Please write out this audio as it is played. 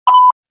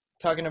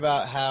talking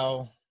about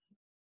how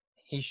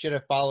he should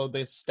have followed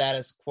the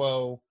status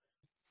quo.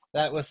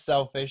 That was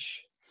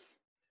selfish.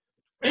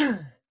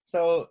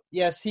 So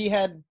yes, he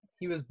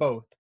was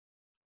both.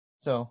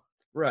 So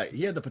Right.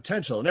 He had the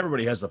potential, and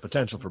everybody has the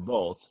potential for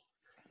both.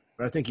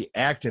 But I think he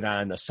acted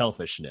on the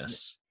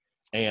selfishness.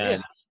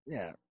 And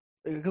yeah.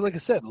 Because like I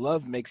said,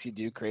 love makes you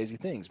do crazy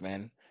things,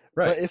 man.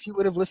 right. But if you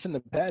would have listened to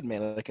Padme,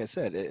 like I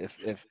said, if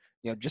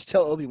just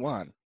tell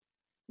Obi-Wan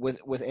with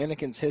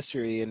Anakin's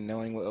history and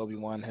knowing what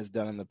Obi-Wan has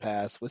done in the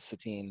past with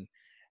Satine,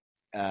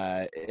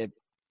 man,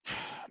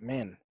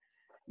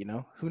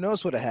 who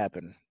knows what would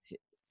happen?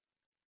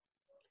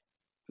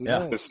 Who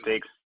knows?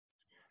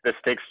 The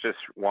stakes just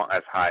weren't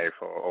as high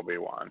for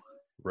Obi-Wan.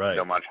 Right.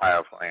 They're much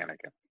higher for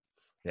Anakin.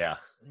 Yeah.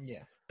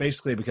 Yeah.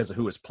 Basically because of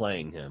who was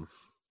playing him.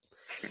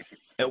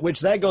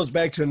 Which that goes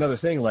back to another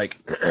thing, like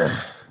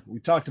we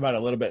talked about it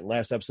a little bit in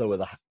last episode with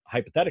the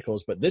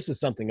hypotheticals, but this is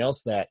something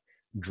else that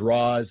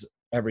draws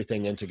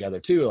everything in together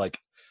too, like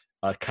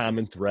a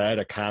common thread,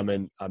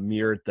 a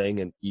mirrored thing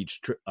in each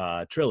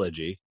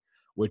trilogy,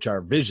 which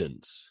are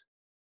visions.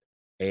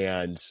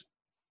 And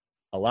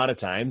a lot of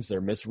times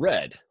they're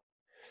misread.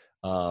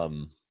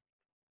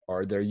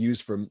 Or they're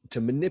used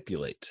to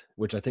manipulate,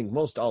 which I think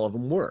most all of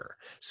them were.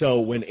 So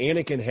when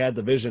Anakin had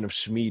the vision of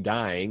Shmi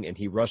dying and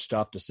he rushed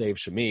off to save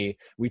Shmi,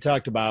 we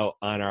talked about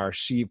on our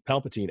Sheev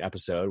Palpatine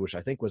episode, which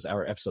I think was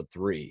our episode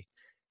 3,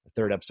 the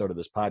third episode of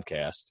this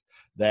podcast,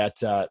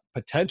 that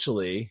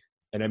potentially,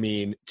 and I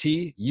mean,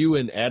 T, you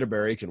and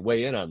Atterbury can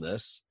weigh in on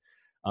this.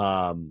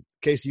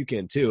 Casey, you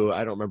can too.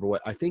 I don't remember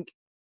what, I think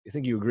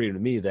you agreed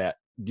with me that,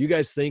 do you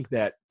guys think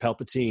that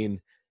Palpatine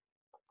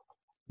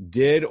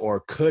did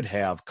or could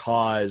have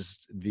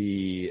caused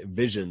the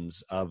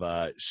visions of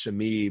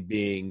Shmi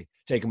being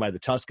taken by the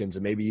Tuskens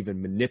and maybe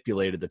even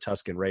manipulated the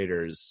Tusken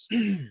Raiders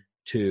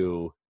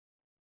to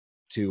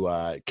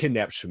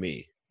kidnap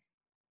Shmi?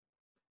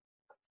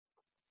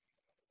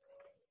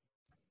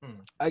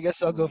 I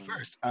guess I'll go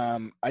first.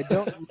 I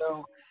don't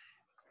know.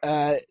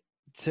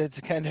 To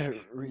kind of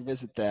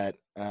revisit that,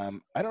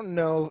 I don't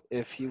know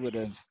if he would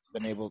have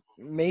been able.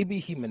 Maybe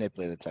he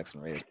manipulated the Texan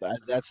Raiders, but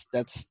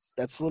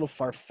that's a little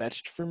far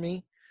fetched for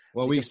me.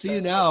 Well, we see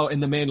now in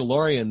The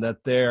Mandalorian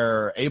that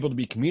they're able to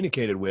be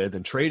communicated with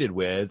and traded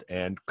with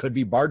and could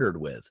be bartered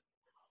with.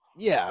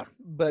 Yeah,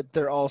 but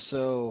they're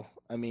also.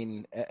 I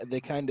mean,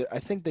 I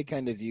think they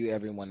kind of view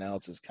everyone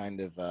else as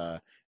kind of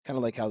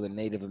like how the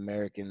Native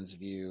Americans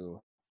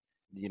view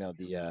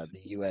the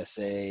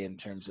USA in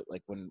terms of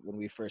like when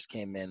we first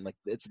came in, like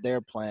it's their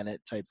planet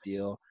type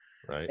deal,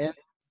 right? And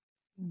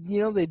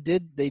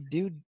they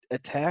do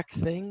attack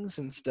things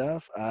and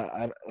stuff.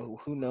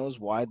 Who knows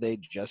why they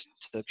just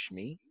took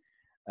Shmi?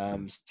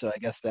 So I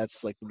guess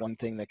that's like the one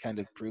thing that kind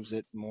of proves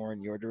it more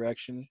in your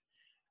direction.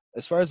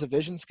 As far as the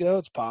visions go,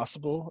 it's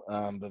possible,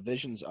 but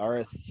visions are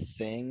a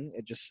thing.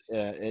 It just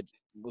it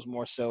was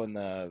more so in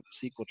the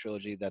sequel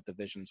trilogy that the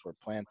visions were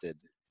planted.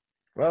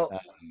 Well,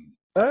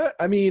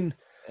 I mean,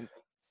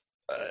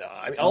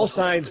 all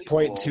signs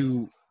point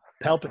to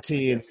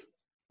Palpatine.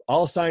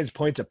 All signs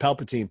point to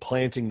Palpatine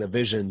planting the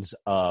visions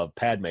of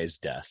Padme's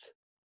death,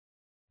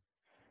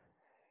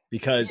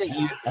 because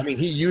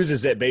he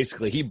uses it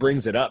basically. He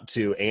brings it up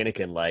to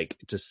Anakin, like,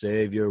 to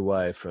save your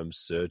wife from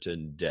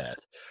certain death.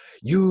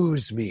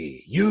 Use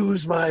me,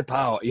 use my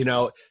power.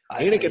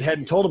 Anakin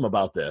hadn't told him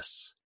about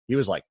this. He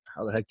was like,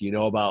 "How the heck do you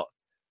know about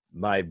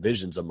my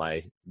visions of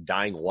my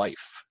dying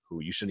wife,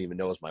 who you shouldn't even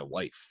know is my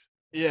wife?"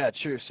 Yeah,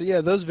 true. So yeah,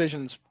 those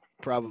visions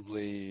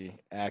probably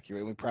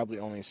accurate. We probably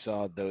only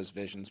saw those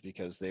visions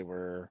because they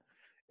were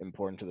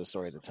important to the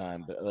story at the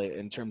time. But like,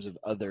 in terms of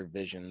other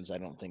visions, I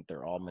don't think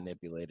they're all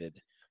manipulated.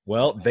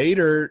 Well,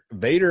 Vader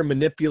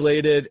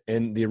manipulated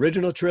in the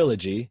original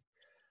trilogy.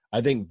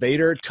 I think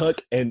Vader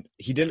took, and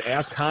he didn't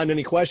ask Han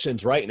any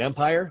questions, right? In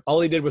Empire,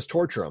 all he did was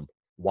torture him.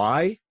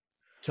 Why?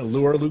 To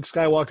lure Luke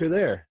Skywalker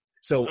there.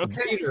 So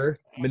Vader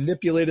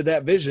manipulated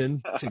that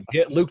vision to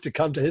get Luke to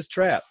come to his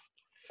trap.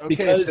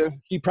 Because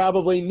he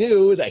probably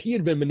knew that he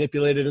had been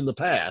manipulated in the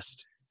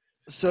past.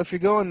 So if you're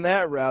going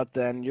that route,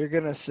 then you're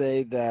going to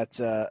say that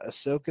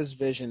Ahsoka's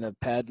vision of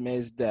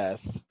Padme's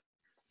death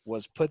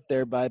was put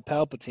there by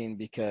Palpatine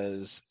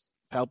because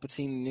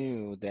Palpatine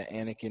knew that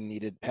Anakin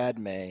needed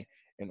Padme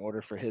in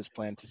order for his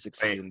plan to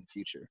succeed in the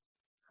future.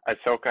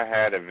 Ahsoka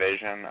had a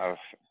vision of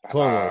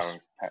Clone Wars.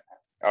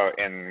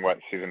 In what,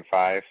 season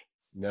 5?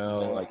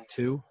 No, like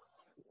 2.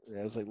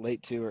 It was like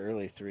late 2 or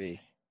early 3.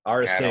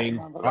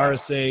 Aurra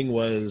Singh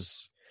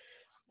was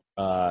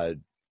out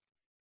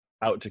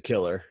to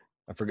kill her.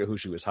 I forget who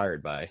she was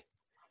hired by.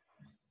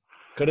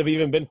 Could have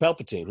even been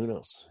Palpatine. Who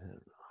knows?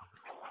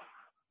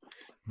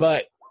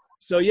 But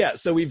so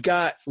we've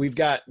got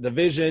the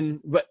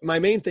vision. But my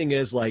main thing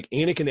is, like,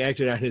 Anakin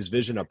acted on his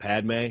vision of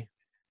Padme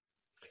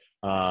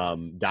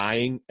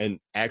dying and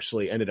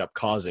actually ended up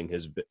causing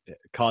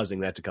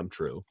that to come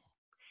true.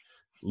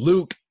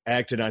 Luke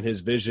acted on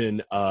his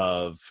vision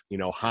of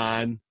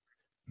Han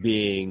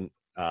being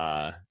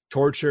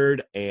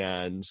tortured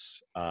and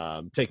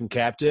taken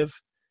captive,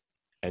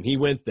 and he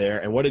went there.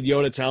 And what did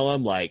Yoda tell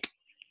him? Like,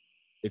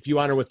 if you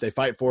honor what they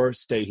fight for,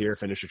 stay here,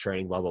 finish your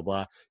training, blah, blah,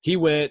 blah. He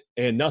went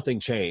and nothing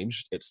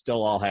changed. It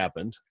still all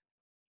happened.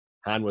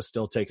 Han was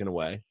still taken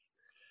away.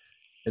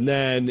 And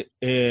then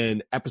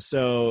in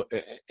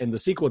the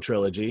sequel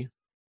trilogy,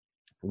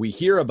 we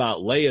hear about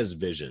Leia's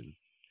vision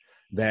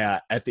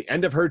that at the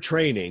end of her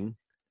training,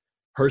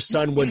 her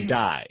son would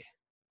die.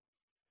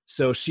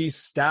 So she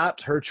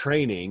stopped her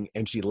training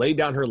and she laid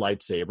down her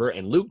lightsaber,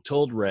 and Luke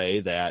told Rey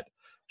that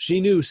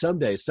she knew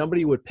someday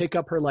somebody would pick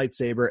up her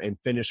lightsaber and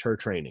finish her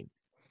training.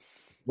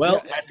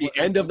 Well, at the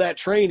end of that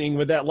training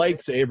with that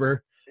lightsaber,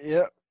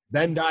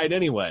 Ben died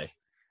anyway.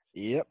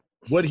 Yep.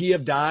 Would he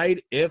have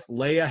died if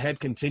Leia had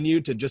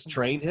continued to just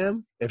train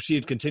him? If she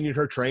had continued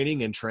her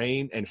training and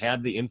trained and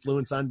had the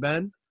influence on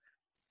Ben?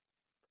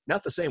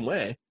 Not the same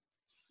way.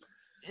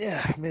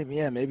 Yeah,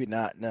 maybe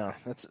not. No,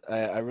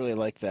 I really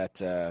like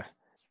that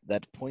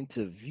that point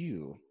of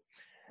view.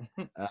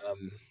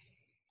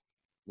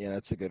 Yeah,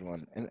 that's a good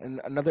one.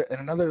 And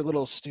another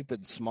little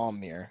stupid small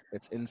mirror.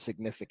 It's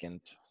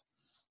insignificant.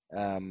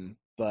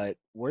 But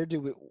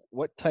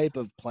what type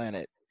of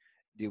planet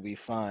do we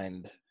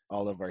find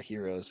all of our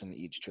heroes in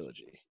each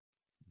trilogy?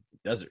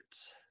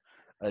 Deserts.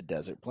 A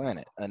desert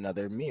planet.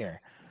 Another mirror.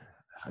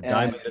 A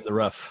diamond in the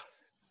rough.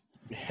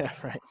 Yeah,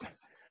 right.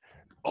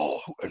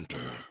 All who enter.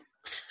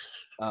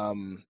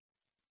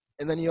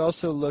 And then you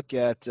also look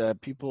at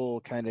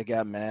people kind of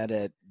got mad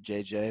at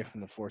JJ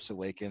from The Force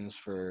Awakens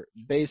for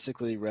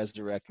basically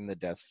resurrecting the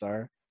Death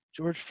Star.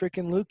 George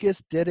freaking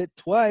Lucas did it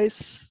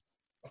twice.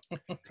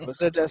 There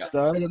was a Death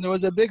Star, then there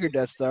was a bigger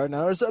Death Star.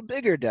 Now there's a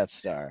bigger Death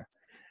Star.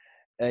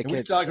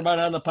 We talked about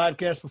it on the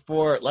podcast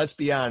before. Let's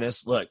be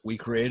honest. Look, we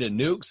created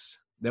nukes,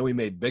 then we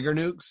made bigger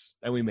nukes,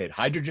 then we made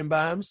hydrogen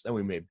bombs, then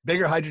we made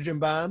bigger hydrogen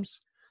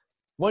bombs.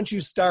 Once you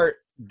start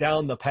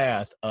down the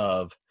path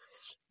of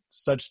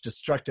such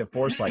destructive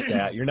force like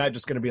that, you're not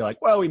just going to be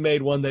like, well, we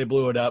made one, they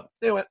blew it up.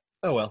 They went,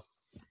 oh, well.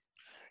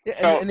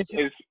 Yeah, and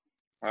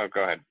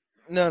go ahead.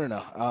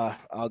 No.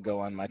 I'll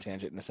go on my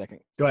tangent in a second.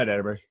 Go ahead,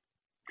 Edinburgh.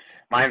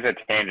 Mine's a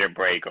tangent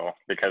breakle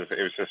because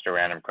it was just a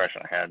random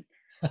question I had.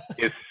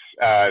 Is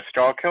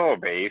Starkiller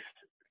based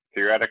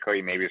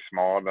theoretically maybe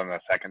smaller than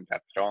the second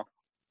Death Star?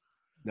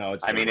 No,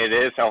 it's. I mean, it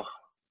is a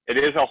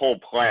whole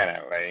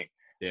planet, right?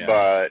 Yeah.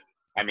 But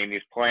I mean,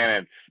 these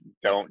planets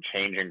don't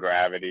change in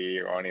gravity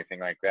or anything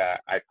like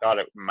that. I thought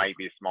it might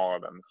be smaller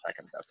than the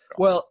second Death Star.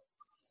 Well,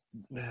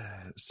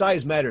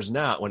 size matters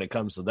not when it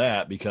comes to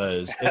that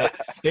because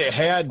it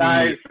had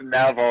size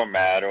never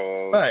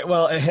matters. Right.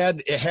 Well, it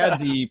had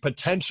the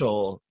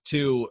potential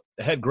it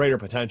had greater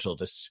potential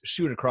to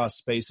shoot across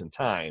space and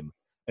time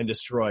and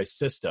destroy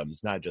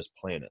systems, not just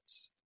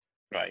planets.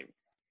 Right.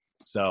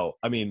 So,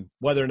 I mean,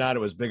 whether or not it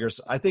was bigger,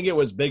 I think it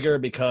was bigger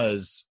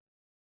because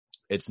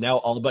it's now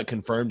all but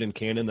confirmed in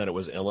canon that it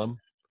was Ilum.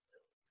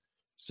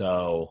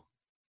 So,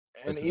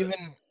 and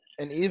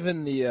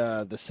even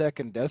the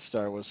second Death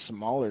Star was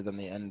smaller than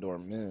the Endor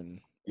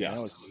moon. Yes.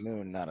 That was a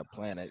moon, not a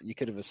planet. You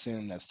could have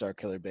assumed that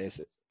Starkiller Base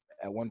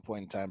at one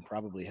point in time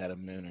probably had a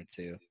moon or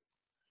two.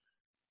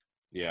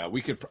 Yeah,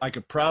 I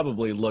could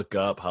probably look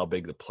up how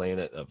big the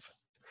planet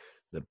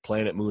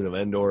moon of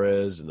Endor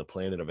is and the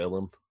planet of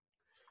Ilum.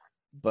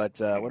 But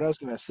what I was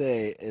going to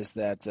say is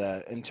that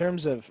in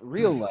terms of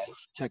real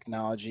life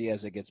technology,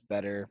 as it gets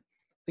better,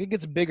 it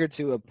gets bigger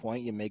to a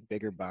point. You make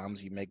bigger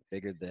bombs, you make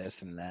bigger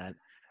this and that.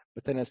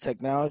 But then as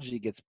technology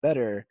gets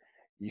better,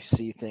 you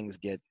see things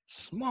get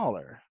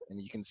smaller. And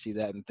you can see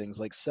that in things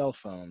like cell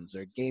phones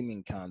or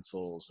gaming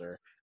consoles or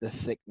the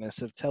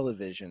thickness of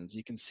televisions.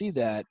 You can see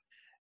that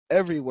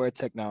everywhere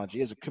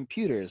technology is.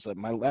 Computers, like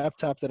my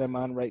laptop that I'm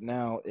on right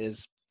now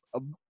is a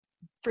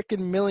freaking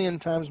million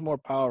times more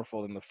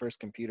powerful than the first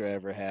computer I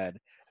ever had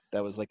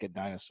that was like a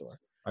dinosaur.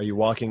 Are you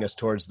walking us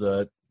towards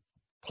the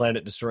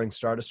planet-destroying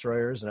Star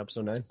Destroyers in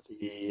Episode 9?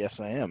 Yes,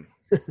 I am.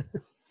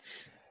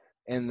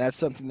 And that's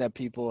something that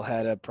people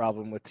had a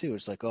problem with too.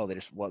 It's like, oh, they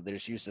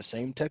just used the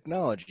same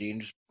technology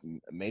and just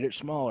made it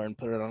smaller and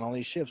put it on all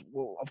these ships.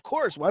 Well, of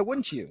course, why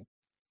wouldn't you?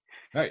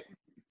 Right.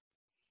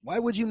 Why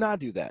would you not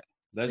do that?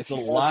 That's the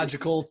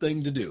logical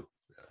thing to do.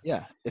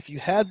 Yeah. If you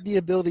had the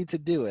ability to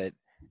do it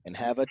and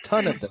have a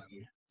ton of them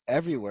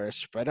everywhere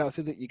spread out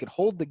you could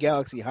hold the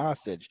galaxy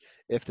hostage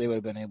if they would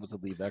have been able to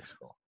leave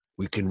Exegol.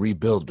 We can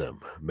rebuild them,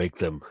 make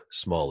them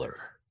smaller.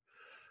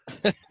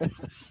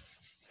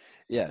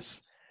 Yes.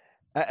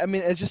 I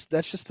mean,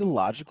 that's just the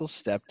logical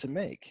step to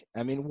make.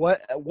 I mean,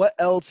 what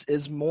else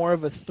is more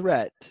of a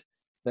threat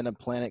than a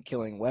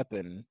planet-killing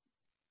weapon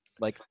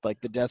like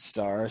the Death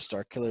Star,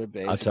 Starkiller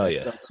Base, I'll tell you,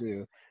 Star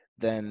 2,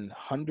 than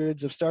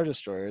hundreds of Star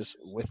Destroyers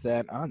with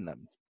that on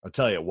them? I'll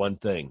tell you one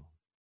thing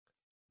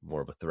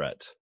more of a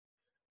threat.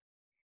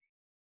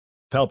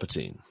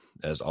 Palpatine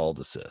as all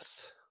the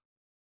Sith.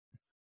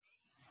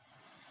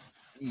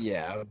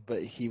 Yeah,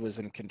 but he was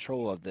in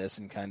control of this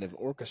and kind of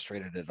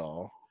orchestrated it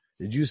all.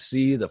 Did you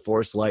see the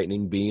Force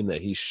lightning beam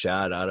that he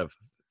shot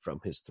from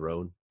his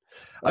throne?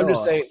 I'm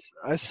just saying.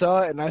 I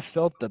saw it and I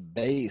felt the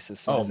bass.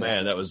 Oh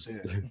man, that was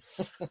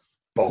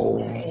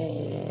boom!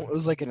 It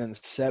was like an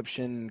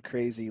Inception,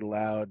 crazy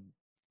loud.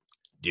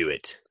 Do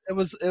it.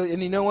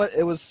 and you know what?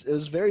 It was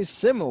very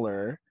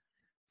similar.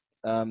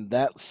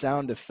 That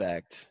sound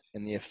effect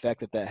and the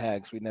effect that had,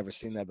 because we'd never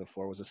seen that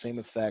before, was the same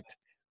effect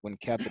when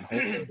Captain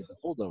Holt did the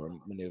holdover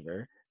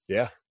maneuver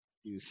Yeah.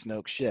 to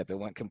Snoke's ship. It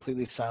went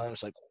completely silent. It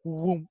was like,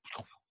 whoom.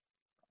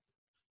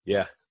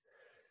 Yeah.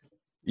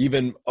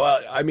 Even,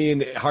 I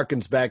mean, it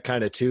harkens back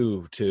kind of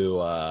to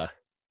the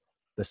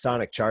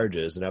sonic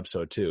charges in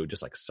episode 2,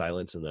 just like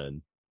silence and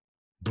then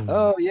boom.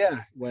 Oh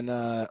yeah, when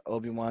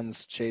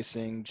Obi-Wan's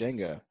chasing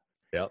Jango.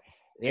 Yep.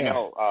 Yeah. You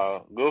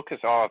know, Lucas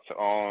also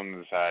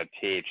owns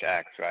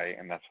THX, right?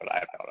 And that's what I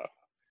thought of.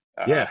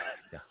 Yeah.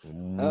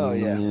 Oh,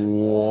 yeah.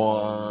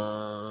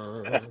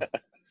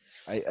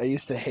 yeah. I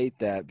used to hate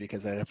that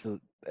because I have to.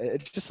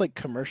 It's just like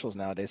commercials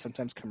nowadays.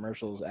 Sometimes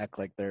commercials act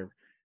like they're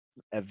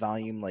at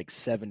volume like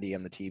 70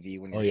 on the TV.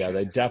 When Oh you're yeah,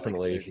 shooting they something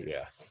like definitely 30.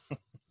 yeah.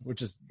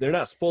 Which is they're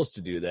not supposed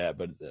to do that,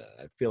 but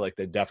I feel like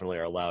they definitely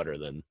are louder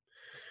than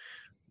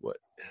what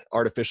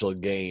artificial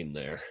gain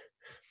there.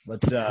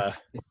 But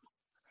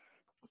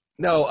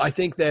no, I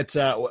think that's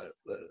kind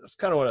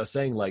of what I was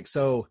saying. Like,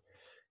 so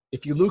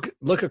if you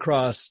look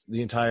across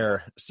the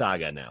entire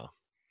saga now,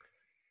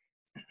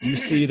 you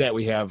see that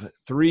we have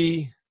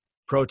 3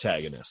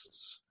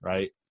 protagonists,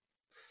 right?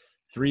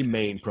 3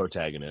 main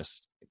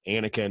protagonists: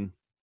 Anakin,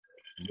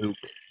 Luke,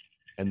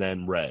 and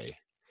then Rey.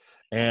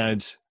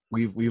 And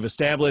we've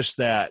established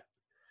that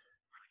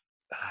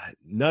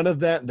none of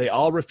them, they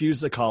all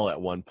refused the call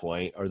at one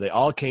point, or they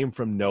all came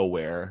from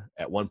nowhere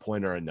at one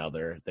point or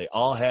another. They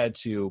all had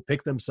to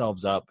pick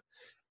themselves up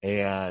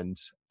and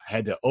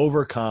had to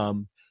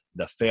overcome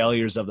the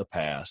failures of the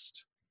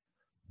past.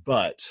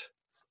 But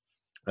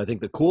I think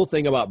the cool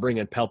thing about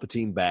bringing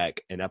Palpatine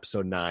back in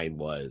episode 9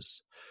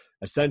 was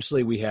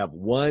essentially we have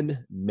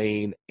one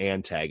main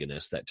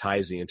antagonist that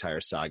ties the entire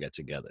saga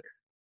together.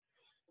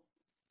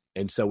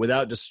 And so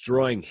without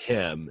destroying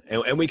him,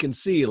 and we can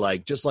see,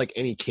 like, just like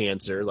any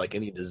cancer, like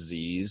any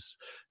disease,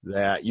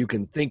 that you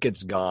can think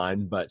it's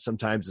gone, but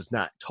sometimes it's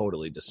not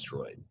totally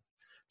destroyed.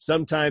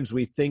 Sometimes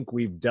we think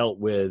we've dealt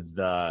with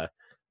the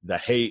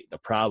hate, the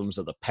problems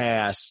of the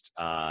past,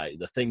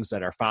 the things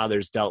that our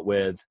fathers dealt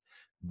with,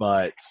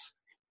 but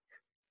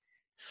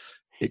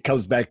it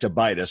comes back to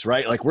bite us,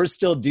 right? Like, we're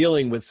still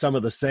dealing with some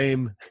of the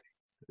same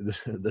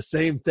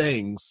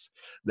things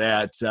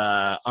that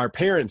our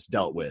parents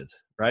dealt with,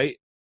 right?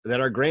 That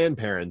our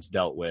grandparents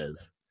dealt with.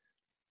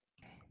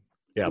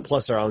 Yeah,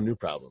 plus our own new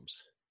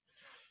problems.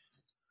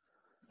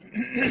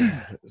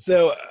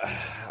 So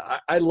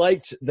I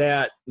liked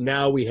that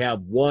now we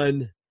have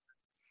one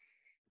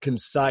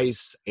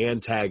concise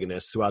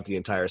antagonist throughout the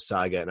entire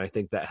saga, and I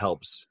think that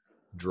helps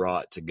draw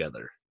it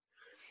together.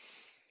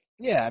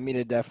 Yeah, I mean,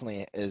 it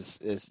definitely is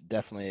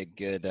definitely a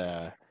good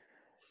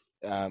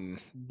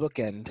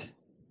bookend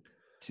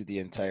to the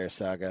entire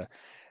saga.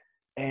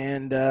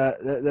 And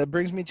that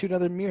brings me to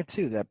another mirror,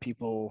 too, that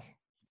people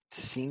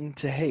seem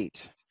to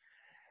hate.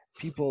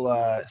 People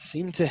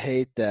seem to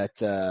hate that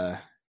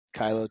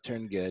Kylo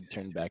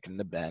turned back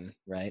into Ben,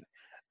 right?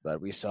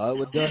 But we saw it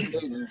with Darth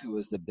Vader, who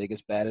was the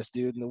biggest, baddest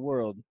dude in the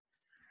world.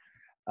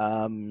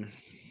 You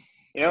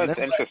know, it's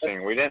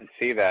interesting. We didn't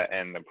see that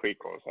in the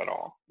prequels at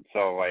all.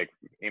 So, like,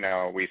 you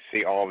know, we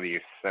see all these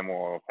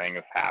similar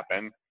things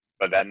happen,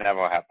 but that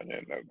never happened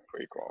in the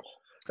prequels.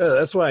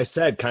 That's what I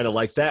said, kind of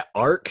like that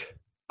arc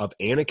of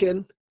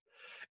Anakin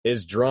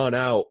is drawn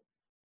out.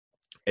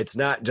 It's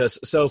not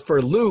just so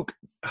for Luke.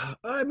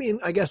 I mean,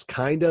 I guess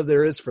kind of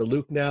there is for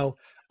Luke now.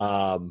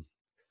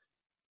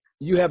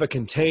 You have a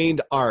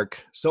contained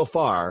arc so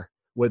far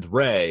with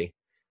Rey,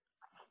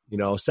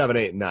 7,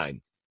 8, and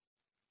 9.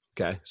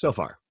 Okay, so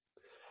far.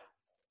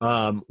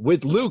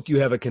 With Luke, you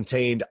have a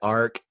contained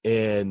arc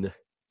in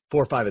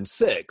 4, 5, and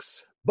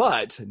 6.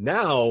 But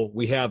now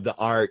we have the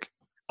arc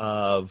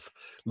of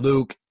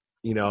Luke,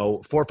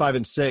 4, 5,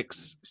 and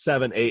 6,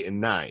 7, 8,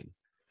 and 9.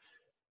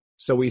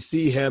 So we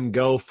see him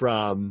go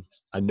from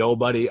a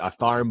nobody, a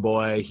farm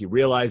boy. He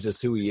realizes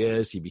who he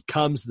is. He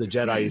becomes the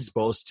Jedi he's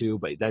supposed to,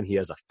 but then he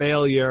has a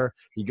failure.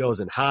 He goes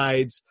and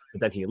hides,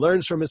 but then he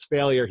learns from his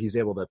failure. He's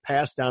able to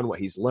pass down what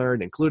he's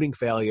learned, including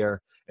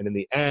failure. And in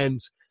the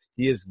end,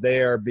 he is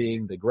there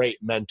being the great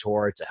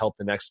mentor to help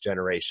the next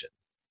generation.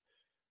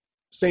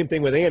 Same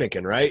thing with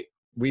Anakin, right?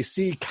 We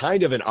see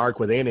kind of an arc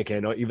with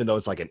Anakin, even though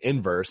it's like an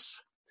inverse.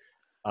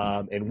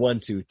 In 1,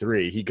 2,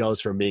 3, he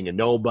goes from being a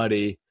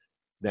nobody,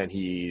 then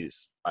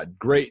he's a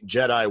great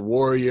Jedi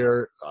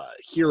warrior,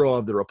 hero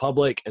of the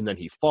Republic, and then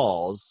he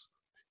falls.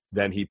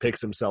 Then he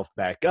picks himself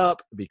back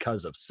up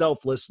because of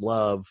selfless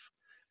love,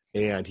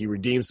 and he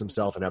redeems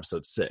himself in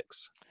episode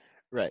 6.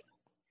 Right.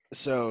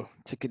 So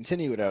to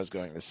continue what I was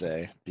going to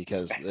say,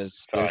 because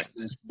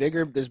there's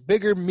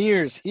bigger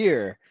mirrors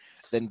here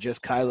than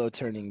just Kylo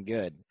turning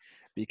good,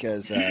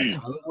 because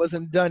Kylo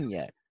wasn't done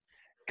yet.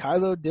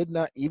 Kylo did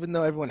not, even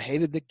though everyone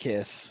hated the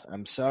kiss.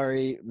 I'm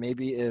sorry,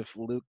 maybe if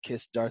Luke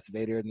kissed Darth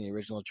Vader in the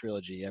original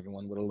trilogy,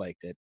 everyone would have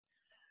liked it.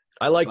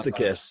 I liked the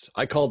kiss.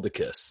 I called the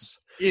kiss.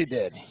 You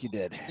did. He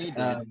did.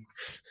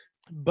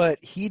 But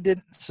he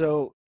didn't.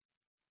 So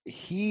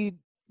he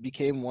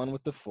became one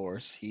with the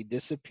Force. He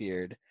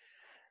disappeared.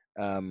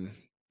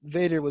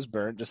 Vader was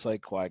burnt just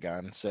like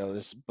Qui-Gon.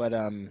 But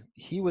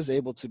he was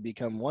able to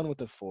become one with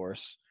the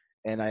Force,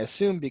 and I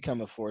assume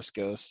become a Force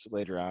ghost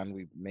later on.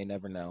 We may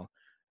never know,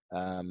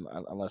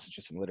 unless it's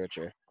just in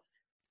literature.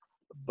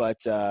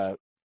 But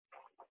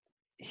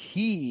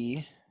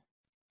his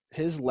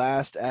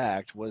last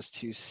act was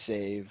to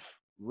save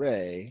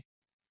Rey,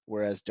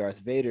 whereas Darth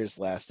Vader's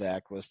last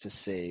act was to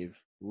save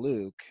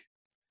Luke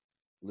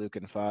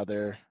and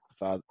father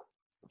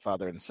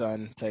and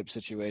son type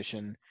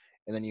situation.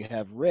 And then you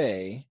have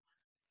Rey,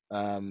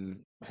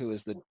 who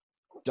is the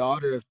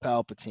daughter of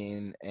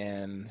Palpatine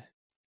and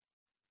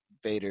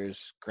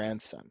Vader's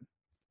grandson.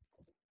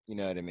 You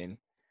know what I mean?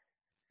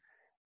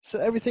 So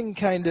everything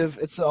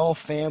it's all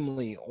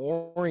family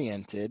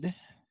oriented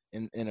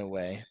in a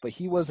way, but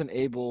he wasn't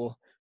able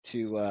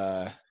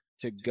to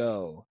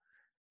go,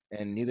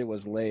 and neither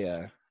was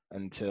Leia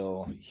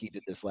until he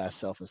did this last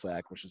selfless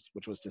act, which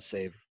was to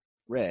save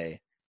Rey,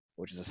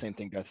 which is the same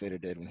thing Darth Vader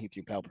did when he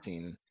threw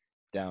Palpatine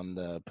down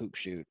the poop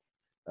chute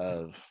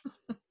of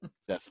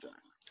Death Star.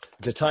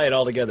 To tie it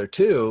all together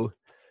too,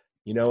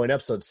 in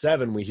episode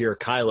 7 we hear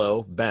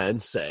Kylo Ben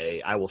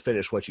say, "I will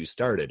finish what you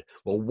started."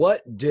 Well,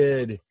 what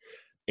did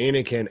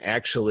Anakin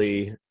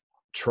actually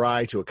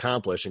try to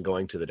accomplish in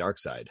going to the dark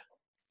side?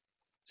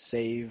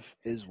 Save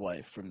his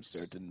wife from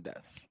certain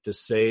death. To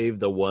save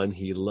the one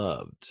he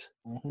loved.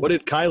 Mm-hmm. What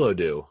did Kylo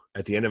do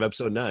at the end of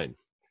episode 9?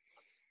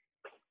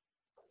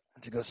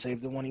 To go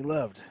save the one he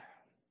loved.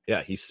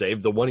 Yeah, he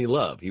saved the one he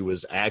loved. He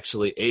was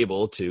actually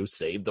able to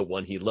save the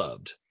one he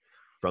loved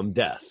from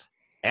death.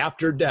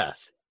 After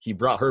death, he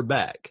brought her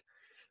back.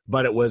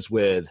 But it was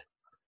with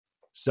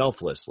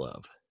selfless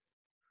love.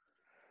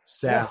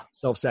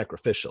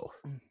 Self-sacrificial.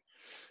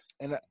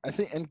 And I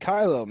think, and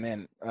Kylo,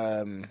 man,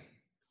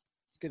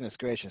 goodness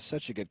gracious,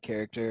 such a good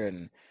character.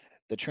 And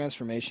the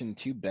transformation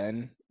to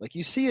Ben, like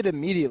you see it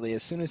immediately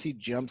as soon as he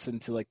jumps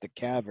into like the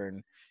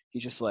cavern.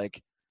 He's just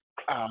like,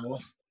 ow.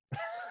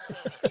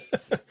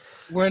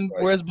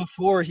 Whereas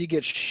before he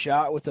gets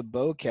shot with a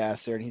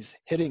bowcaster and he's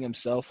hitting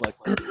himself like,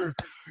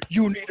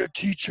 you need a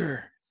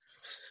teacher.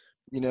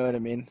 You know what I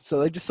mean?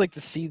 So I just like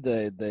to see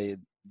the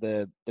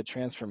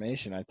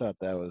transformation. I thought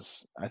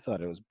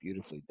it was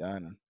beautifully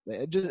done.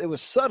 It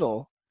was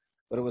subtle,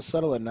 but it was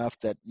subtle enough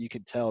that you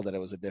could tell that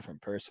it was a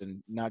different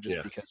person, not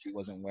just because he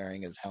wasn't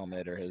wearing his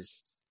helmet or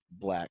his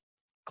black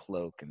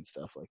cloak and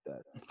stuff like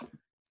that.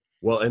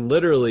 Well, and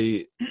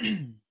literally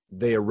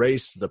they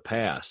erased the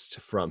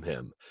past from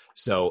him.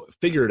 So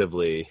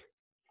figuratively,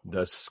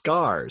 the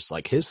scars,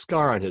 like his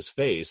scar on his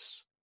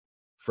face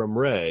from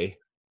Rey,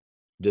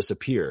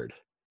 disappeared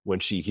when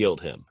she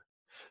healed him.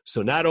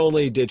 So not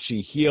only did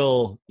she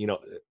heal,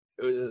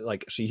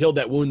 like she healed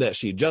that wound that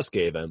she just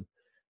gave him,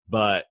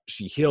 but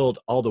she healed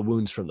all the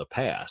wounds from the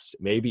past,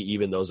 maybe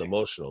even those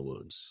emotional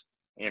wounds.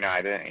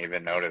 I didn't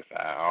even notice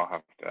that. I'll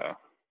have to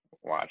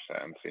watch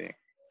that and see.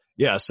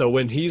 Yeah, so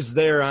when he's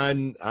there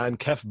on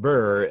Kef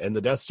Bir and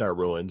the Death Star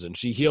ruins and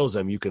she heals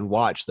him, you can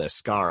watch that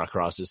scar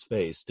across his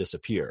face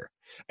disappear.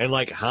 And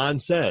like Han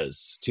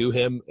says to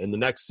him in the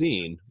next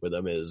scene with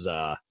him is,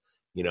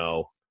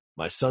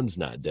 my son's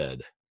not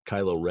dead.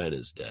 Kylo Ren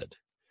is dead.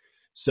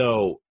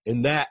 So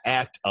in that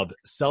act of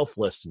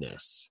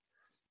selflessness,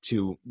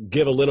 to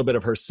give a little bit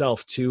of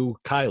herself to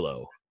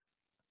Kylo,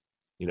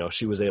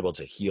 she was able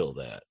to heal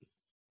that.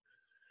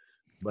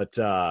 But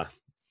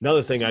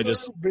another thing I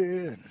just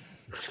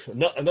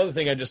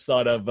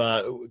thought of,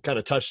 kind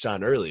of touched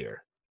on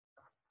earlier.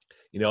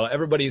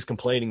 Everybody's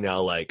complaining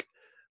now, like,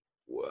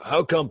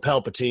 how come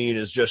Palpatine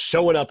is just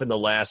showing up in the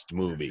last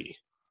movie?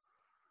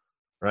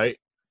 Right?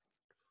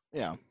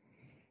 Yeah.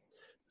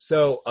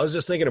 So I was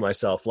just thinking to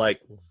myself, like,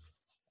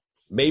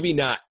 maybe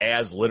not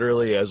as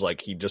literally as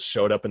like he just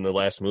showed up in the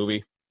last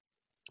movie,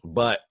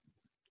 but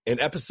in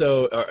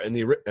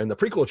the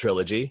prequel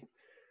trilogy,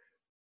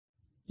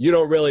 you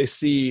don't really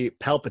see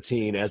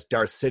Palpatine as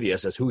Darth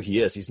Sidious, as who he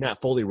is. He's not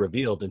fully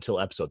revealed until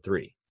episode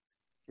 3.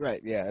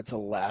 Right. Yeah. It's a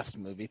last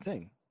movie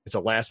thing.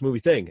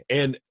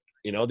 And,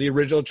 the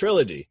original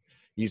trilogy,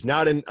 he's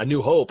not in A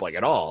New Hope, like,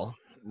 at all.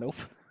 Nope.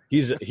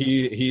 He's a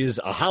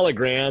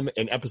hologram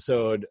in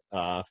episode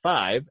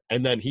 5,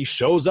 and then he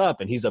shows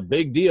up and he's a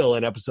big deal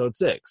in episode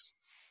 6.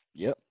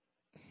 Yep.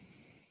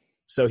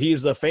 So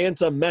he's the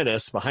Phantom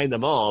Menace behind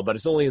them all, but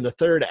it's only in the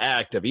third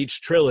act of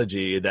each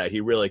trilogy that he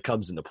really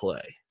comes into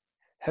play.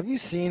 Have you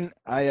seen,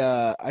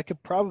 I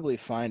could probably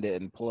find it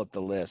and pull up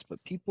the list,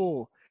 but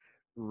people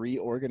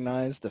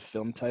reorganize the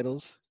film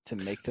titles to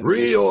make them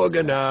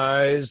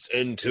reorganize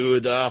into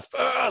the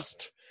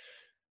first.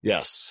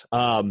 Yes.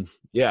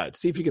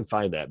 See if you can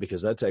find that,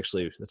 because that's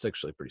actually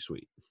pretty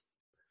sweet.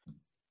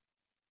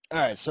 All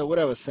right. So what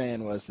I was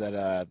saying was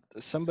that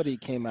somebody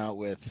came out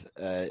with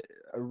a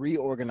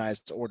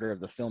reorganized order of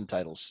the film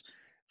titles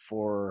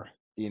for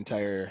the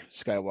entire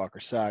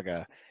Skywalker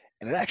saga,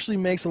 and it actually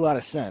makes a lot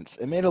of sense.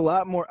 It made a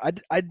lot more.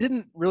 I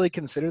didn't really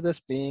consider this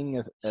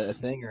being a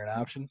thing or an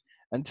option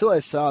until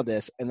I saw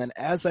this, and then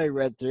as I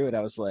read through it,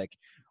 I was like,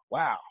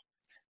 wow,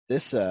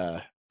 this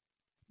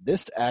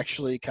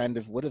actually kind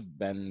of would have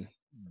been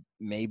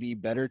maybe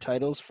better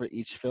titles for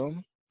each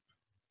film,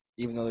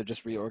 even though they're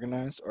just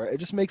reorganized, or it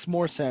just makes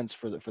more sense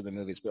for the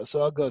movies. But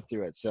so I'll go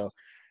through it. So,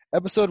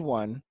 Episode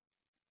 1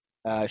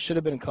 should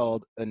have been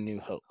called A New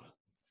Hope,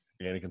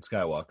 Anakin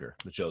Skywalker,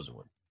 the chosen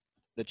one.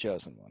 the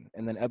chosen one,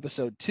 and then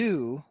Episode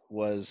 2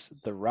 was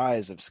The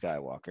Rise of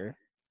Skywalker,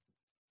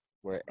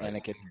 where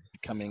Anakin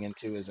coming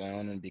into his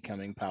own and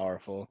becoming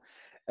powerful.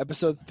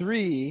 Episode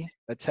 3,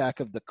 Attack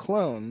of the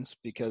Clones,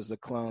 because the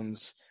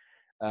clones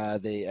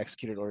they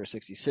executed Order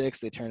 66,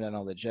 they turned on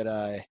all the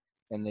Jedi,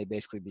 and they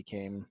basically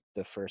became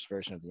the first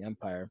version of the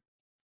Empire.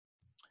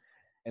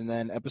 And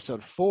then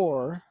Episode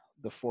 4,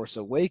 The Force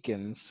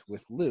Awakens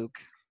with Luke.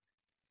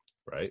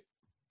 Right.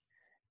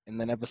 And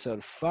then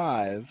Episode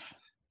 5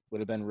 would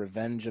have been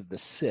Revenge of the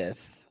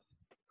Sith.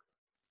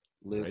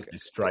 Luke, Right. They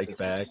strike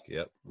back.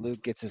 Yep.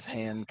 Luke gets his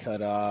hand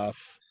cut off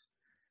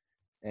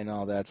and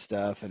all that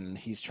stuff, and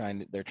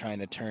they're trying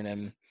to turn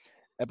him.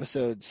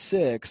 Episode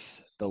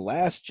 6, The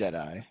Last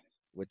Jedi,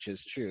 which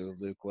is true.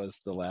 Luke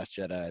was the last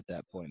Jedi at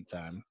that point in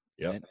time.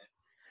 Yep.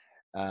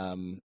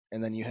 Right?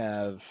 And then you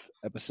have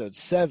Episode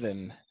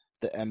 7,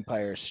 The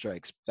Empire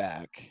Strikes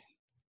Back.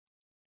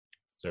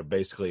 They're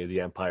basically the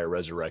Empire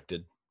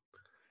resurrected.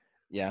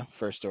 Yeah,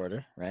 First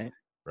Order, right?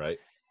 Right.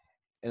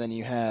 And then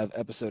you have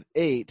Episode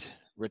 8,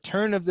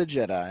 Return of the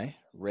Jedi,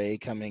 Rey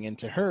coming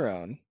into her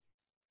own.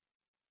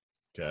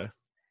 Okay. And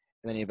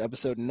then you have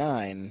Episode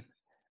 9,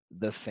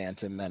 The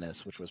Phantom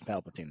Menace, which was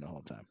Palpatine the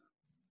whole time.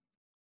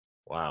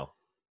 Wow.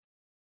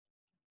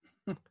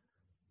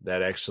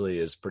 That actually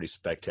is pretty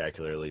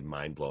spectacularly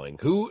mind-blowing.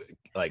 Who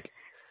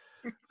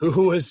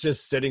was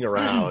just sitting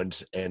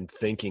around and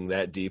thinking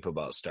that deep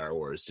about Star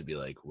Wars to be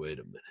like, wait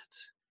a minute.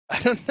 I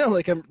don't know.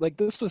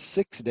 This was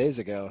 6 days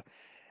ago,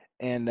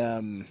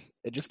 and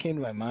it just came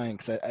to my mind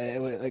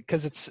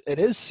because it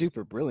is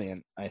super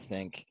brilliant, I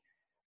think.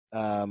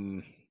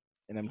 And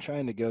I'm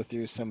trying to go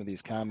through some of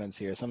these comments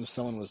here.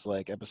 Someone was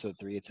like, Episode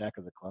 3, Attack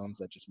of the Clones.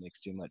 That just makes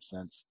too much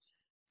sense.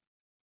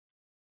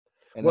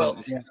 And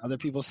then, other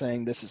people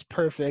saying this is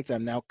perfect.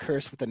 I'm now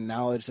cursed with the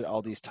knowledge that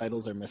all these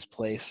titles are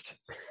misplaced.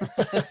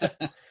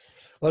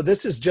 Well,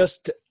 this is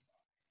just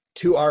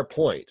to our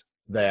point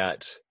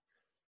that,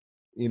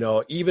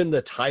 even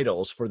the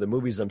titles for the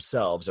movies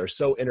themselves are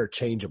so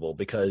interchangeable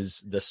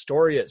because the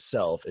story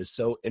itself is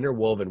so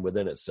interwoven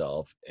within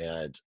itself.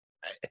 And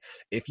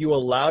if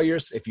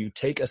you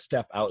take a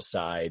step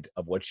outside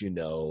of what you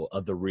know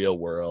of the real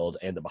world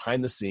and the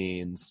behind the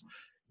scenes,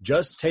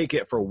 just take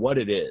it for what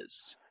it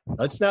is.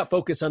 Let's not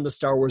focus on the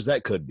Star Wars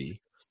that could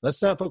be.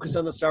 Let's not focus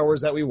on the Star Wars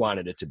that we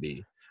wanted it to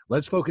be.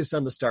 Let's focus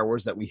on the Star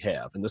Wars that we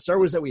have. And the Star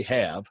Wars that we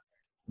have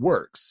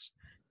works.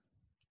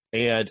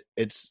 And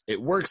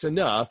it works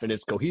enough and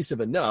it's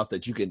cohesive enough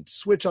that you can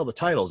switch all the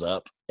titles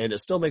up and it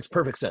still makes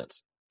perfect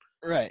sense.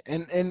 Right.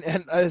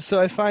 And so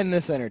I find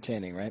this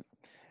entertaining, right?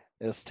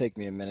 It'll take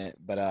me a minute,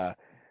 but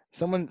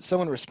someone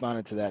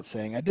responded to that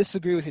saying, "I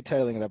disagree with your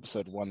titling of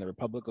Episode 1. The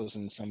Republic was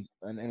in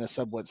a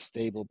somewhat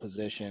stable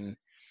position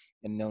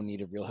and no need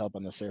of real help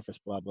on the surface,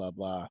 blah, blah,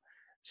 blah."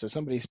 So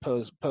somebody's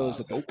posed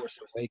that The Force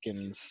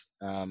Awakens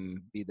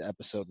be the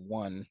Episode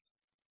 1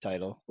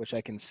 title, which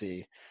I can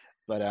see.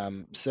 But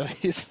so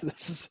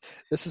this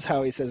is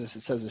how he says it.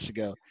 It says it should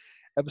go.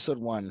 Episode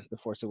 1, The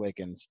Force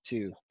Awakens.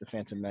 2, The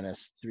Phantom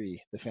Menace. 3,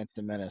 The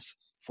Phantom Menace.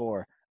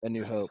 4, A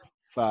New Hope.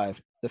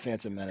 5, The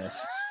Phantom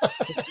Menace.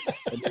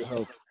 A New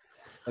Hope.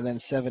 And then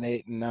 7,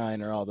 8, and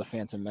 9 are all The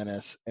Phantom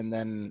Menace. And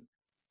then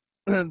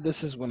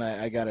this is when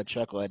I got a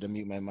chuckle. I had to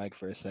mute my mic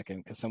for a second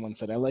because someone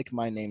said, "I like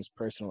my names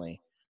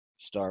personally.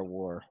 Star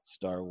War,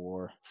 Star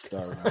War,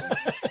 Star War."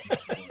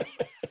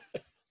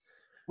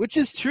 Which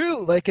is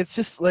true. Like, it's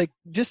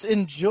just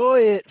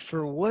enjoy it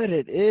for what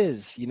it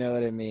is. You know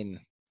what I mean?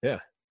 Yeah.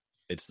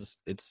 It's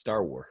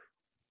Star War.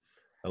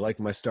 I like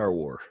my Star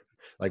War.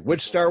 Like,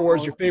 which Star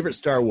Wars is your favorite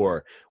Star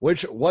War?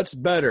 What's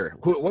better?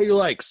 What do you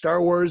like? Star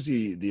Wars,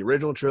 the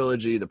original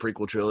trilogy, the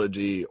prequel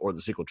trilogy, or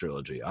the sequel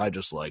trilogy? I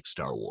just like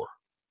Star War.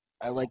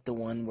 I like the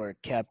one where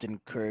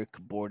Captain Kirk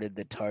boarded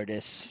the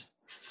TARDIS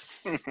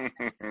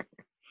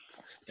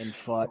and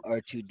fought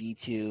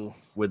R2-D2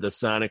 with the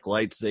sonic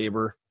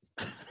lightsaber.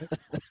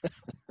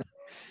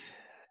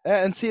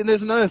 And see,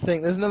 there's another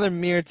thing. There's another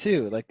mirror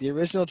too. Like the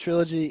original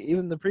trilogy,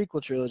 even the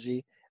prequel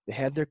trilogy, they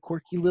had their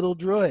quirky little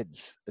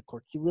droids. The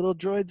quirky little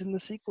droids in the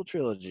sequel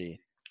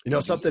trilogy.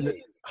 Something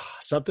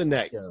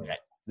that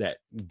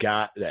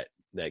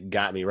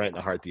got me right in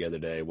the heart the other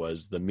day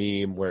was the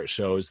meme where it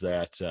shows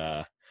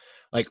that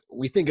like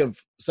we think of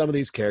some of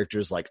these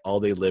characters like all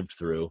they lived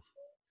through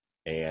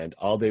and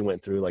all they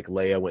went through. Like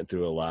Leia went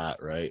through a lot,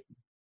 right?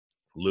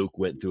 Luke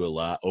went through a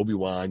lot.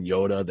 Obi-Wan,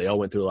 Yoda, they all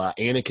went through a lot.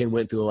 Anakin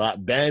went through a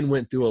lot. Ben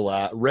went through a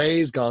lot.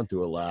 Rey's gone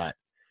through a lot.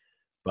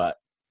 But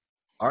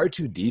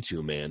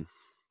R2-D2, man.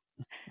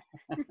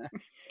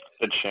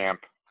 The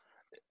champ.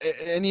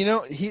 And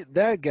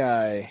that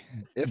guy,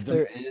 if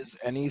there is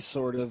any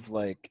sort of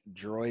like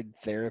droid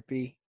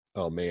therapy,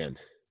 oh man,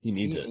 he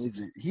needs it.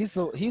 He's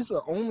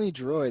the only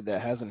droid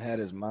that hasn't had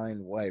his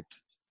mind wiped.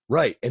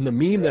 Right. And the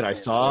meme that I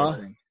saw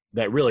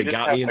that really He just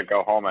got has me. to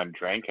go home and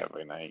drink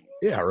every night.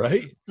 Yeah,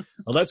 right.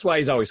 Well, that's why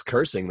he's always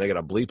cursing. They got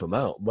to bleep him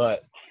out.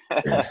 But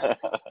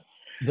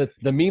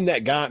the meme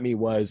that got me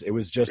was it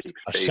was just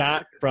a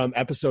shot from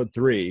episode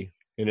 3,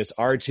 and it's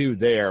R2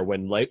 there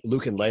when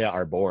Luke and Leia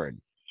are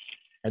born,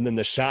 and then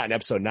the shot in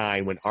episode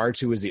 9 when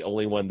R2 is the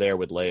only one there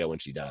with Leia when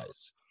she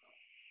dies.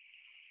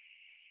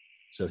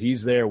 So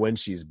he's there when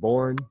she's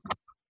born,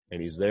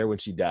 and he's there when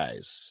she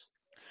dies.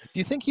 Do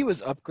you think he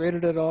was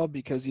upgraded at all?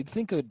 Because you'd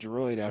think a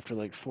droid after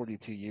like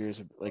 42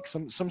 years, like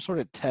some sort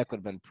of tech would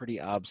have been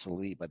pretty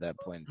obsolete by that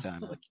point in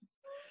time. Like,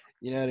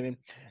 you know what I mean?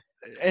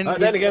 And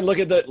then again, look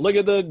at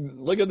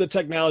the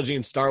technology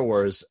in Star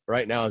Wars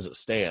right now as it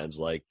stands.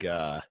 Like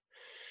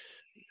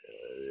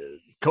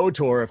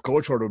KOTOR, if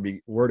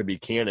KOTOR were to be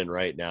canon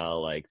right now,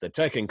 like the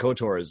tech in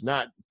KOTOR is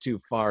not too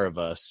far of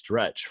a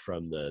stretch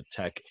from the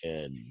tech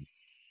in,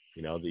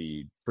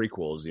 the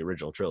prequels, the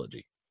original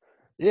trilogy.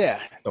 Yeah.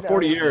 So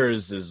 40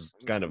 years is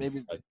kind of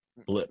maybe a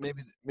blip.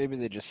 Maybe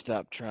they just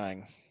stopped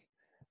trying.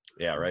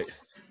 Yeah, right.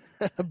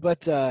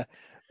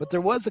 But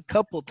there was a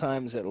couple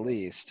times at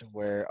least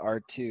where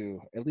R2,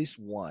 at least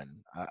one,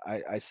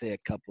 I say a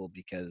couple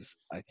because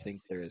I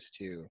think there is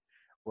two,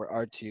 where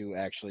R2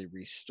 actually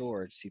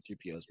restored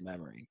C-3PO's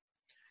memory.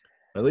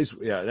 At least,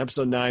 yeah, in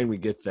episode 9 we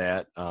get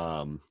that.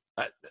 And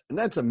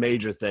that's a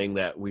major thing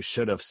that we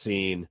should have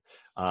seen.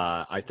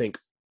 I think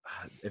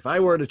if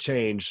I were to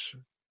change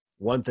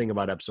one thing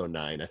about episode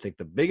 9, I think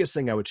the biggest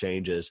thing I would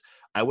change is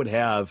I would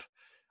have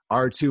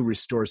R2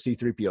 restore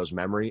C-3PO's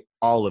memory,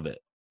 all of it,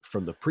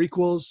 from the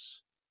prequels.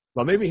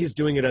 Well, maybe he's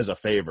doing it as a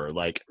favor,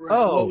 like,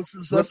 that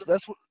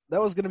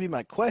was going to be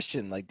my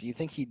question. Like, do you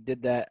think he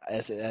did that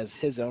as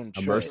his own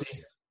choice?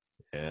 Mercy?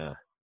 Yeah,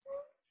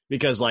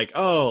 because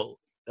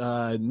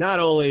not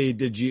only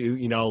did you,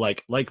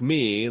 like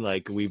me,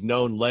 like we've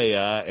known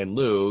Leia and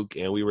Luke,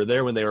 and we were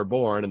there when they were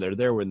born, and they're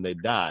there when they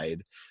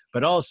died,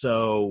 but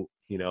also,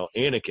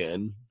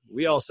 Anakin.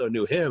 We also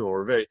knew him,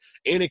 or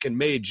Anakin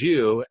made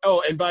you.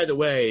 Oh, and by the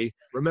way,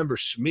 remember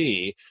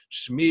Shmi?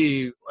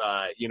 Shmi,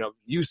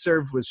 you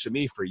served with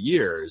Shmi for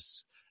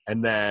years,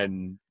 and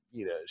then,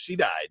 she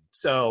died.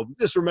 So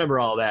just remember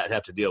all that and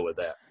have to deal with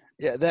that.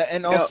 Yeah, that,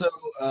 and also,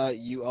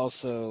 you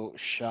also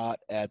shot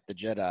at the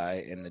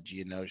Jedi in the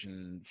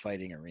Geonosian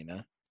fighting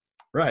arena.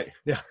 Right,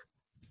 yeah.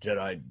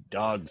 Jedi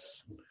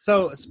dogs.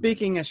 So,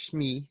 speaking of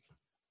Shmi,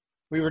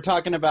 we were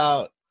talking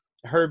about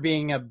her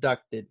being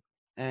abducted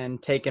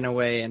and taken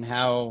away and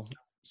how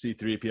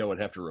C-3PO would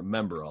have to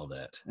remember all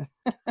that.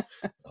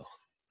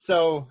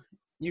 So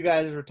you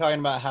guys were talking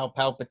about how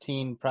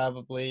Palpatine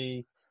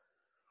probably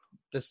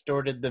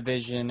distorted the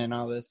vision and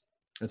all this.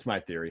 That's my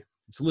theory.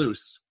 It's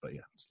loose, but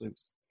yeah. It's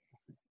loose.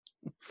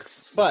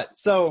 But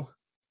so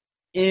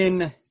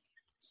in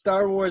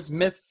Star Wars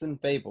Myths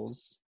and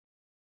Fables,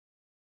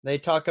 they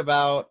talk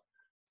about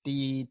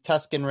the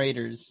Tusken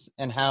Raiders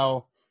and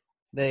how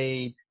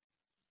they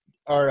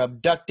are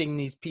abducting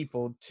these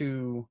people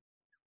to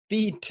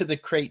feed to the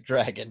Krayt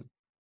Dragon.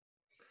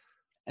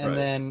 And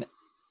then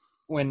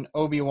when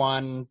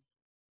Obi-Wan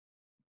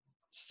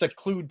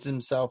secludes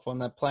himself on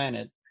the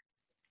planet,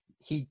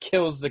 he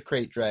kills the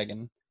Krayt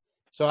Dragon.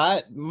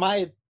 So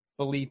my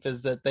belief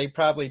is that they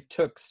probably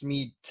took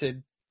Shmi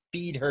to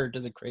feed her to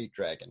the Krayt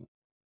Dragon.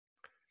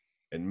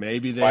 And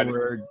maybe they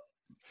were...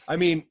 I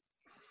mean...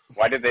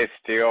 Why did they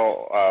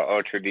steal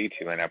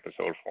R2-D2 in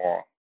episode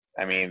 4?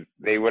 I mean,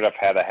 they would have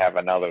had to have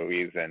another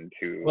reason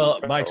to...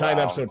 Well, by time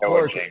episode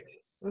 4...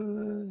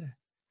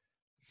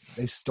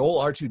 they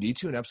stole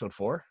R2-D2 in episode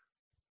 4?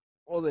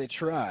 Well, they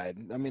tried.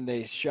 I mean,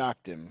 they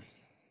shocked him.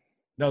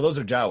 No, those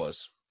are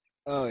Jawas.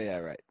 Oh, yeah,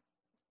 right.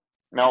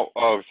 No,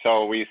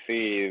 so we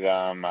see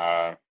them...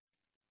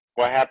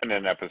 what happened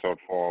in episode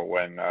 4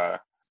 when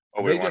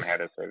Obi-Wan had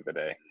to save the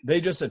day? They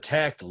just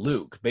attacked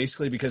Luke,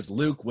 basically because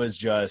Luke was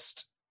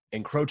just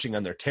encroaching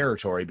on their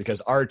territory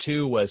because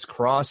R2 was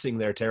crossing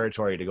their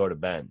territory to go to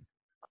Ben.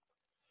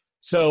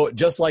 So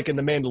just like in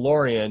The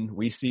Mandalorian,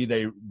 we see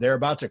they're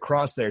about to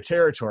cross their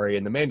territory,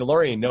 and the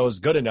Mandalorian knows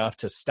good enough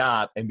to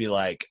stop and be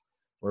like,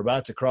 we're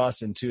about to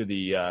cross into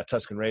the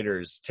Tusken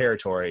Raiders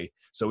territory,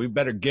 so we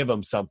better give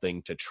them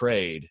something to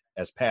trade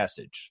as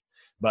passage.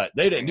 But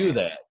they didn't do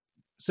that.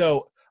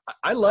 So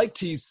I like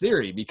T's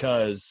theory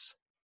because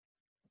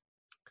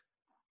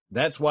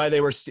that's why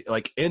they were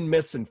in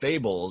Myths and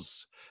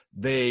Fables,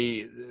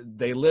 they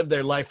lived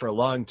their life for a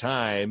long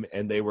time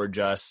and they were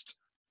just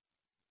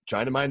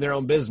trying to mind their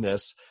own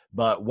business.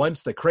 But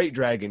once the Krayt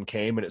Dragon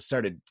came and it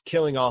started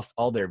killing off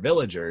all their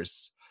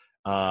villagers,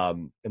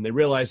 and they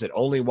realized it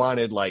only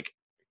wanted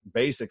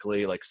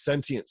basically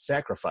sentient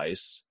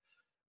sacrifice,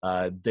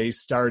 they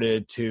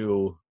started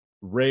to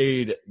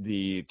raid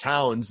the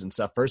towns and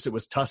stuff. First it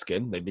was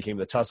Tusken. They became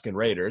the Tusken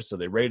Raiders. So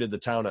they raided the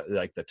town,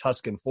 the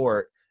Tusken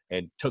fort,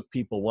 and took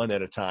people one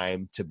at a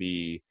time to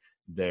be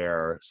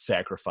their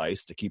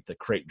sacrifice to keep the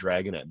Krayt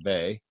Dragon at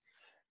bay.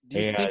 Do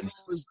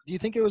you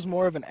think it was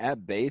more of an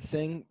at bay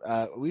thing?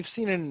 We've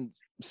seen in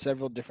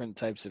several different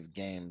types of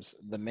games,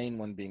 the main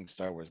one being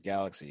Star Wars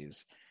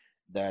Galaxies,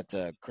 that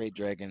Krayt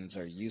Dragons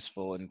are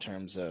useful in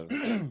terms of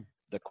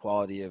the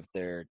quality of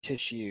their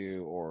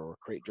tissue or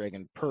Krayt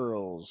Dragon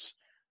pearls.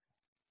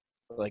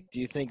 Like, do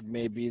you think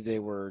maybe they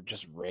were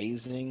just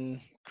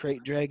raising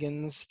Krayt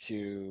Dragons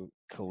to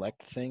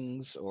collect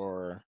things,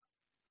 or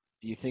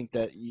do you think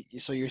that?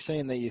 So you're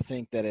saying that you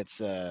think that it's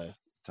Tell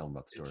them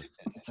about the story.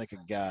 it's like a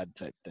god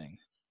type thing.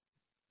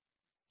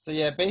 So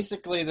yeah,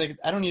 basically,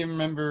 I don't even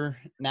remember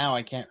now.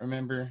 I can't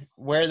remember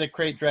where the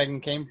Krayt Dragon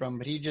came from,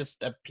 but he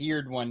just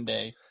appeared one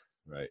day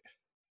Right.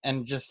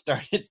 and just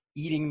started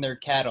eating their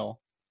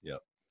cattle. Yep.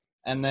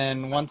 And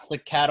then once the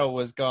cattle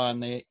was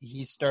gone,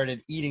 he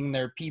started eating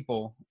their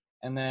people.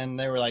 And then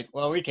they were like,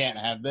 "Well, we can't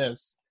have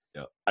this."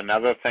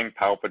 Another thing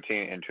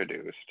Palpatine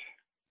introduced.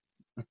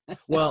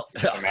 Well,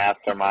 The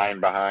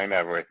mastermind behind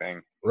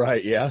everything.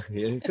 right, yeah,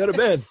 it could have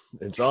been.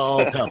 It's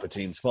all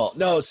Palpatine's fault.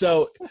 No,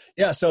 so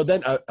yeah, so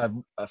then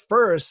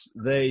first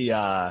they,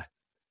 I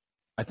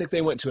think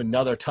they went to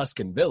another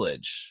Tusken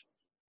village,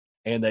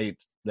 and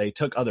they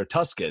took other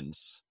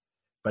Tuskens,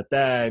 but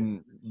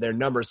then their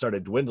numbers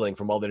started dwindling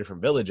from all the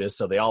different villages,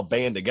 so they all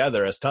band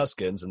together as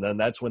Tuskens, and then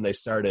that's when they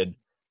started.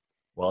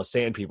 Well,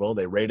 Sand People,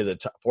 they raided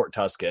the Fort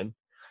Tusken,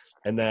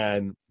 and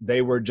then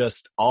they were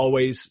just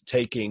always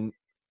taking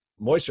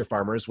moisture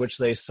farmers, which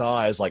they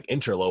saw as like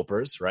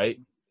interlopers, right?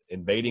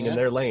 Invading in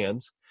their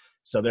lands.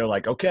 So they're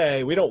like,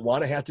 okay, we don't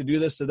want to have to do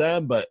this to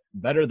them, but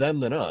better them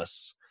than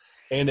us.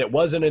 And it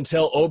wasn't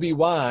until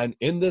Obi-Wan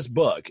in this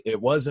book, it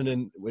wasn't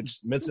in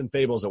which Myths and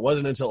Fables, it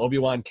wasn't until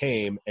Obi-Wan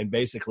came and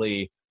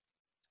basically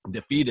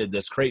defeated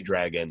this Krayt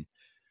Dragon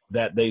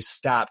that they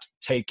stopped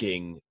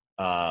taking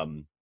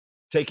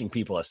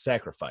people as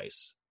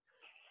sacrifice.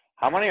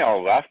 How many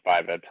are left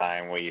by the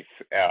time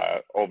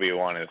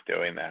Obi-Wan is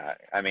doing that?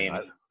 I mean,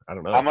 I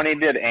don't know. how many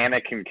did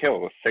Anakin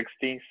kill?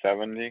 60,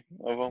 70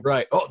 of them?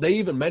 Right. Oh, they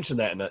even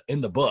mentioned that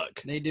in the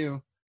book. They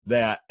do.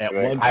 That at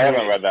Like, one point, I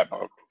haven't read that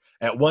book.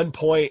 At one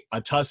point, a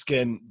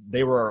Tusken,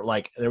 they were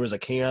like, there was a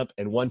camp,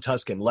 and one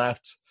Tusken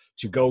left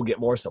to go get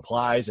more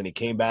supplies, and he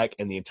came back,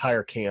 and the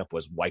entire camp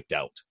was wiped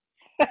out.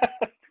 Can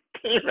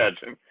you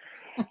imagine?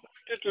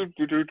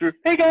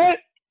 Hey, guys!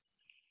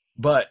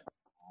 But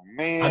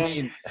Man. I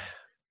mean,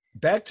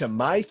 back to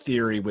my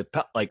theory with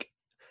I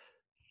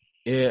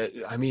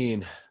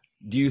mean,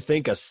 do you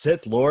think a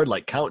Sith Lord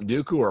like Count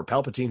Dooku or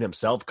Palpatine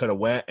himself could have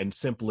went and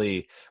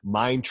simply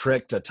mind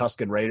tricked a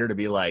Tusken Raider to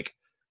be like,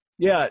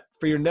 yeah,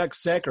 for your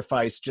next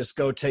sacrifice, just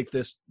go take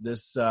this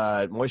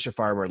moisture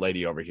farmer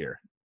lady over here?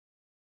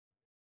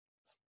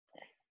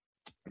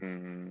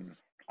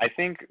 I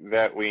think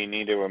that we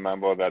need to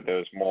remember that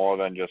there's more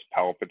than just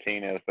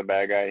Palpatine as the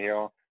bad guy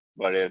here,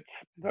 but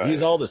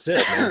he's all the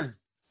Sith, man.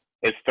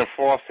 It's the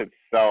Force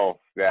itself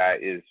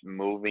that is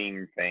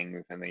moving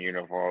things in the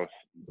universe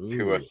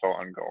to a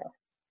certain goal.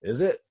 Is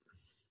it?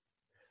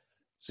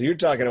 So you're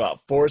talking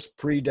about Force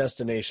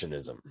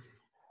predestinationism.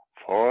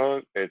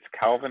 It's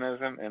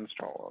Calvinism and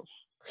Star Wars.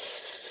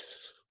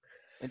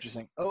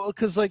 Interesting. Oh,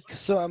 because I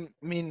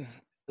mean,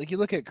 like you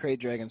look at Krayt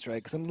Dragons,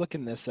 right? Because I'm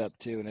looking this up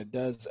too, and it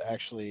does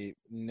actually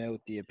note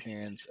the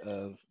appearance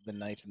of the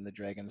Knight and the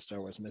Dragon, Star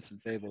Wars Myths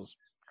and Fables.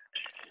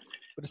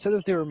 But it said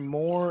that they were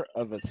more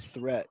of a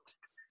threat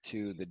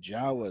to the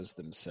Jawas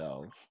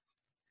themselves,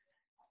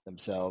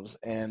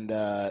 and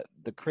the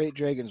Krayt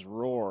Dragon's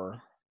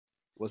roar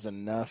was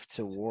enough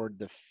to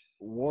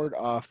ward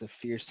off the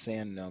fierce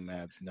sand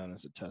nomads known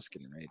as the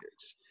Tusken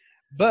Raiders.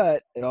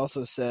 But it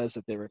also says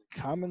that they were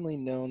commonly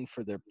known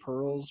for their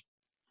pearls,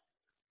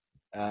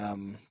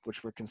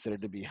 which were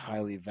considered to be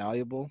highly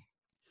valuable.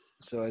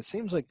 So it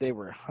seems like they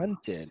were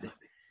hunted.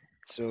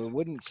 So it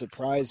wouldn't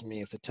surprise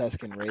me if the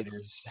Tusken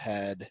Raiders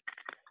had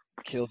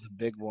killed the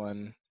big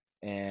one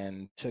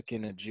and took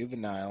in a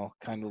juvenile,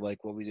 kind of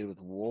like what we did with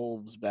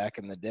wolves back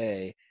in the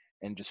day,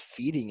 and just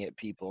feeding it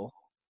people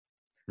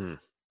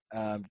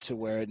to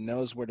where it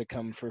knows where to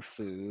come for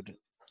food.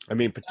 I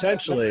mean,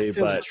 potentially,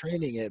 but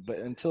training it, but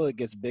until it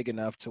gets big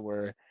enough to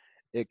where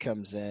it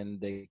comes in,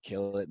 they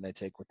kill it and they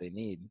take what they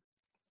need.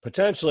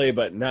 Potentially,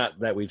 but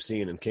not that we've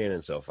seen in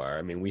canon so far.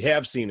 I mean, we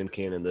have seen in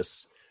canon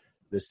this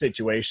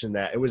situation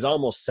that it was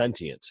almost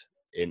sentient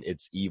in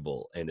its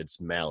evil and its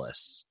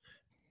malice,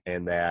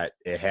 and that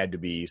it had to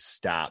be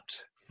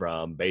stopped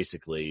from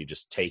basically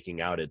just taking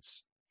out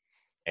its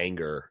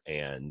anger.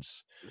 And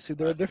see,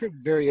 there are different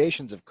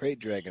variations of Krayt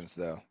Dragons,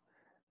 though.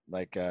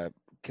 Like,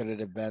 could it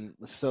have been?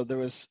 So there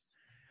was,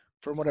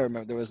 from what I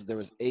remember, there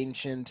was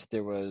ancient,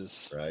 there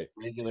was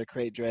regular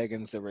Krayt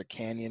Dragons, there were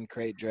canyon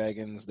Krayt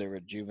Dragons, there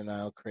were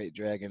juvenile Krayt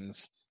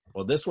Dragons.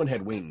 Well, this one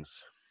had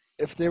wings.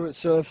 If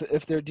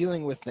they're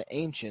dealing with the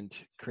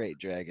ancient Krayt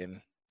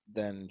Dragon,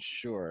 then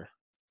sure,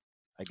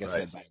 I guess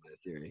I buy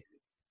that theory.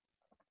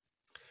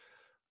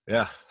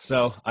 Yeah.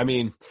 So, I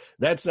mean,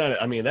 that's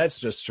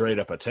just straight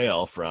up a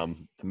tale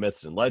from the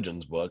Myths and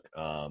Legends book.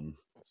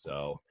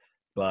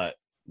 But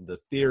the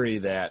theory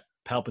that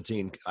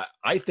Palpatine,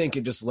 I think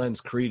it just lends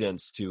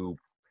credence to,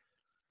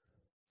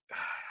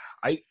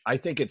 I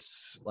think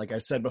it's, like I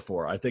said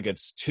before, I think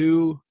it's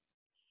too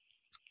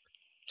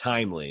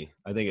timely.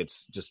 I think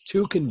it's just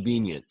too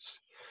convenient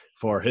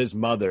for his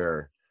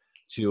mother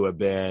to have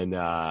been,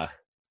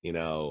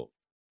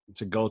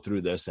 to go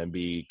through this and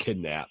be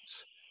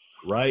kidnapped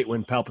right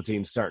when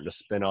Palpatine's starting to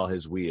spin all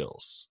his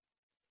wheels.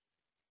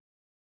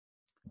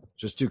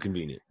 Just too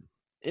convenient.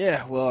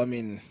 Yeah, well, I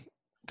mean,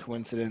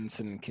 coincidence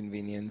and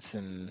convenience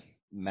and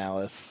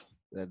malice,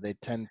 they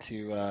tend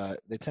to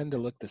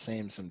look the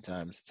same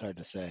sometimes. It's hard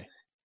to say.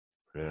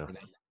 Yeah. You know?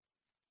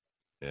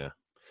 Yeah.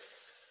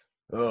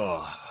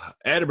 Oh,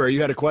 Atterbury,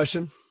 you had a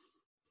question?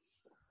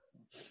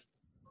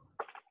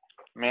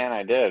 Man,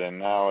 I did, and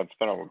now it's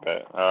been a little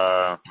bit.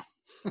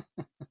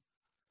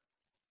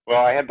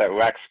 Well, I had that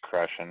Rex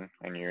question,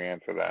 and you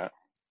answered that.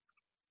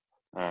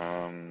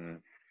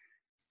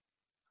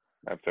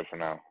 That's it for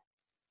now.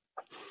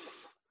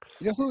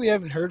 You know who we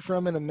haven't heard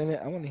from in a minute?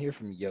 I want to hear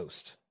from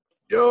Yost.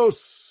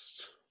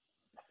 Yost.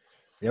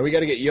 Yeah, we got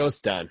to get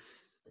Yost done.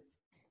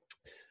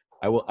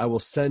 I will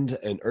send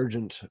an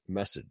urgent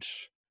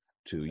message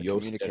to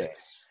Yost.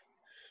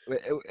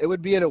 It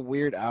would be at a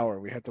weird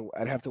hour.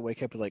 I'd have to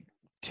wake up at like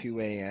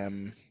 2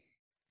 a.m.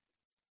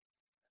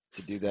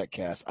 to do that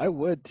cast. I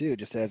would too,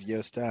 just to have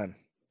Yost on.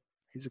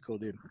 He's a cool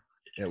dude.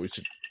 Yeah, we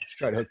should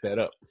try to hook that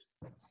up.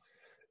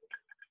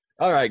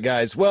 All right,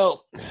 guys.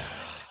 Well,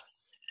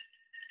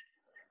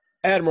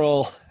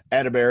 Admiral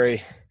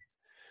Atterbury,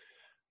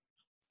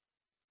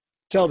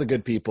 tell the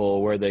good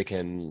people where they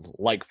can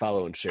like,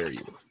 follow, and share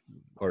you.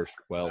 Or,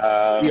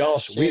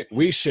 well,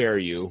 we share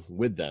you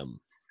with them.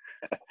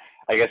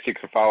 I guess you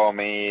can follow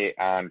me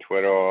on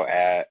Twitter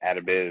at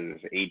Attabiz,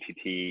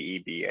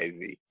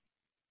 ATTEBIZ.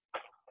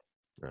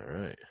 All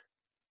right.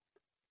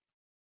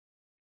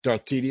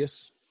 Darth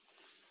Tedious.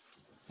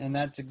 And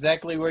that's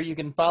exactly where you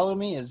can follow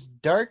me is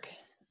Darth.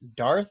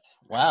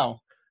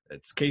 Wow.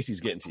 It's Casey's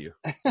getting to you.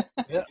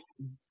 Yeah.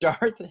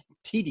 Darth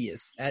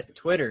Tedious at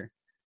Twitter.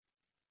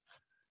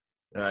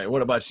 All right.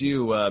 What about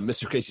you,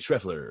 Mr. Casey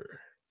Schreffler?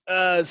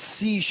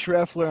 C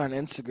Schreffler on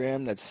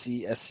Instagram. That's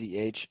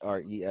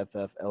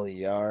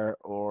CSCHREFFLER.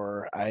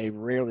 Or I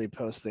rarely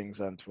post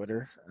things on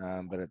Twitter,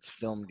 but it's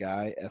Film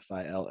Guy,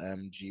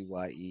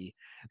 FILMGYE.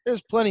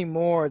 There's plenty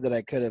more that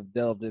I could have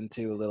delved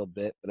into a little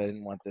bit, but I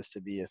didn't want this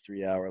to be a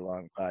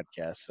 3-hour-long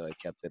podcast, so I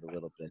kept it a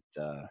little bit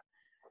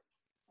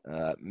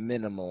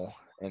minimal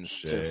and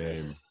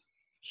surface.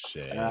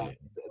 Shame.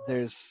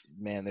 There's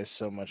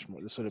so much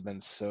more. This would have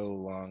been so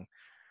long,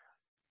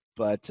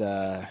 but.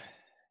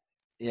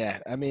 Yeah,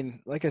 I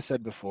mean, like I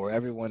said before,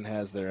 everyone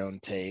has their own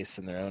tastes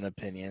and their own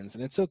opinions,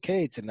 and it's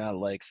okay to not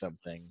like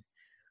something.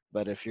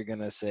 But if you're going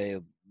to say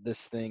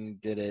this thing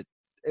did it,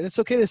 and it's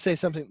okay to say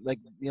something like,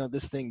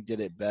 this thing did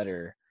it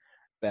better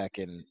back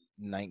in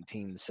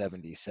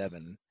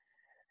 1977,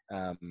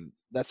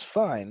 that's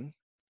fine.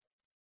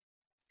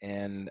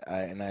 And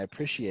I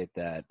appreciate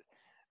that.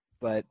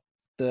 But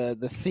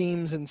the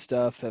themes and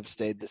stuff have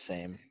stayed the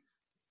same.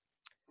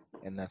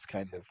 And that's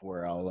kind of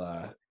where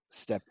I'll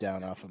step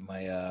down off of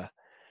my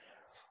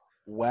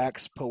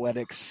wax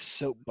poetic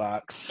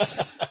soapbox.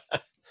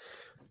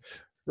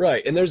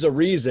 Right. And there's a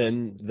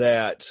reason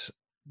that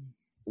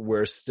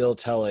we're still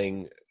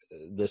telling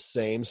the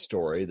same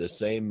story, the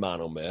same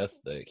monomyth,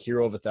 the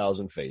hero of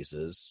 1,000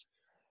 faces.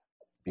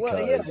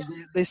 Well, yeah,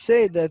 they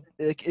say that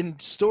in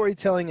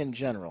storytelling in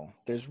general,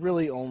 there's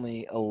really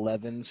only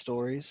 11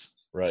 stories.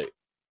 Right.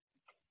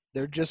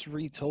 They're just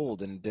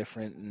retold in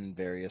different and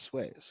various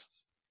ways.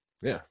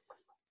 Yeah.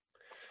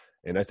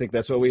 And I think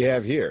that's what we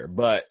have here.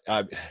 But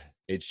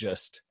it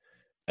just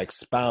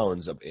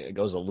expounds. It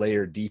goes a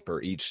layer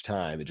deeper each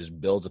time. It just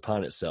builds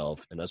upon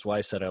itself. And that's why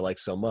I said I like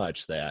so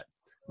much that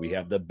we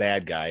have the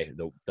bad guy,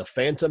 the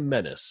Phantom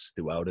Menace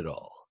throughout it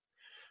all.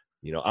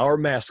 Our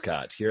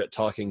mascot here at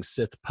Talking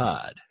Sith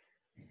Pod.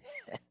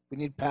 We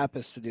need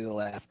Pappas to do the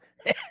laugh.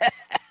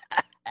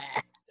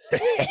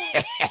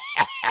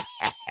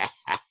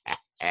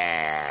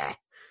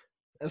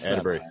 That's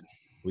not bad.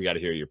 We got to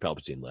hear your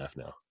Palpatine laugh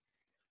now.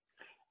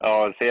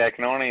 Oh, see, I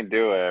can only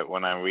do it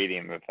when I'm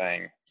reading the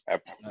thing.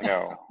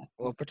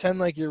 Well, pretend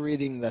like you're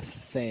reading the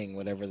thing,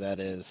 whatever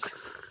that is.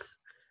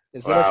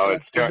 Is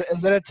that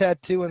a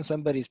tattoo on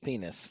somebody's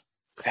penis?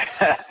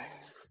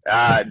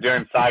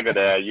 During Saga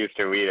Day, I used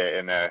to read it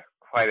in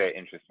quite an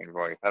interesting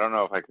voice. I don't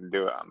know if I can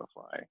do it on the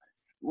fly.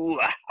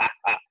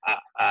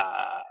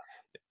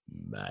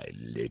 My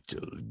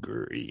little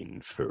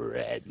green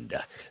friend.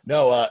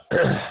 No,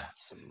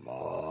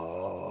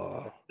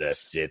 Small. The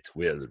Sith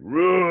will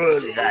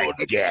rule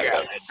the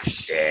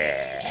galaxy.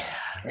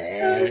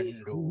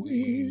 And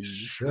we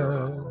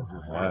shall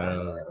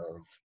have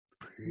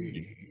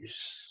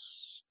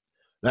peace.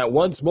 That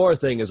once more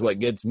thing is what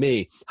gets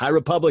me. High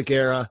Republic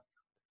era.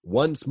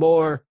 Once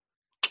more.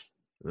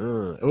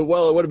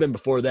 Well, it would have been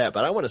before that,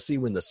 but I want to see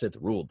when the Sith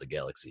ruled the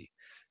galaxy.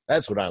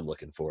 That's what I'm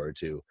looking forward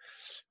to.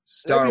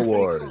 Star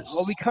Wars. Cool.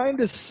 Well, we kind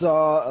of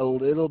saw a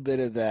little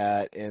bit of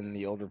that in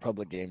the Old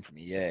Republic game from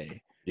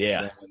EA.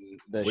 Yeah.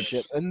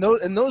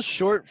 And those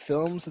short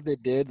films that they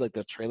did, like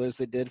the trailers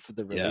they did for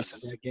the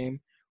release of that game,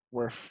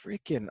 were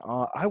freaking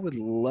awesome. I would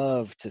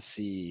love to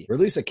see.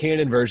 Release a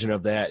canon version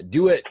of that.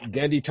 Do it,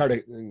 Genndy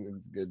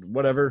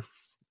whatever.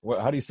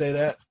 How do you say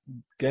that?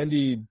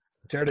 Genndy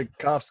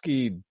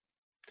Tartakovsky,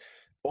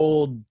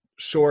 old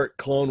short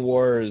Clone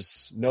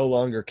Wars no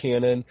longer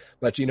canon,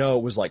 but it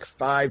was like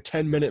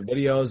 5-10 minute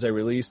videos they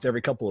released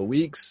every couple of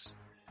weeks.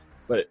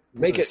 But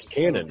make it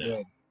canon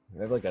now.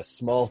 Have like a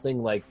small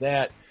thing like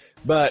that.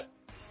 But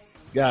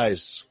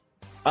guys,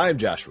 I'm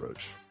Josh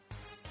Roach.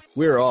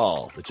 We're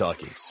all the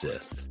Talking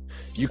Sith.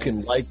 You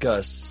can like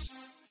us,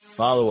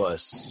 follow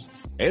us,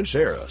 and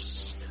share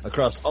us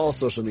across all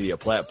social media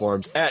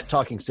platforms at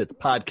Talking Sith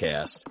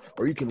Podcast,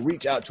 or you can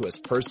reach out to us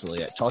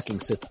personally at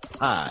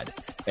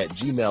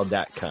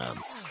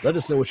talkingsithpod@gmail.com. Let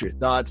us know what your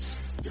thoughts,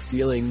 your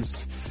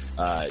feelings,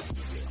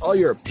 all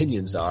your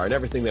opinions are, and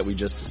everything that we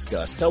just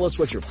discussed. Tell us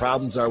what your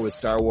problems are with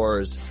Star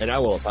Wars, and I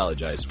will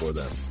apologize for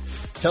them.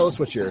 Tell us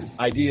what your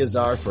ideas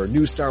are for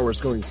new Star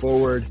Wars going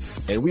forward,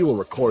 and we will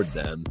record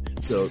them.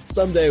 So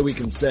someday we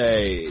can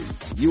say,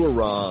 you were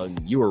wrong,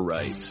 you were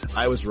right.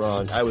 I was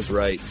wrong, I was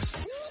right.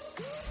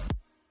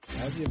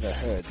 Have you ever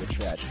heard the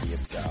tragedy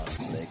of Darth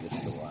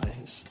Plagueis the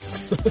Wise?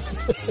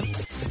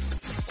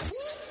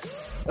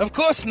 Of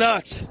course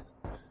not!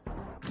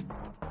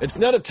 It's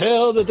not a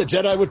tale that the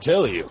Jedi would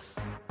tell you.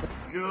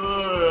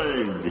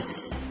 Good.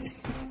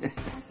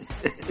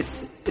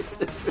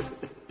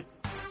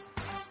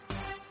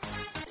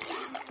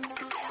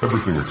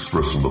 Everything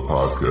expressed in the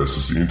podcast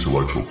is the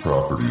intellectual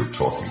property of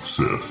Talking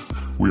Sith.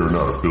 We are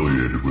not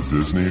affiliated with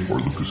Disney or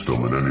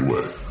Lucasfilm in any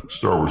way.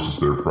 Star Wars is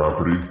their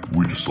property.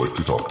 We just like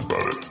to talk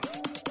about it.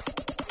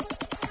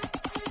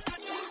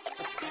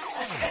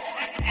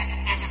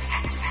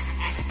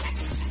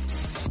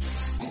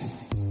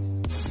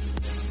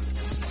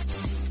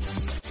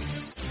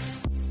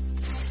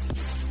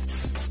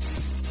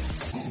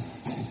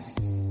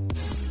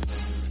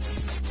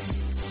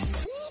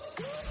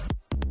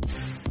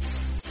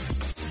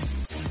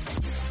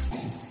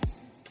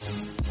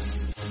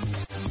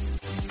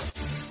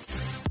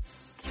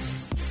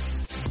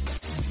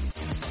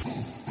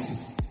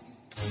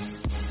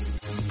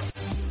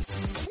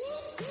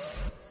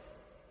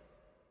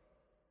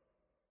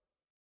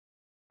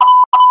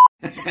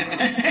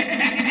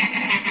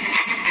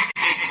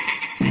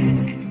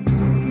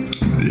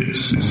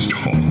 This is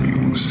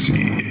Talking Sith,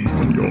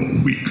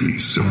 your weekly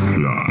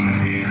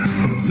supply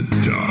of the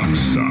dark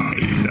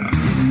side.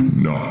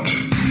 Not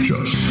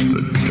just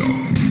the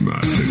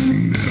dogmatic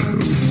narrow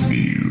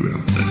view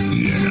of the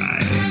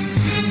Jedi.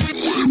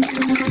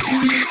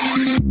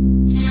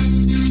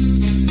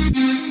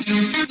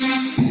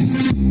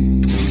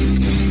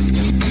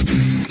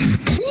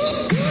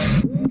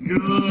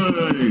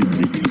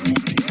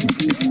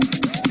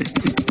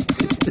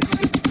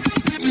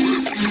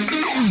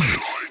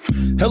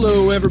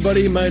 Hello,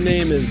 everybody. My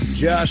name is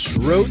Josh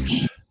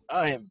Roach.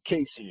 I am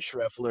Casey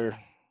Schreffler.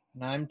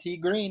 And I'm T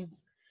Green.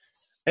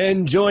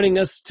 And joining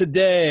us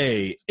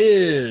today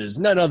is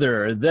none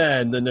other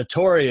than the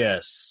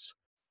notorious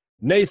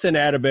Nathan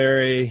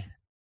Atterbury,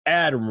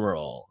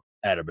 Admiral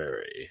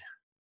Atterbury.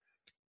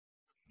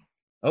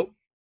 Oh,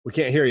 we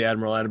can't hear you,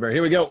 Admiral Atterbury.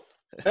 Here we go.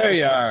 There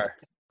you are.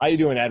 How you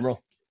doing,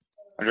 Admiral?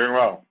 I'm doing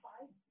well.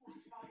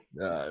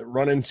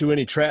 Run into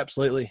any traps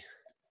lately?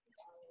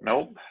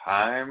 Nope,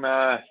 I'm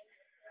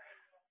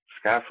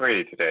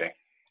scot-free today.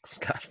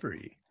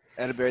 Scot-free.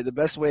 Atterbury, the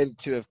best way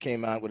to have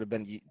came out would have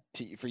been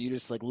for you to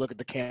just like look at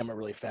the camera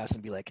really fast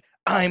and be like,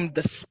 "I'm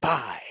the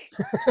spy."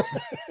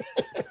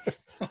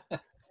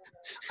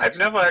 I've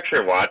never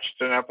actually watched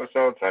an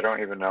episode, so I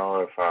don't even know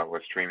if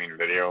we're streaming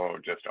video or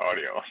just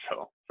audio,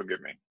 so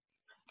forgive me.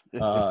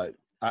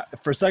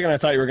 For a second, I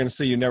thought you were going to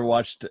say you never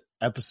watched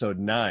episode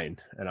 9,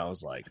 and I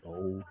was like,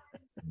 oh,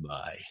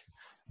 my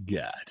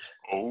God.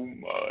 Oh,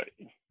 my.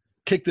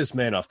 Kick this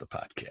man off the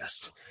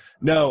podcast.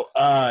 No,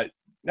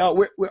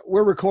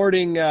 we're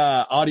recording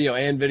audio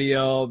and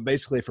video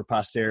basically for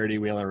posterity.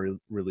 We only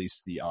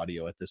release the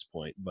audio at this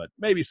point, but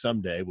maybe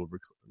someday we'll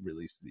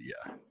release the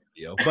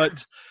video.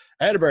 But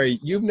Atterbury,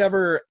 you've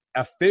never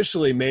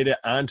officially made it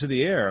onto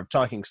the air of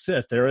Talking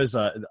Sith. There is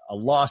a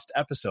lost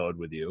episode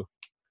with you.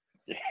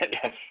 Yeah,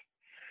 yes.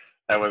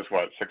 That was,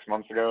 6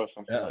 months ago or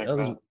something like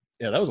that?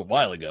 Yeah, that was a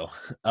while ago.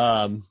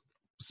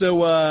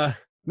 So,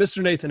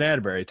 Mr. Nathan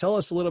Atterbury, tell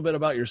us a little bit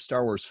about your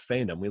Star Wars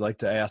fandom. We like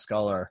to ask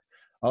all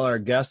our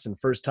guests and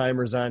first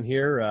timers on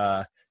here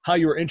how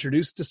you were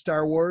introduced to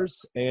Star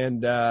Wars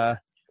and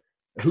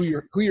who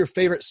your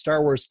favorite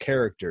Star Wars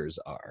characters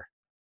are.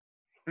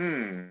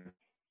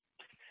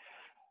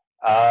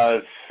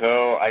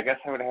 So I guess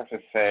I would have to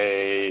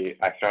say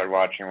I started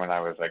watching when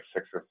I was like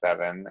 6 or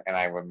 7, and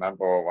I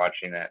remember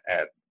watching it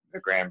at the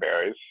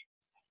Granberries,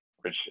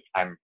 which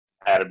I'm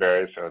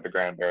Atterbury, so the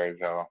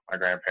Granberries are my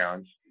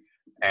grandparents.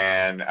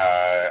 And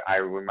I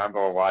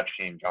remember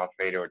watching Darth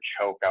Vader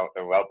choke out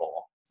the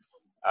rebel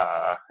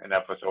in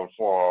episode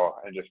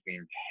 4 and just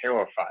being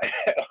terrified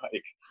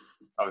like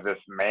of this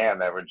man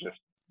that would just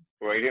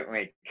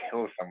blatantly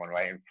kill someone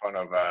right in front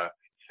of a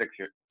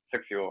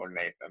six-year-old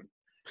Nathan.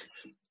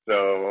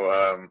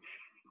 So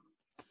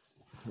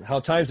how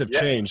times have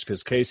changed,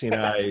 because Casey and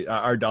I,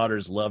 our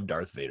daughters love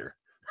Darth Vader.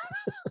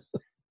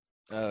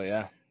 Oh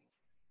yeah.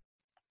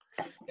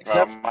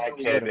 Well, my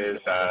kid is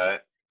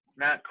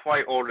not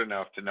quite old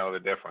enough to know the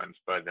difference,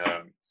 but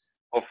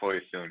hopefully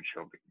soon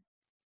she'll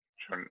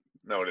to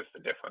notice the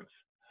difference.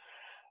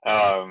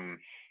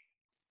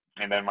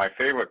 And then my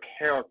favorite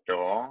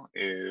character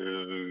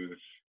is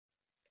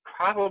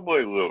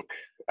probably Luke.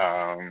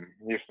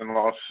 He's the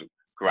most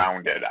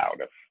grounded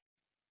out of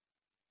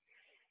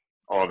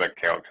all the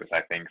characters,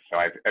 I think. So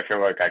I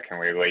feel like I can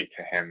relate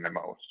to him the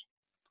most.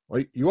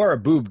 Well, you are a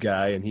boob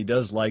guy, and he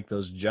does like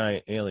those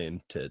giant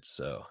alien tits,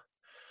 so.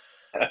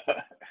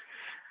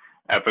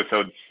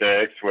 Episode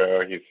 6,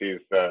 where he sees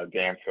the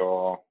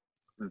dancer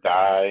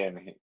die and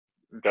he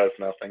does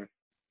nothing.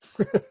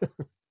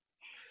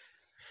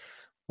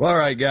 Well, all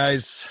right,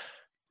 guys.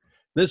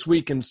 This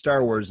week in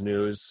Star Wars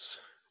news,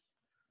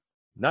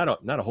 not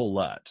a whole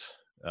lot.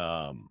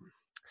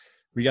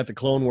 We got the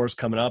Clone Wars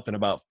coming up in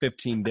about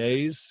 15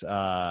 days.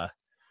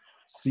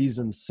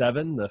 Season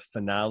 7, the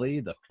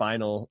finale, the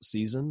final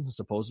season,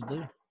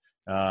 supposedly.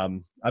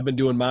 I've been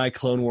doing my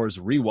Clone Wars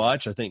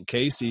rewatch. I think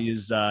Casey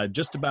is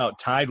just about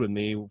tied with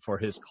me for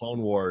his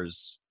Clone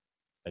Wars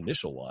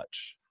initial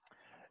watch.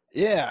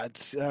 Yeah,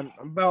 it's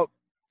about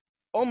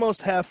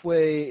almost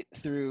halfway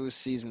through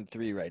season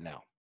 3 right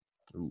now.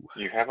 Ooh.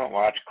 You haven't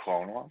watched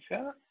Clone Wars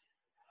yet?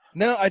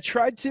 No, I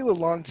tried to a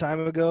long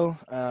time ago.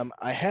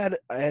 I had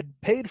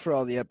paid for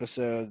all the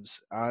episodes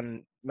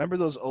on. Remember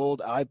those old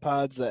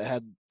iPods that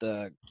had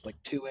the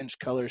 2-inch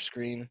color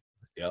screen?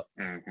 Yep.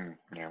 Mm-hmm.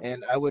 Yeah.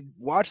 And I would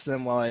watch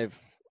them while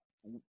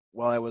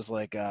I was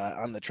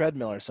on the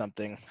treadmill or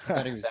something. I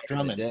thought he was back in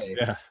the drumming. day.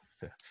 Yeah.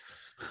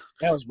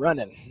 I was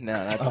running.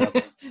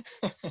 No,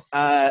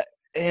 not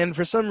and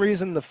for some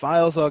reason the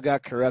files all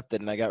got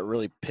corrupted, and I got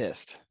really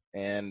pissed.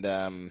 And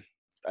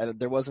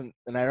there wasn't,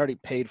 and I'd already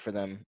paid for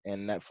them,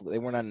 and they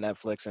weren't on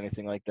Netflix or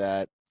anything like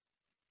that,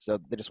 so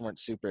they just weren't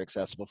super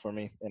accessible for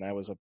me. And I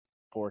was a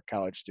poor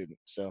college student,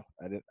 so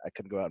I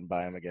couldn't go out and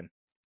buy them again.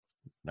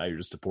 Now you're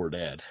just a poor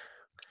dad.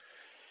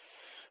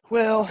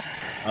 Well,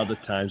 How the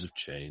times have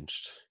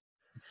changed.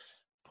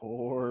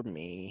 poor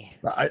me.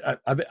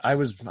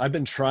 I've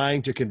been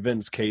trying to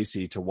convince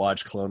Casey to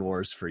watch Clone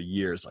Wars for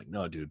years. Like,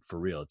 no, dude, for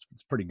real,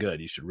 it's pretty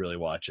good. You should really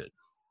watch it.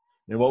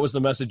 And what was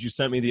the message you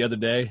sent me the other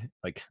day?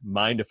 Like,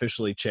 mind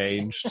officially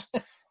changed.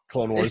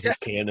 Clone Wars is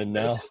canon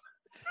now.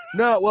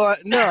 No, well,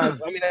 no.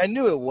 I mean, I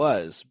knew it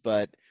was,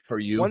 but For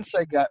you, once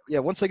I got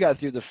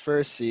through the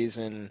first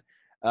season,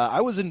 I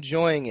was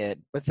enjoying it.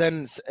 But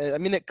then, I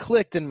mean, it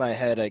clicked in my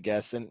head, I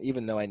guess. And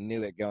even though I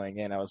knew it going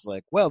in, I was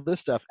like, well, this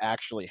stuff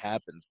actually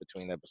happens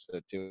between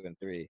episode 2 and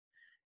 3,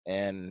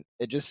 and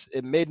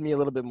it made me a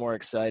little bit more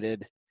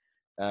excited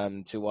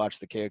to watch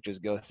the characters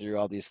go through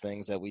all these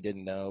things that we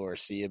didn't know or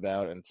see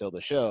about until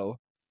the show.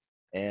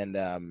 And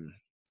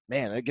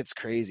man, it gets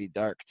crazy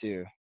dark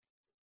too.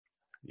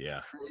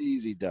 yeah,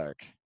 Crazy dark.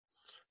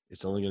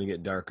 it's only going to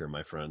get darker,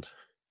 my friend.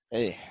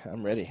 Hey,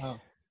 I'm ready. Oh.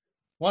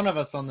 One of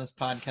us on this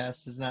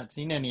podcast has not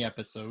seen any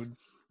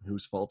episodes.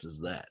 Whose fault is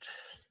that?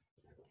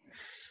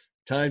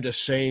 Time to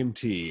shame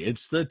T.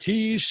 It's the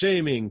T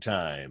shaming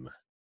time.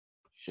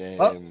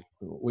 Shame.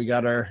 We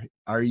got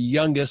our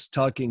youngest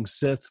talking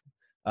Sith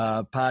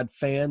pod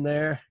fan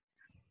there.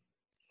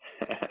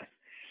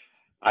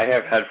 I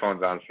have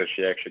headphones on, so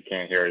she actually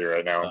can't hear you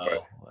right now,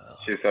 but Well.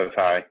 she says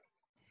hi.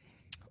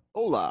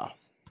 Hola.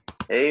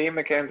 Hey,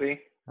 Mackenzie.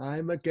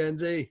 Hi,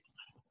 Mackenzie.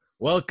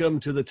 Welcome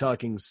to the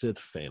Talking Sith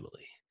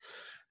family.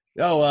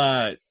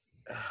 Oh,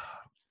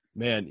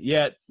 man,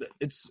 yeah,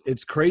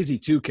 it's crazy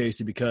too,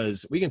 Casey,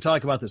 because we can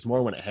talk about this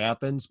more when it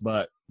happens,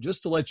 but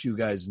just to let you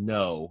guys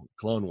know,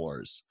 Clone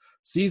Wars,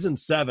 Season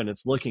 7,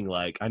 it's looking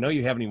like, I know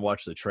you haven't even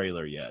watched the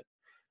trailer yet,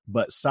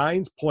 but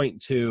signs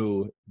point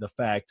to the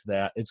fact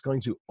that it's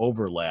going to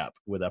overlap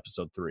with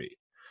Episode 3.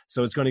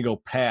 So it's going to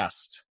go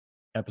past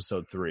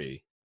Episode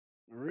 3.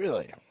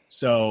 Really?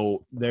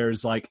 So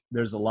there's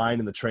a line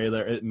in the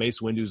trailer,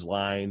 Mace Windu's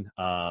line,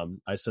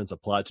 I sense a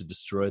plot to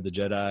destroy the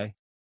Jedi.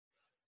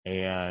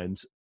 And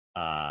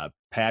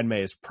Padme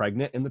is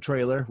pregnant in the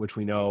trailer, which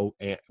we know,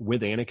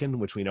 with Anakin,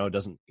 which we know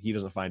he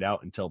doesn't find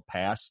out until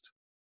past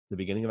the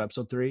beginning of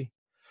Episode 3.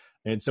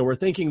 And so we're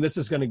thinking this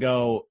is going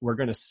to we're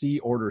going to see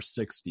Order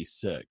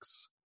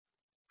 66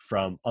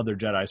 from other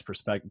Jedi's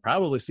perspective,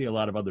 probably see a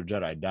lot of other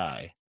Jedi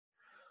die.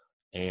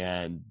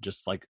 And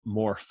just like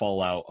more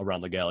fallout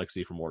around the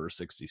galaxy from Order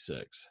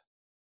 66.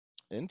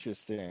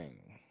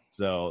 Interesting.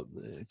 So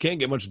can't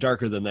get much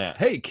darker than that.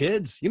 Hey,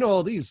 kids, you know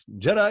all these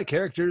Jedi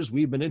characters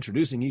we've been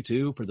introducing you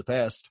to for the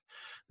past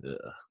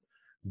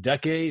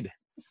decade?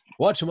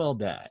 Watch them all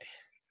die.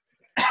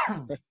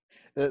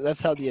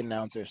 That's how the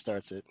announcer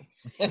starts it.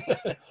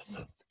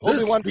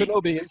 Obi-Wan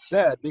Kenobi is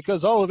sad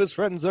because all of his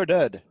friends are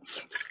dead.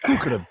 Who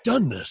could have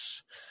done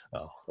this?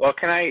 Oh, Well,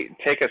 can I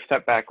take a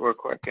step back real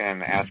quick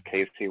and ask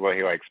Casey what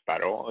he likes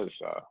better? Is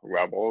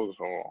Rebels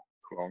or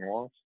Clone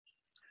Wars?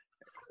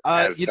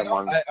 As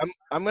someone-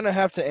 I'm gonna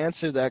have to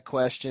answer that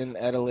question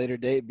at a later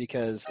date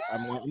because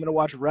I'm gonna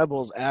watch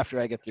Rebels after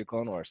I get through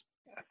Clone Wars.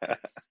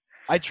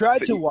 I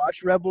tried to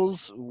watch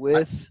Rebels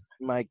with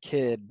my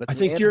kid, but I the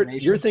think you're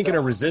animation thinking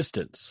of stuff-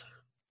 Resistance.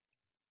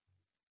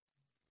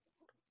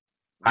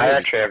 I Maybe.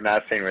 actually have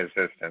not seen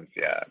Resistance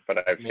yet, but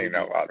I've seen Maybe.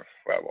 a lot of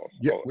Rebels.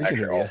 Yeah, Well, we can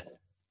actually, hear you.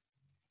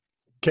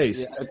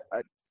 Case,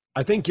 Yeah,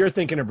 I think you're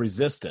thinking of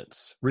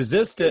Resistance.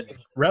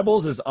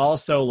 Rebels is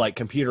also like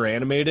computer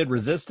animated.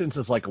 Resistance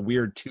is like a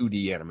weird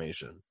 2D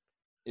animation.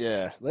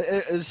 Yeah,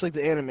 it's like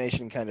the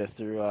animation kind of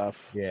threw off.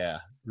 Yeah,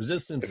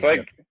 Resistance.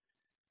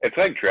 It's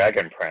like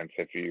Dragon Prince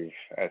if you've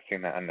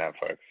seen that on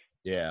Netflix.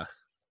 Yeah.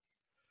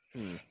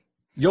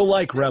 You'll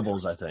like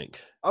Rebels, I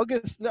think. I'll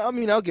get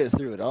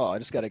through it all. I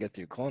just got to get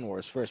through Clone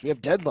Wars first. We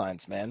have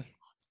deadlines, man.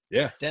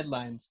 Yeah.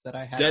 Deadlines that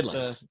I have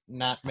to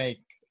not make.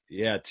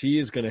 Yeah, T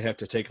is going to have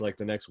to take like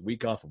the next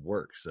week off of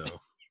work, so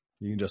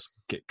you can just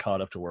get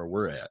caught up to where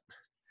we're at.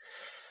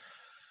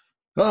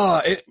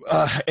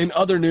 In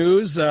other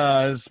news,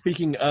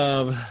 speaking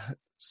of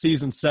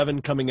Season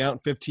 7 coming out in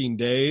 15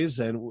 days,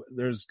 and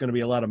there's going to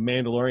be a lot of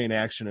Mandalorian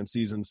action in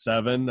Season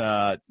 7.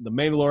 The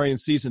Mandalorian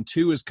Season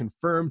 2 is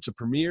confirmed to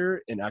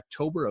premiere in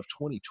October of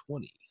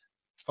 2020.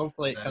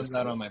 Hopefully it comes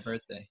out on my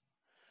birthday.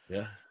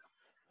 Yeah.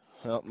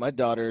 Well, my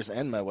daughter's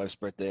and my wife's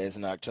birthday is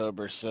in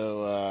October,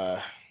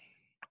 so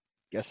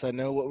guess I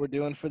know what we're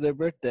doing for their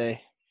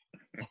birthday.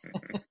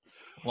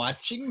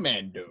 Watching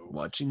Mando.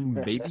 Watching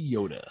Baby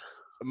Yoda.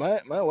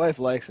 My wife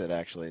likes it,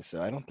 actually,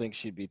 so I don't think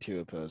she'd be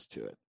too opposed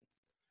to it.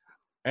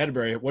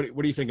 Atterbury, what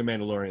do you think of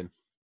Mandalorian?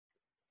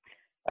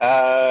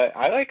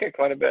 I like it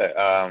quite a bit.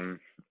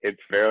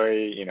 It's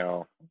very,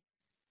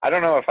 I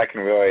don't know if I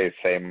can really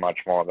say much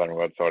more than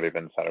what's already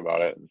been said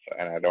about it,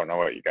 and I don't know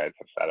what you guys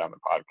have said on the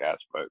podcast,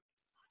 but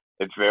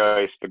it's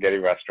very spaghetti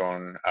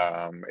western.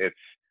 It's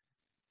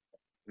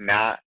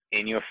not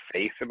in your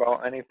face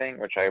about anything,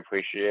 which I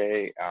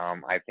appreciate.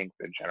 I think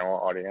the general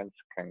audience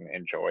can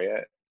enjoy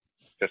it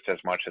just as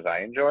much as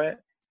I enjoy it.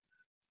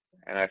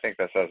 And I think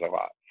that says a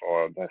lot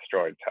for the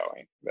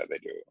storytelling that they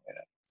do in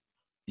it.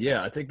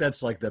 Yeah, I think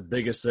that's like the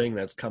biggest thing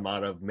that's come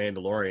out of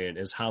Mandalorian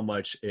is how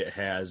much it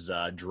has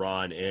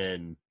drawn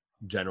in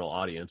general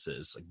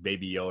audiences. Like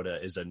Baby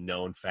Yoda is a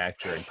known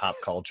factor in pop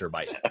culture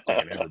by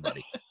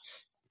everybody.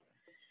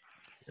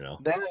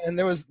 And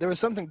there was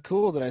something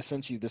cool that I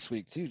sent you this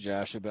week too,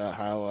 Josh, about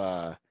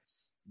how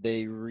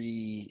they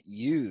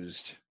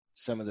reused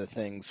some of the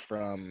things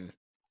from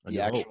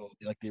the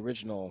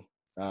original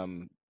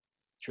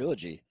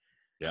trilogy.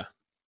 Yeah.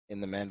 In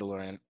the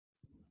Mandalorian.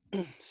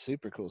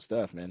 Super cool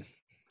stuff, man.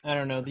 I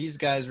don't know. These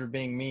guys were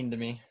being mean to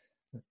me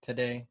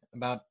today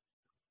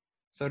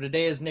so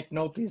today is Nick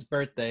Nolte's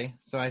birthday,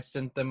 so I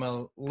sent them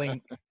a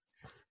link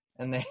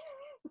and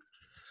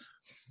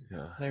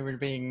they were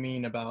being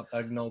mean about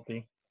Ugg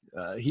Nolte.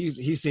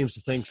 He seems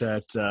to think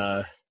that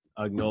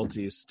Ugg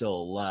Nolte is still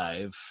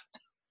alive,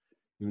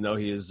 even though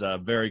he is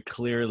very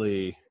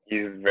clearly...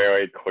 He's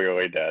very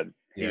clearly dead.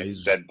 Yeah,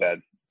 he's dead.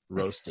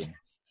 Roasted.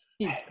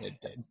 He's dead.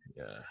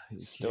 Yeah.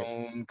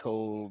 Stone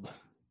cold.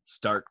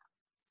 Stark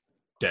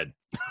dead.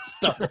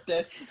 Stark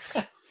dead.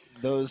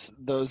 Those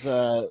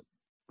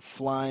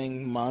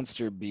flying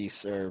monster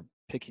beasts are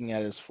picking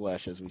at his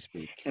flesh as we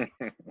speak.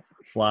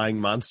 Flying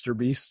monster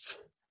beasts?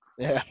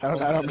 Yeah, I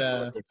don't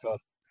know what they're called.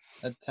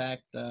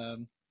 Attacked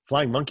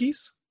flying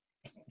monkeys?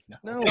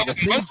 No, the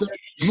things that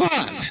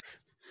fly.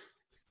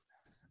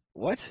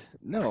 What?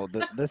 No,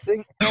 the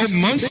thing. No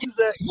monkeys.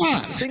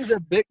 The things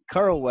that bit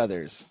Carl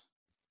Weathers.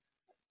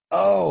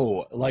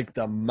 Oh, like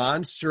the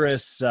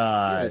monstrous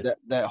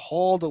that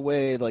hauled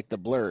away like the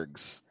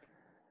blurgs.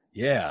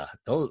 Yeah,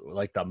 those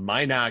like the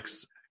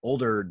Minox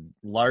older,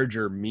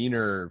 larger,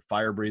 meaner,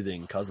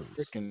 fire-breathing cousins.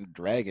 Freaking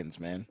dragons,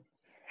 man.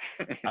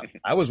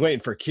 I was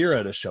waiting for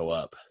Kira to show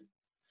up.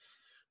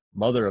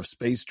 Mother of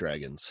space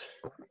dragons.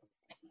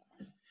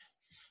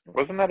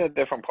 Wasn't that a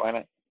different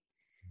planet?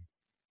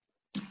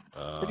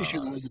 Pretty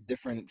sure that was a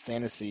different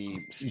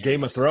fantasy series.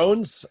 Game of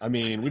Thrones? I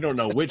mean, we don't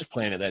know which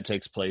planet that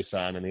takes place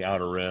on in the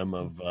Outer Rim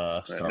of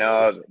Star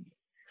Wars.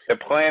 The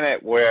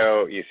planet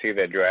where you see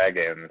the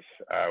dragons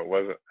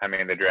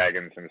the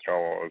dragons in Star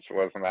Wars,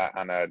 wasn't that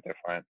on a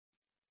different...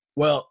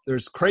 Well,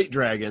 there's crate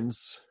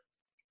dragons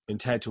in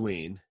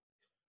Tatooine.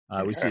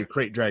 We see a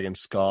crate dragon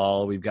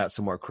skull. We've got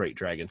some more crate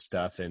dragon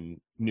stuff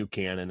in new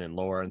canon and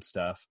lore and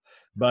stuff.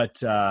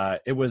 But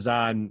it was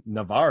on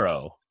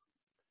Navarro,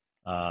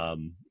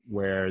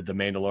 where the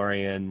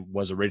Mandalorian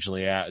was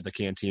originally at, the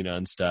cantina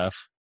and stuff.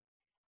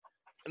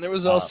 And there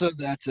was also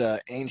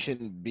that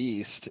ancient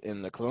beast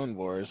in the Clone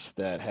Wars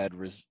that had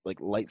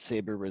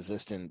lightsaber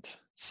resistant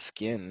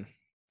skin.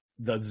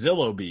 The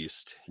Zillo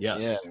beast,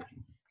 yes.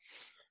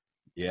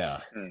 Yeah.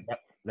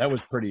 That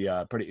was pretty.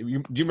 Do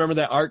you remember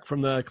that arc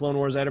from the Clone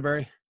Wars,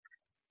 Atterbury?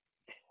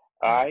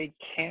 I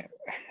can't.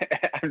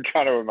 I'm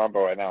trying to remember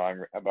right now.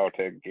 I'm about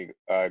to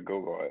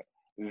Google it.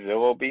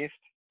 Zillo beast.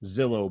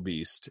 Zillo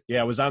beast.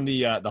 Yeah, it was on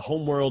the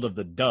homeworld of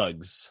the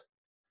Dugs,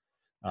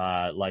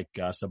 like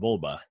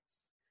Sebulba,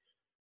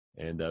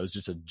 and it was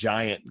just a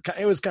giant.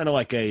 It was kind of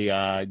like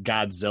a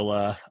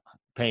Godzilla,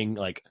 paying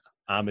like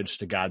homage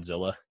to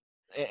Godzilla,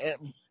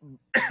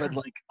 but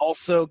like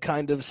also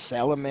kind of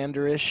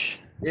salamanderish.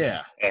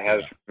 Yeah, it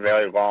has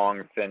very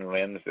long, thin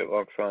limbs. It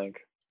looks like.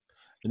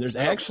 And there's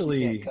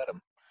actually,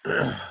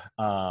 in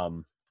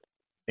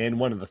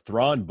one of the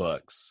Thrawn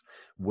books,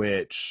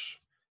 which.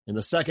 In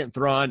the second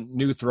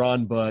new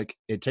Thrawn book,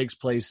 it takes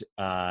place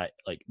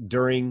like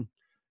during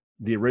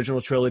the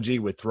original trilogy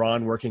with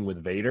Thrawn working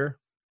with Vader,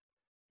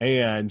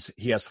 and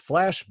he has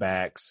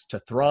flashbacks to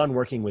Thrawn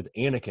working with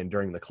Anakin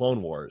during the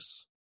Clone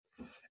Wars.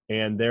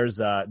 And there's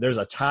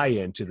a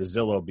tie-in to the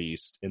Zillo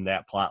Beast in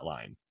that plot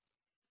line,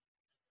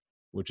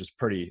 which is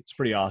pretty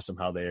awesome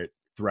how they're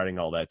threading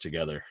all that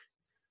together.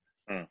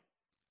 Hmm.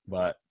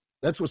 But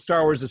that's what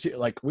Star Wars is here.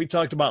 Like we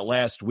talked about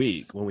last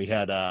week when we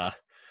had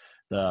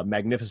the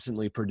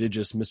magnificently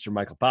prodigious Mr.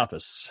 Michael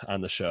Pappas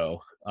on the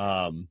show,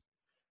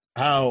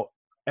 how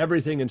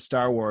everything in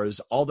Star Wars,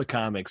 all the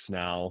comics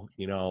now,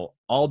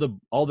 all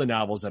the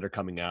novels that are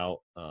coming out,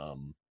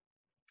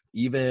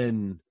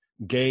 even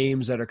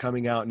games that are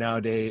coming out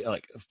nowadays,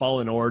 like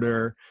Fallen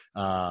Order.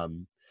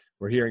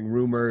 We're hearing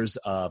rumors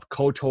of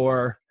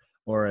KOTOR,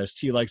 or as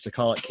T likes to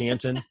call it,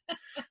 Canton,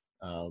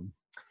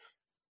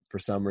 for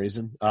some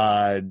reason.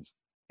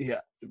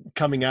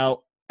 Coming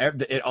out,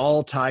 it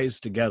all ties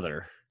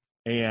together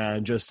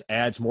and just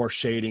adds more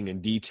shading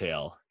and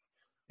detail.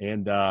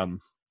 And I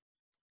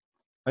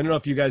don't know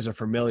if you guys are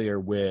familiar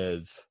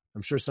with,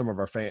 I'm sure some of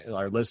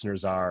our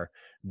listeners are,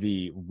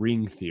 the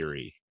Ring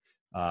Theory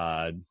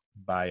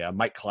by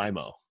Mike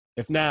Climo.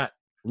 If not,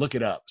 look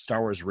it up,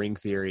 Star Wars Ring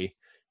Theory.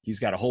 He's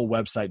got a whole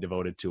website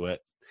devoted to it.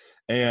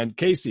 And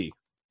Casey,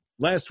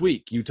 last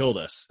week you told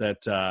us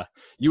that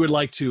you would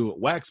like to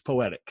wax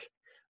poetic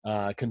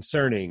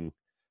concerning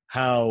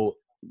how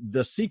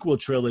the sequel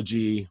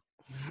trilogy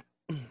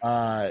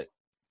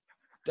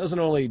doesn't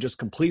only just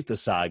complete the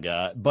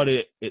saga, but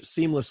it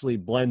seamlessly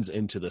blends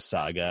into the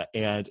saga,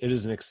 and it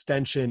is an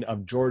extension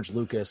of George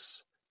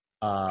Lucas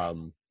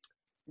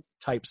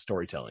type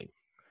storytelling.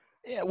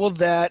 Yeah, well,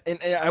 that, and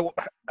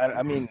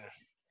I mean,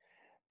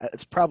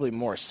 it's probably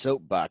more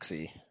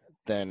soapboxy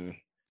than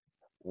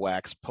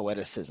wax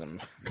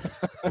poeticism.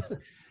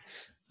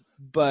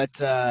 But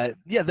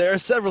yeah, there are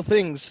several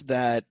things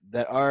that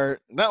are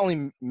not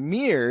only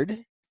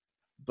mirrored,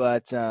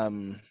 but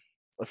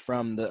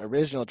from the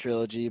original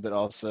trilogy, but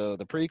also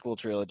the prequel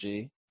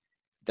trilogy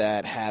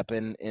that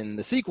happen in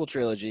the sequel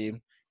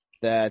trilogy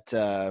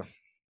that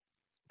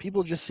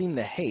people just seem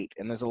to hate.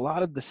 And there's a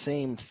lot of the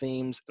same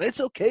themes. And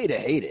it's okay to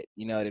hate it.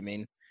 You know what I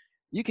mean?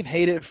 You can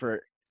hate it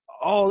for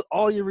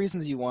all your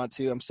reasons you want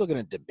to. I'm still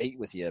going to debate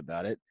with you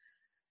about it.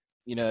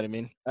 You know what I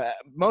mean?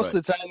 Most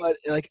of the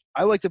time,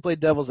 I like to play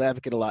devil's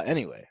advocate a lot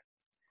anyway.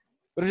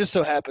 But it just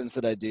so happens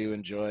that I do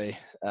enjoy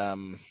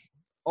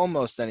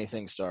almost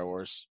anything Star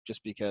Wars,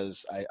 just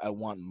because I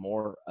want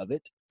more of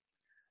it.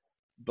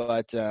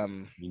 But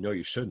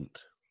you shouldn't.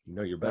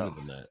 You're better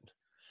than that.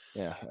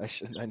 Yeah, I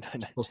should. I'm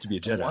supposed to be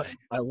a Jedi.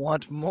 I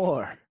want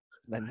more.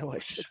 I know I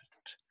shouldn't.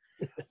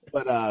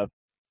 But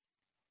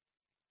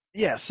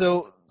yeah.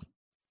 So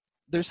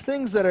there's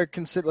things that are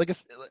considered, like,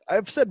 if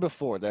I've said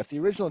before that if the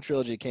original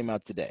trilogy came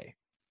out today,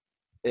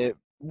 it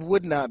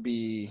would not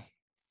be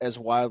as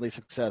wildly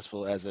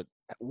successful as it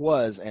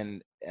was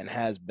and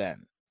has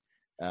been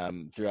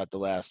throughout the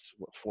last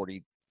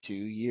 42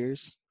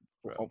 years,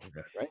 right?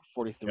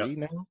 43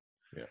 now.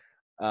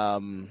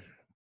 Yeah.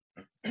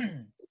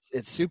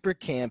 It's super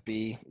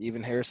campy.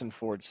 Even Harrison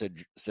Ford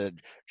said,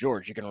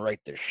 George, you can write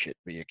this shit,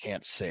 but you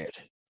can't say it.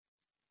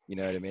 You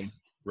know what I mean?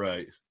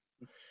 Right.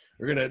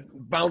 We're gonna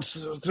bounce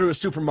through a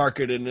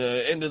supermarket and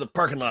into the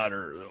parking lot,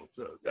 or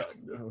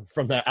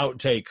from that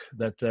outtake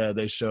that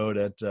they showed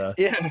at.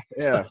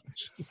 Yeah.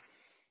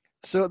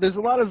 So there's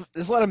a lot of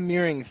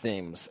mirroring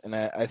themes, and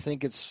I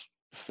think it's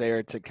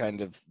fair to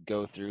kind of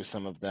go through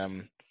some of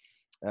them.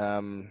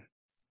 The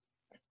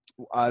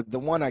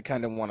one I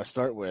kind of want to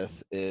start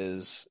with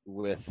is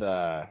with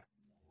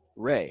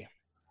Rey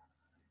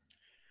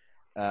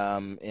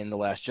in The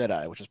Last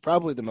Jedi, which is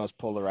probably the most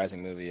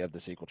polarizing movie of the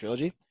sequel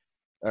trilogy,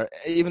 or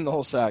even the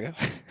whole saga.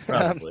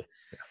 Probably.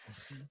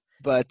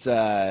 But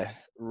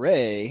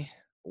Rey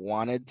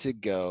wanted to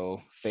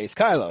go face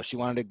Kylo. She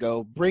wanted to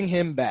go bring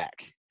him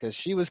back because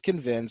she was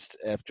convinced,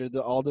 after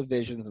all the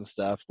visions and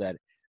stuff, that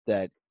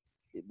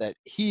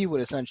he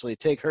would essentially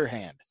take her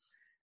hand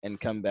and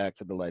come back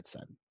to the light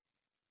side.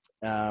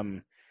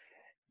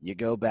 You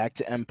go back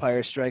to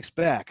Empire Strikes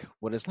Back.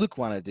 What does Luke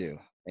want to do?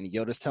 And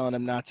Yoda's telling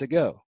him not to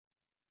go.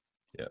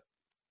 Yeah.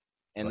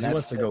 And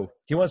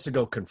he wants to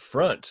go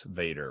confront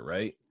Vader,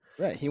 right?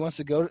 Right. He wants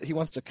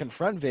to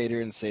confront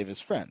Vader and save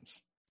his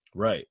friends.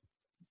 Right.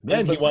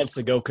 Then he wants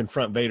to go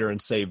confront Vader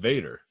and save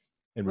Vader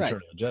in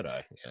Return of the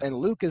Jedi. Yeah. And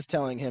Luke is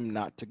telling him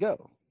not to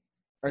go.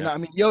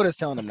 Yoda's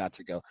telling him not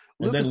to go.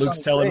 And then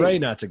Luke's telling Rey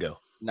not to go.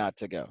 Not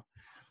to go.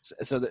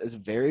 So there's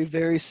very,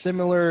 very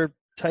similar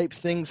type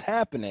things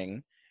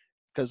happening,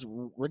 because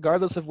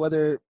regardless of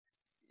whether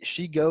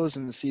she goes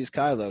and sees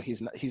Kylo,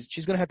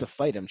 she's going to have to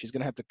fight him. She's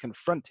going to have to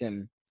confront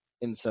him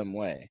in some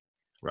way.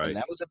 Right. And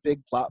that was a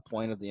big plot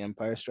point of The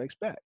Empire Strikes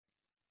Back,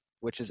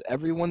 which is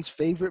everyone's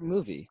favorite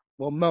movie.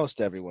 Well,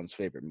 most everyone's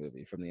favorite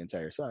movie from the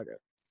entire saga,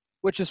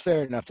 which is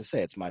fair enough to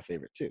say. It's my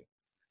favorite too.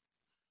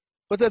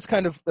 But that's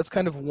kind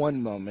of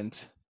one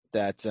moment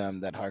that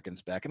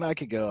harkens back, and I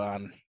could go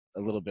on a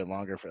little bit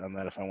longer on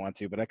that if I want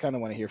to, but I kind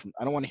of want to hear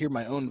I don't want to hear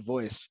my own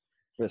voice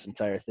for this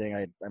entire thing.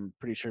 I'm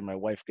pretty sure my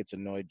wife gets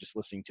annoyed just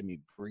listening to me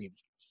breathe.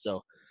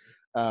 So,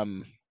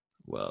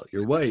 Well,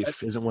 your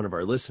wife isn't one of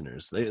our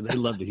listeners. They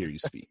love to hear you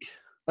speak.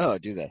 Oh,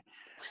 do they?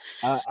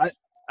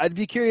 I'd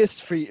be curious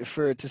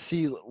to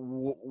see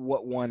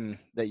what one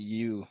that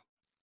you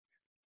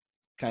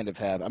kind of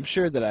have. I'm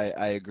sure that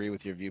I agree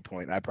with your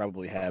viewpoint. I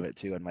probably have it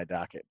too on my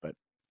docket. But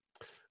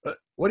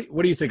what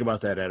do you think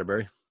about that,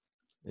 Atterbury?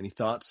 Any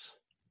thoughts,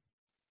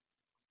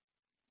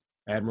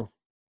 Admiral?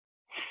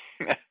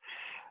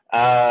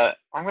 I'm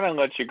going to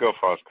let you go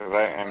first because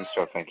I'm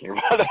still thinking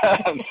about it.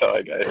 I'm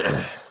sorry,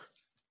 guys.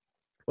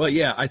 Well,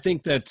 yeah, I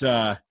think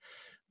that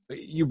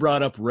you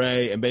brought up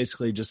Rey and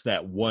basically just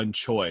that one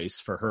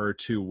choice for her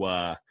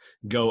to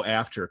go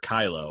after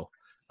Kylo.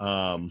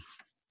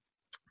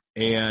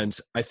 And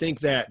I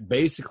think that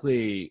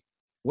basically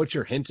what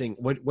you're hinting,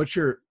 what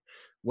you're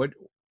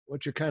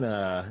kind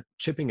of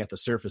chipping at the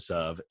surface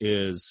of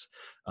is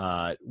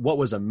what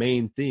was a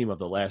main theme of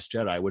The Last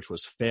Jedi, which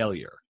was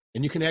failure.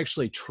 And you can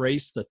actually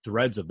trace the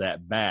threads of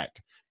that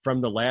back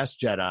from The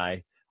Last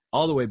Jedi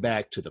all the way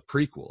back to the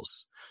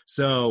prequels.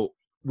 So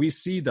we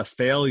see the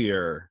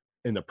failure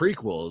in the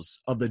prequels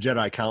of the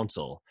Jedi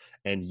Council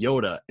and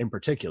Yoda in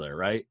particular,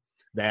 right?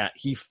 That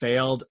he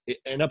failed.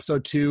 In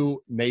episode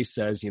 2, Mace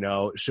says,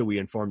 should we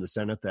inform the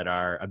Senate that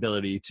our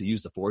ability to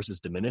use the Force is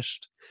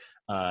diminished?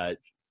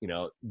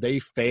 They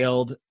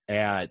failed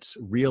at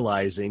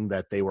realizing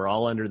that they were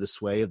all under the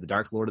sway of the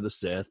Dark Lord of the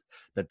Sith,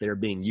 that they're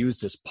being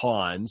used as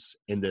pawns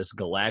in this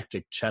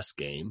galactic chess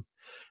game.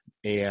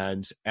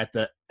 And at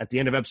the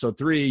end of episode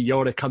 3,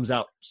 Yoda comes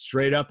out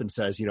straight up and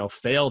says,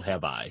 failed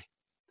have I.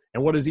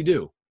 And what does he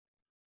do?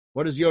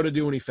 What does Yoda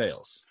do when he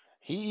fails?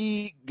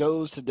 He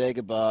goes to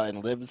Dagobah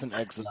and lives in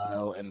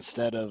exile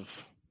instead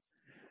of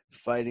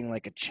fighting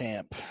like a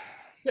champ.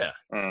 Yeah.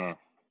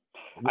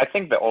 I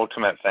think the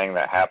ultimate thing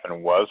that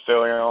happened was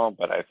failure,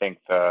 but I think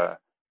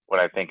what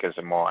I think is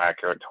a more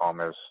accurate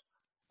term is,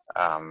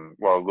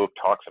 Luke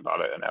talks about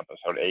it in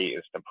episode 8,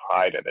 is the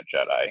pride of the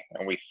Jedi.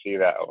 And we see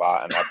that a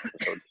lot in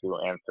episode 2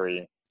 and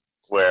 3,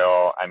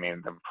 where,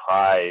 the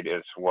pride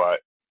is what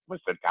was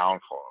the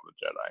downfall of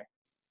the Jedi.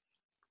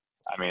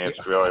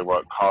 It's really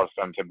what caused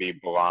them to be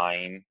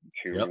blind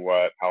to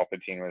what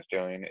Palpatine was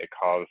doing. It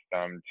caused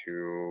them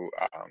to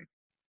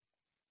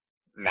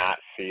not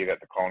see that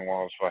the Clone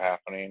Wars were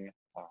happening.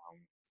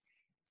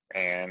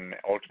 And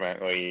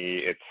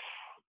ultimately, it's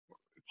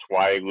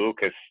why Luke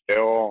is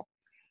still,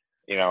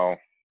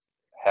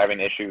 having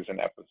issues in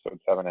episode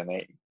 7 and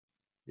 8.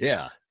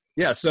 Yeah.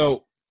 Yeah.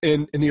 So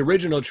in the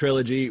original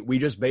trilogy, we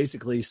just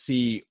basically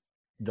see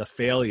the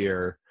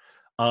failure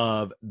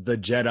of the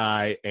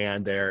Jedi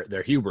and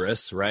their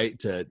hubris, right?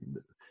 To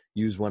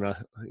use one of,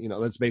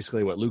 that's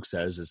basically what Luke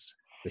says is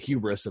the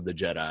hubris of the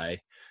Jedi.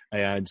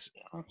 And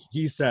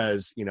he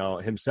says,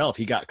 himself,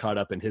 he got caught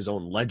up in his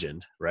own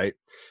legend, right?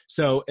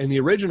 So in the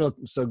original,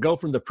 go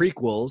from the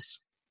prequels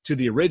to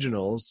the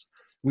originals,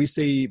 we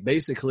see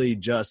basically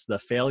just the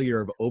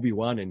failure of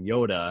Obi-Wan and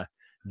Yoda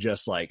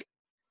just like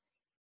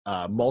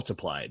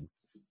multiplied,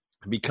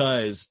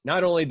 because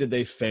not only did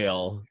they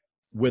fail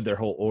with their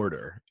whole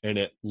order and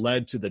it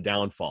led to the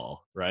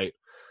downfall, right?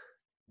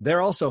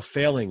 They're also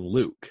failing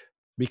Luke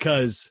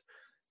because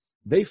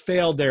they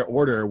failed their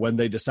order when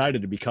they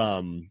decided to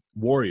become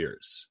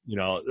warriors.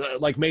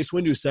 Like Mace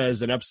Windu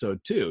says in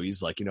episode 2,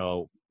 he's like,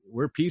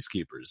 we're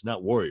peacekeepers,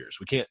 not warriors.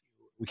 We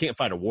can't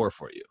fight a war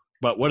for you.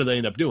 But what do they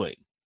end up doing?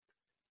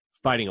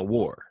 Fighting a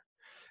war.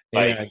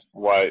 Like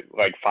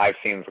 5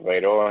 scenes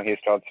later, he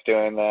starts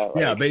doing that?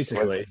 Yeah,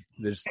 basically.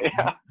 They're just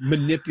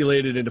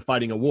manipulated into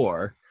fighting a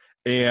war.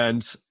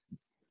 And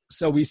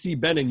so we see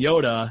Ben and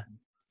Yoda,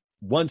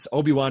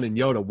 Obi-Wan and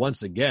Yoda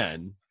once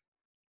again,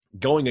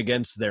 going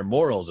against their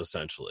morals,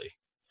 essentially.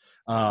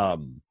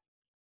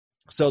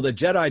 So the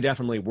Jedi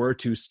definitely were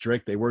too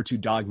strict. They were too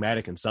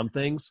dogmatic in some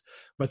things,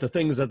 but the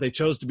things that they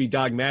chose to be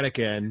dogmatic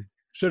in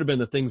should have been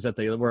the things that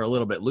they were a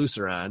little bit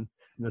looser on.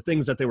 And the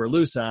things that they were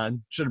loose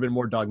on should have been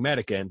more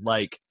dogmatic in,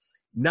 like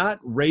not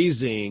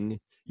raising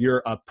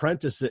your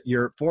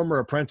former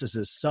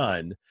apprentice's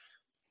son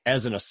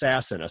as an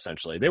assassin,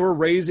 essentially. They were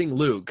raising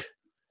Luke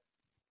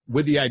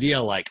with the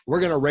idea, like,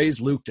 we're going to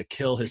raise Luke to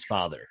kill his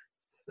father.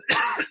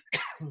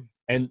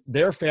 And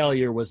their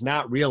failure was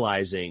not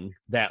realizing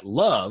that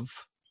love,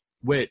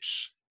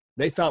 which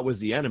they thought was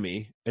the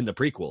enemy in the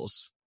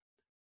prequels,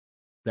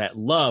 that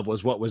love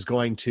was what was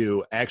going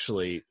to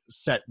actually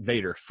set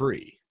Vader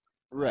free.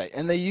 Right.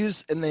 And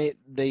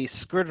they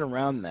skirted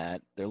around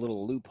that. Their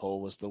little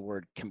loophole was the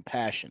word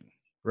compassion.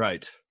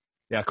 Right.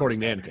 Yeah, according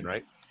to Anakin,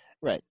 right?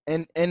 Right.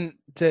 And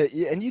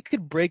you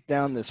could break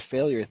down this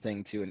failure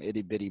thing to an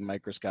itty bitty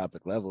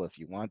microscopic level if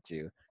you want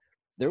to.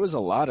 There was a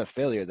lot of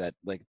failure that,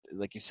 like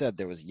you said,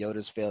 there was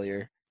Yoda's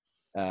failure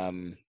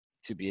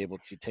to be able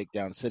to take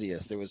down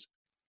Sidious. There was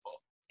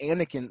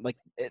Anakin, like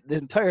the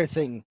entire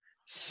thing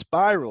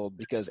spiraled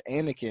because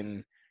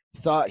Anakin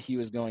thought he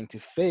was going to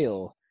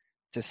fail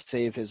to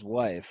save his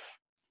wife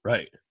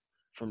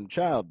from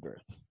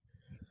childbirth.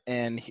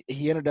 And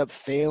he ended up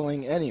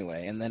failing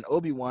anyway. And then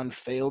Obi-Wan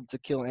failed to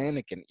kill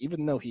Anakin,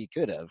 even though he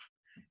could have.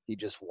 He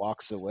just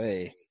walks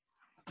away.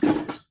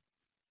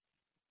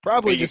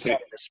 Probably But you just could-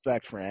 out of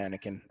respect for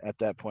Anakin at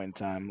that point in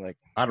time. Like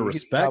Out of he's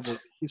respect?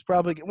 he's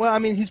probably well. I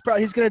mean, he's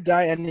gonna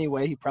die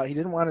anyway. He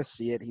didn't want to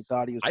see it. He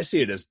thought he was. I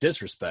see it as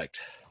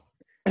disrespect.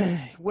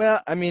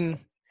 Well, I mean,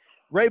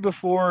 right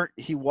before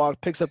he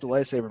picks up the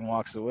lightsaber and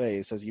walks away,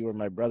 he says, "You were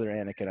my brother,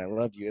 Anakin. I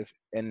loved you."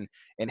 And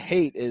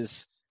hate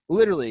is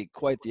literally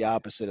quite the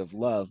opposite of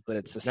love, but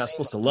it's the Not same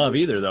supposed to love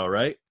emotion. either, though,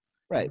 right?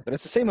 Right, but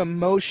it's the same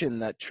emotion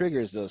that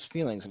triggers those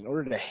feelings. In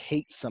order to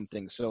hate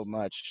something so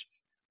much,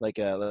 like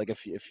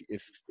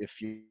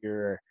if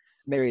you're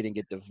married and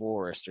get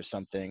divorced or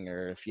something,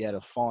 or if you had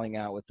a falling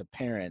out with a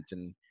parent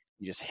and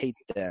you just hate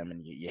them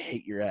and you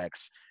hate your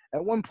ex,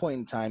 at one point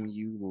in time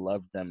you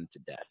love them to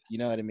death. You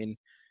know what I mean?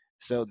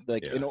 So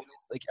like, Yeah.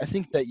 I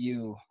think that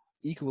you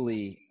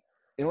equally,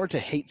 in order to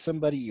hate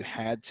somebody, you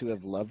had to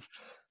have loved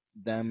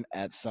them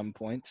at some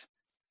point.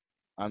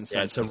 On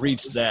some Yeah, to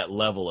reach that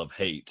level of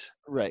hate,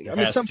 right. there I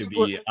mean, has some to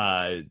people, be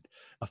a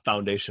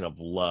foundation of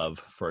love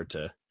for it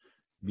to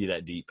be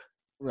that deep.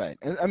 right.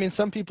 And I mean,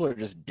 some people are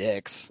just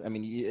dicks. I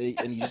mean, you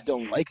just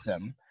don't like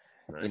them.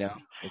 Right? You know,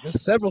 like,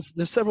 there's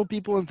several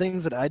people and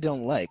things that I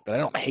don't like, but I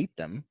don't hate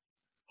them.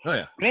 Oh,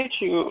 yeah.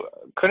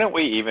 couldn't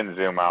we even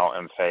zoom out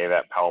and say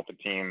that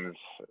Palpatine's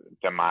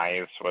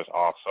demise was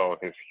also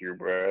his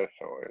hubris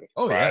or his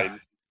Oh, pride? yeah.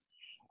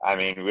 I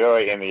mean,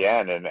 really, in the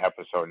end, in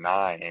episode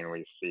 9,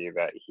 we see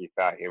that he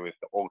thought it was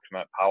the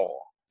ultimate power.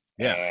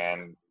 Yeah.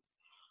 And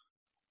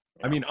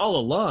I mean, all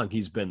along,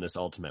 he's been this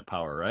ultimate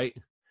power, right?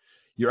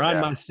 You're on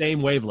Yeah. my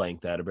same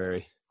wavelength,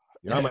 Atterbury.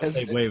 You're on my Yes.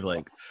 same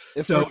wavelength.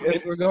 If So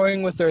we're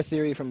going with our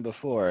theory from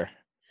before,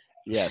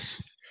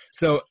 yes.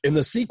 So in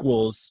the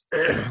sequels,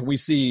 we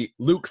see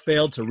Luke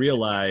failed to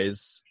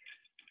realize,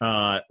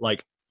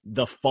 like,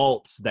 the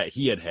faults that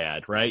he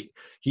had, right?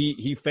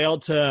 He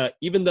failed to,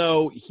 even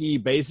though he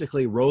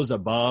basically rose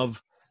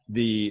above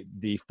the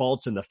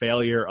faults and the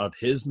failure of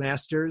his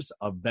masters,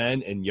 of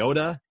Ben and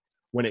Yoda,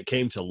 when it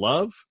came to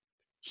love,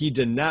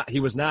 he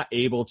was not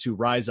able to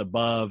rise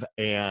above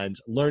and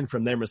learn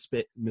from their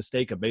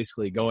mistake of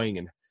basically going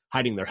and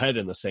hiding their head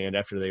in the sand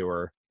after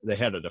they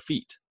had a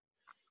defeat.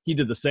 He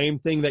did the same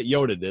thing that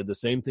Yoda did, the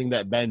same thing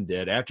that Ben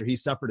did. After he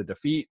suffered a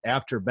defeat,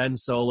 after Ben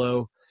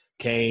Solo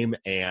came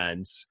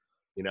and,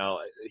 you know,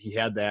 he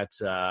had that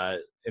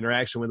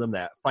interaction with him,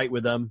 that fight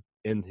with him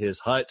in his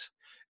hut,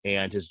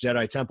 and his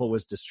Jedi temple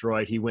was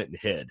destroyed, he went and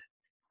hid,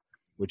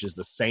 which is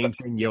the same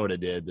thing Yoda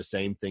did, the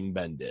same thing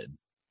Ben did.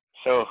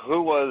 so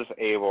who was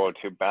able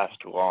to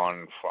best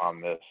learn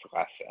from this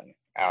lesson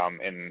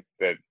in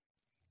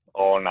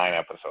all 9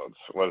 episodes?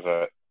 Was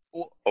it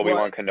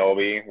Obi-Wan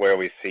Kenobi, where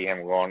we see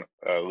him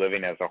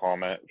living as a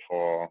hermit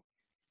for,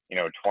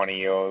 20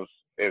 years?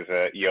 Is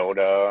it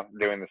Yoda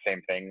doing the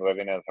same thing,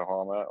 living as a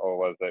hermit, or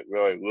was it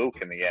really Luke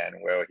in the end,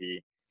 where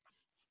he,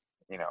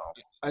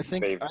 I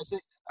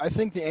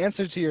think the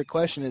answer to your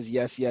question is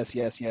yes, yes,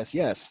 yes, yes,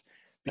 yes,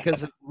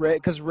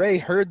 because Rey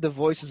heard the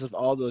voices of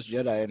all those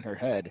Jedi in her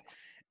head,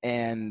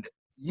 and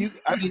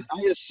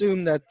I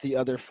assume that the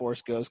other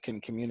Force ghosts can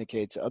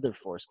communicate to other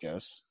Force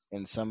ghosts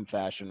in some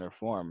fashion or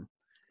form,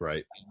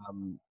 Right.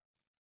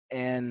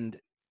 and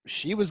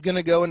she was going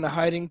to go into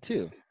hiding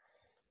too,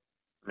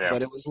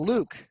 but it was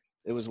Luke.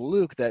 It was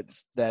Luke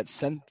that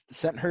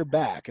sent her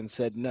back and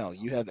said, "No,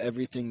 you have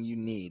everything you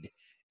need."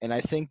 And I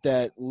think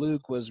that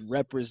Luke was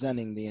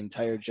representing the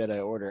entire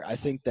Jedi Order. I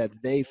think that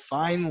they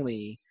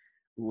finally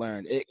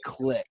learned, it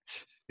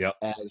clicked. Yep.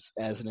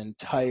 As an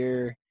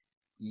entire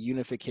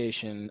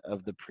unification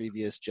of the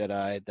previous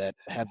Jedi that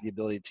have the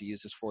ability to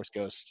use this Force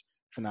Ghost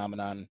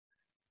phenomenon.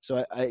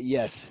 So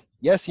yes,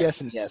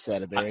 and yes,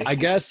 Atterbury. I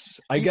guess,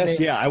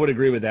 yeah, I would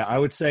agree with that. I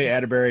would say,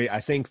 Atterbury, I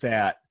think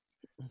that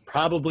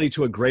probably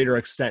to a greater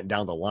extent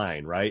down the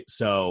line, right?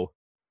 So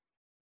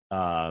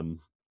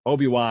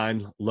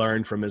Obi-Wan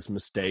learned from his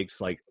mistakes,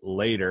 like,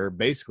 later,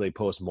 basically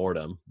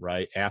post-mortem,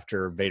 right,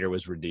 after Vader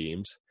was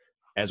redeemed,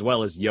 as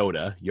well as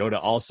Yoda. Yoda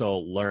also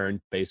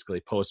learned basically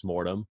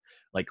post-mortem.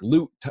 Like,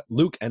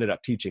 Luke ended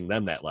up teaching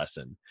them that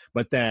lesson.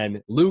 But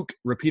then Luke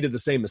repeated the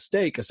same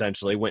mistake,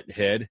 essentially, went and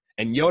hid,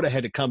 and Yoda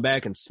had to come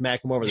back and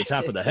smack him over the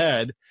top of the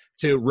head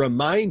to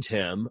remind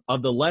him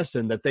of the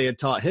lesson that they had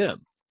taught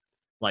him.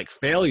 Like,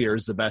 failure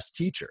is the best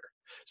teacher.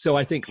 So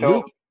I think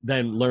Luke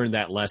then learned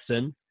that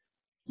lesson.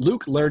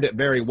 Luke learned it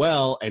very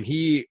well, and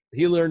he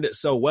learned it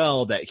so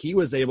well that he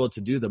was able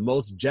to do the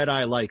most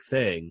Jedi-like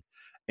thing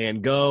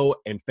and go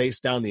and face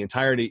down the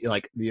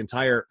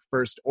entire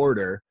First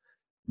Order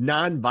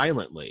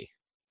non-violently,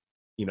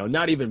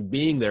 not even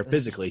being there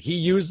physically. He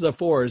used the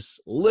Force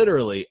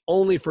literally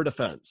only for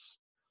defense.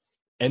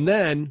 And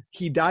then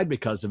he died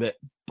because of it.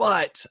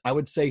 But I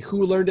would say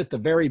who learned it the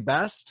very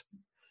best,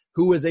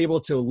 who was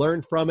able to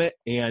learn from it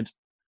and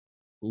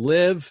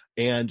live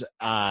and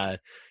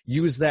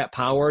use that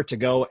power to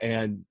go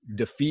and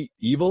defeat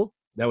evil,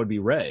 that would be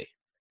Rey.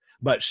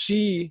 But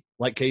she,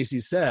 like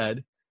Casey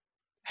said,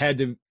 had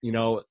to,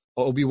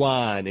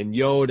 Obi-Wan and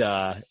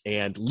Yoda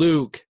and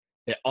Luke,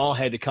 it all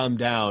had to come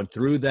down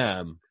through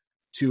them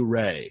to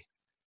Rey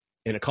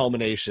in a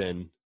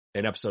culmination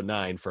in episode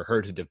 9 for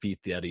her to defeat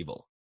that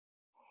evil.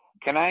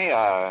 Can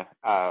I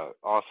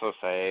also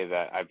say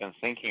that I've been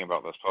thinking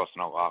about this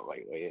person a lot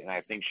lately, and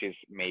I think she's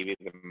maybe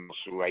the most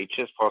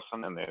righteous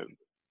person in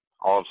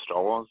all of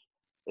Star Wars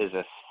is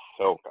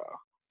Ahsoka.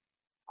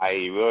 I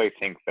really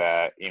think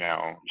that,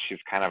 she's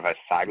kind of a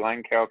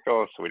sideline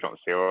character, so we don't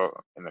see her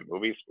in the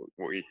movies.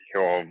 We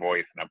hear her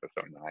voice in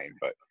episode 9.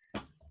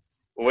 But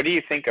what do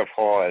you think of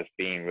her as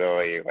being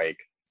really, like,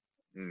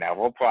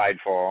 never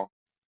prideful?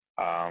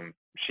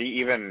 She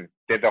even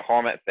did the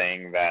hermit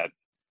thing that,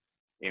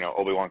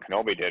 Obi-Wan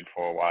Kenobi did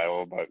for a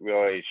while, but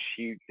really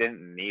she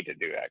didn't need to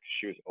do that because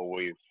she was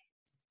always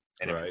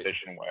in a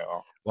position where.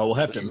 Well, we'll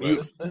have to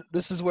mute.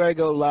 This is where I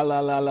go la la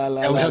la la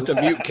la. And we'll have to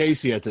mute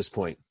Casey at this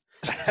point.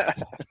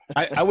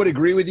 I would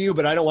agree with you,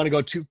 but I don't want to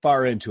go too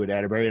far into it,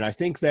 Atterbury. And I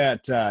think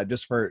that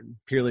just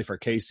purely for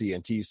Casey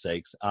and T's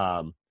sakes,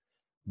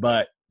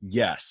 but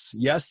yes,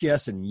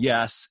 and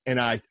yes.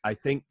 And I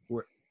think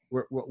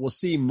we'll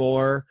see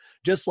more,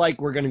 just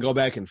like we're going to go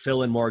back and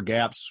fill in more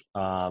gaps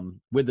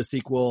with the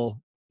sequel,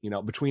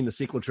 between the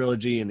sequel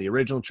trilogy and the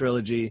original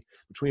trilogy,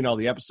 between all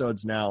the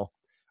episodes now.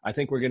 I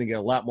think we're going to get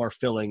a lot more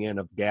filling in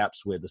of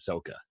gaps with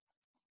Ahsoka.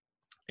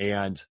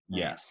 And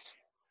yes,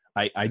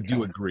 I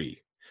do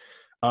agree.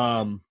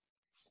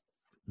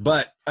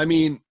 But I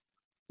mean,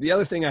 the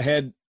other thing I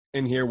had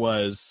in here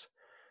was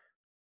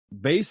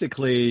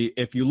basically,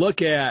 if you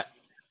look at,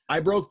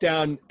 I broke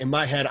down in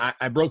my head,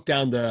 I broke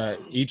down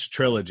each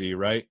trilogy,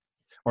 right?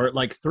 Or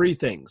like three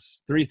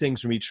things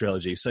from each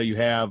trilogy. So you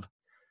have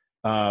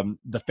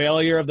the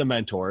failure of the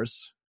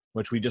mentors,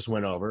 which we just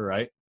went over,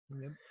 right?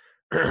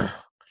 Yep.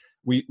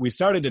 We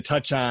started to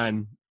touch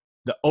on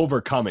the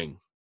overcoming,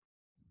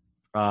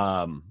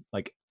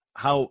 like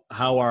how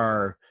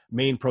our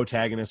main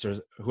protagonists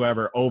or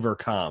whoever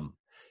overcome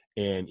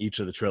in each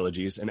of the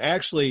trilogies. And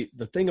actually,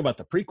 the thing about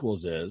the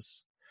prequels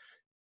is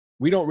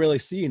we don't really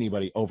see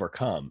anybody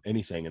overcome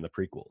anything in the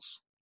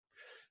prequels.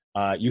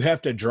 You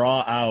have to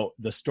draw out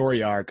the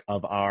story arc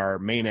of our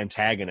main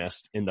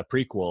antagonist in the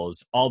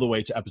prequels all the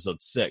way to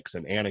episode 6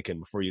 and Anakin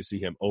before you see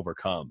him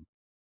overcome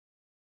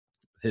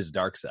his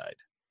dark side.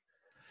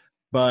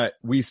 But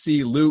we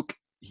see Luke,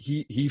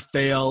 he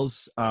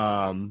fails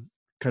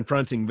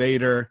confronting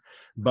Vader,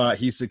 but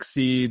he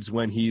succeeds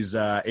when he's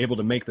able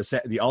to make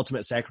the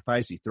ultimate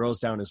sacrifice. He throws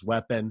down his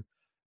weapon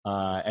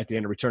at the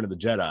end of Return of the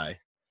Jedi.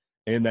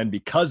 And then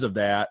because of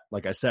that,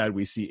 like I said,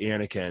 we see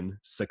Anakin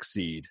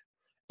succeed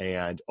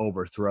and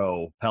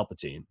overthrow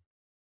Palpatine.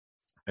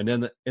 And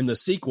then in the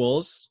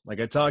sequels, like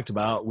I talked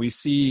about, we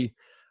see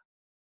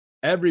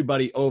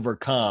everybody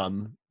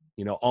overcome,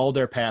 all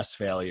their past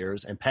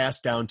failures and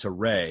pass down to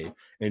Rey.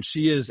 And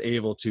she is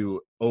able to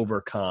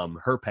overcome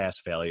her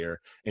past failure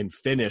and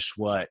finish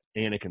what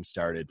Anakin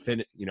started,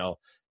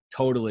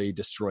 totally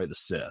destroy the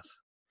Sith.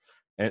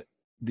 And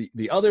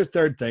the other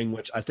third thing,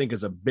 which I think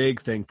is a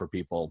big thing for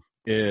people,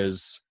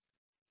 is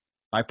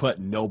I put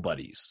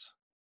nobodies.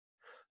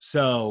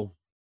 So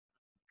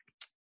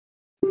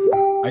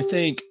I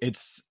think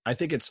it's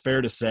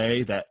fair to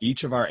say that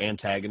each of our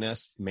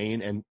antagonists,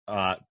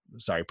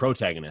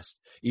 protagonists,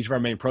 each of our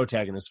main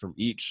protagonists from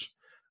each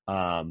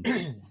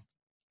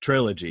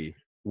trilogy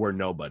were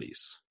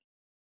nobodies.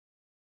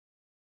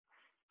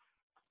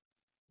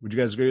 Would you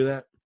guys agree with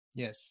that?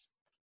 Yes.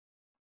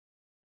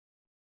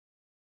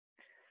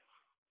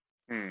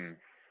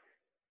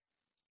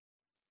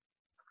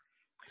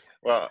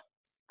 Well,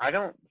 I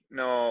don't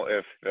know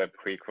if the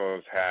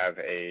prequels have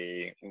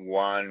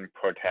one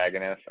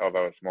protagonist,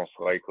 although it's most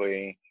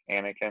likely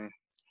Anakin.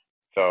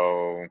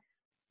 So,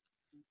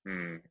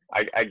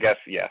 I guess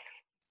yes.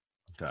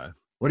 Okay.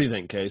 What do you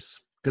think, Case?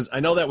 Because I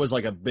know that was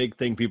like a big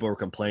thing. People were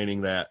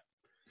complaining that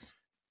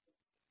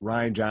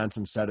Rian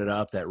Johnson set it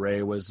up, that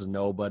Rey was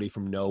nobody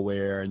from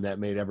nowhere, and that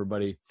made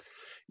everybody,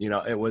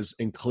 it was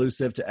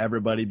inclusive to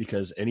everybody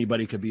because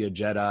anybody could be a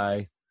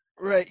Jedi.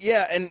 Right.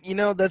 Yeah. And,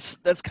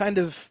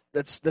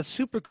 that's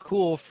super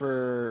cool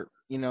for,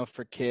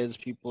 for kids,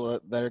 people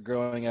that are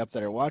growing up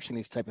that are watching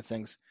these type of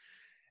things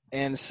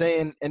and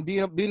saying, and being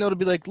able to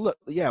be like, look,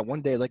 yeah,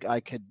 one day, like I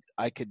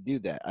could do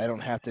that. I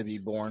don't have to be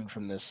born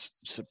from this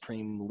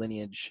supreme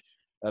lineage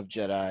of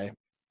Jedi.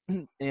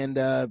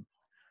 And,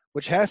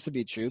 which has to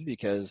be true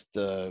because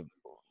the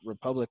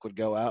Republic would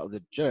go out,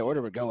 the Jedi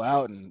Order would go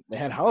out, and they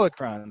had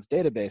holocrons,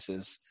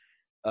 databases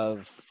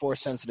of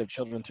Force-sensitive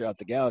children throughout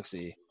the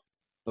galaxy.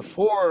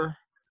 Before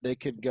they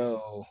could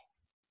go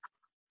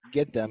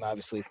get them,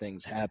 obviously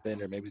things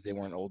happened, or maybe they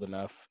weren't old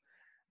enough.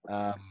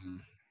 But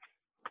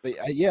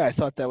I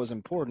thought that was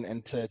important.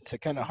 And to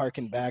kind of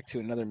harken back to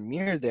another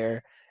mirror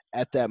there,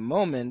 at that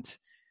moment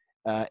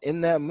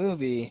in that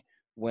movie,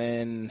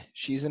 when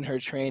she's in her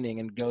training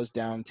and goes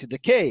down to the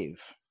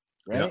cave,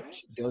 right? Yep.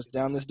 She goes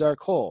down this dark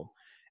hole.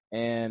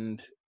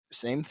 And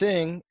same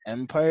thing,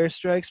 Empire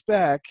Strikes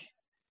Back,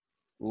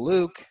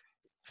 Luke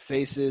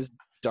faces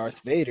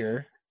Darth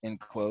Vader, in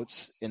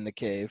quotes, in the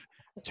cave,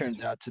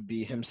 turns out to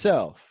be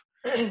himself.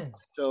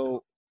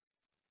 So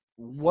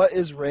what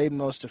is Rey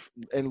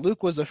and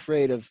Luke was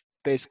afraid of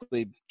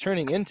basically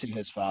turning into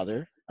his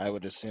father, I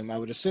would assume. I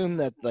would assume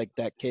that like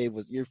that cave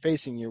was, you're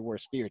facing your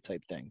worst fear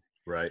type thing.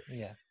 Right.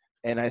 Yeah.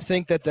 And I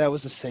think that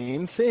was the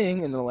same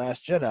thing in The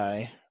Last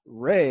Jedi.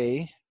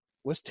 Rey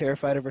was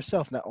terrified of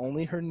herself. Not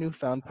only her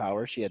newfound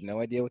power, she had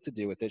no idea what to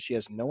do with it. She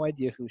has no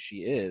idea who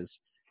she is.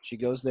 She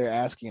goes there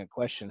asking a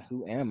question,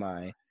 who am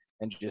I?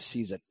 And just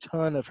sees a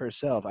ton of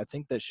herself. I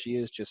think that she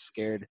is just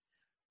scared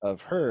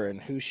of her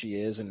and who she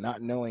is and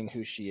not knowing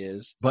who she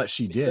is. But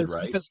she did,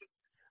 right? Because,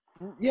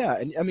 yeah,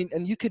 and I mean,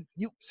 and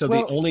So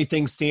the only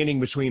thing standing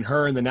between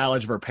her and the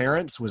knowledge of her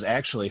parents was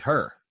actually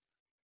her.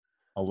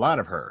 A lot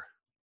of her.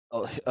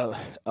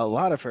 A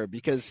lot of her,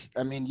 because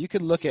I mean, you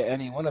could look at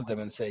any one of them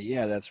and say,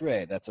 yeah, that's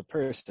Rey, that's a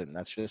person,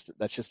 that's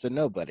just a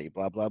nobody,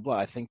 blah blah blah.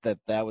 I think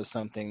that was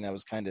something that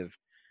was kind of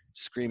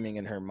screaming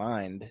in her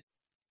mind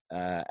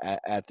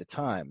at the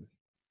time.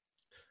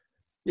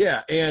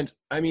 Yeah, and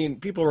I mean,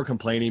 people were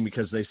complaining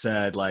because they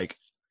said like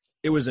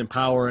it was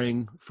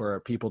empowering for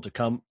people to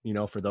come,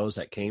 for those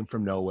that came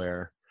from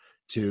nowhere,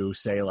 to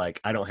say like,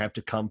 I don't have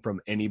to come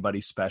from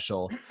anybody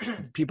special.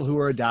 People who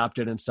were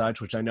adopted and such,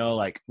 which I know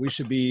like we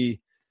should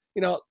be,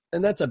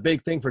 and that's a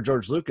big thing for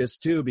George Lucas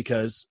too,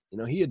 because,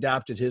 he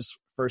adopted his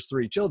first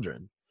 3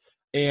 children.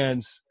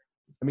 And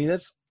I mean,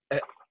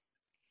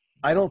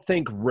 I don't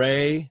think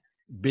Rey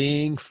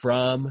being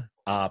from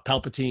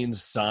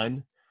Palpatine's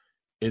son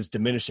is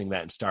diminishing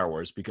that in Star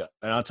Wars,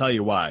 and I'll tell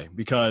you why.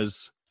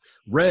 Because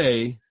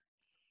Rey,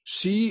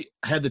 she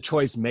had the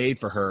choice made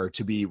for her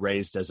to be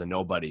raised as a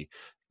nobody,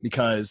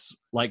 because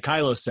like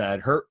Kylo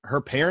said,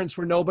 her parents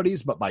were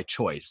nobodies, but by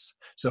choice.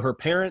 So her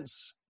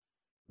parents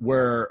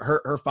were,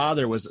 her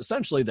father was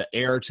essentially the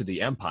heir to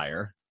the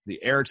Empire,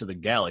 the heir to the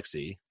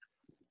galaxy.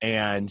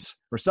 And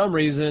for some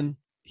reason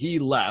he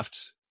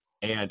left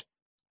and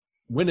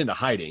went into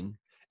hiding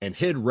and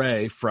hid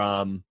Rey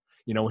from,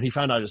 when he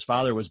found out his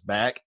father was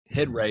back,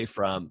 hid Rey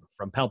from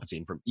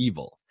Palpatine, from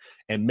evil,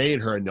 and made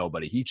her a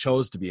nobody. He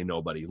chose to be a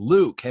nobody.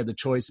 Luke had the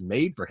choice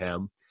made for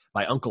him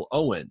by Uncle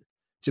Owen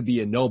to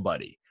be a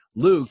nobody.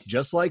 Luke,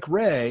 just like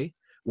Rey,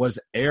 was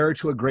heir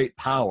to a great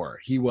power.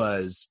 He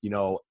was,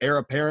 heir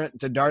apparent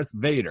to Darth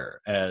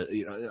Vader,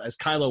 as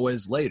Kylo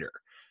is later.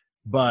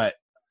 But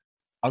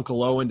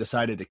Uncle Owen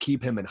decided to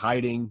keep him in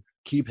hiding,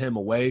 keep him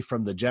away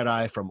from the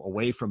Jedi,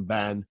 away from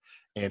Ben,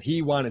 and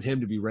he wanted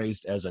him to be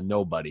raised as a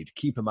nobody to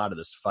keep him out of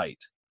this fight.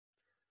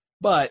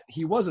 But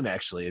he wasn't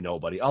actually a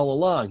nobody. All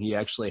along, he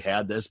actually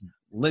had this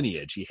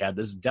lineage. He had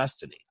this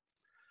destiny.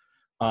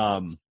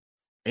 Anakin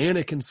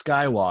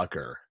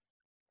Skywalker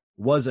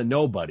was a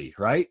nobody,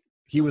 right?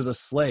 He was a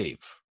slave.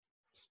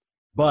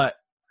 But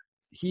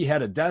he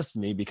had a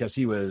destiny because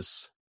he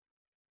was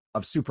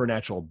of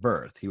supernatural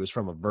birth. He was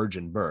from a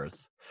virgin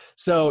birth.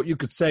 So you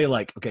could say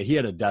like, okay, he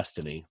had a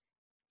destiny.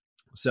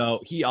 So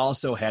he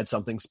also had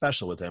something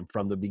special with him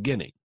from the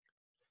beginning.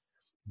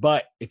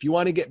 But if you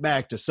want to get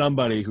back to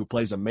somebody who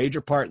plays a major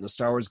part in the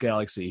Star Wars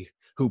galaxy,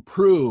 who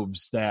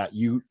proves that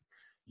you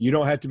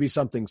don't have to be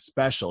something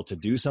special to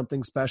do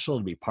something special,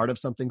 to be part of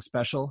something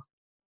special,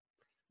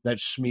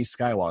 that's Shmi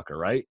Skywalker,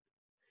 right?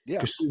 Yeah.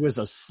 Because she was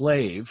a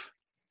slave,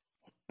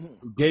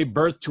 who gave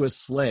birth to a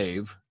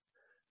slave,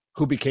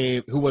 who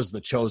was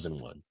the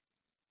chosen one.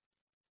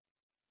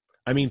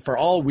 I mean, for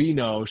all we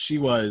know, she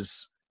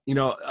was, in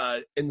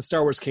the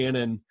Star Wars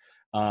canon,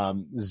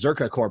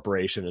 Zerka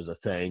Corporation is a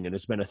thing, and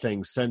it's been a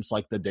thing since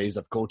like the days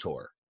of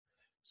KOTOR.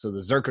 So the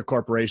Zerka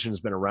Corporation has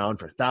been around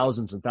for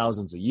thousands and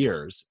thousands of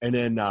years. And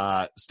in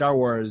Star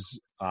Wars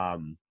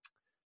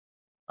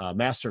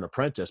Master and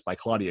Apprentice by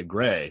Claudia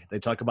Gray, they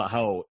talk about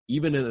how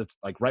even in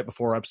right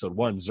before Episode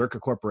 1, Zerka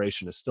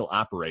Corporation is still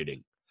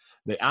operating.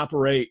 They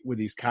operate with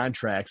these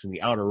contracts in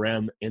the Outer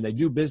Rim, and they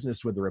do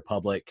business with the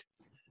Republic,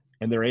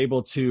 and they're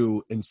able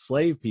to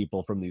enslave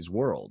people from these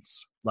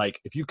worlds.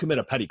 Like if you commit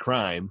a petty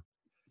crime,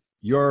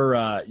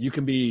 you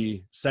can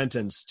be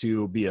sentenced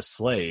to be a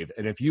slave,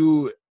 and if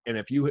you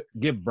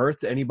give birth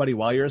to anybody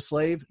while you're a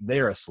slave,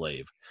 they're a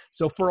slave.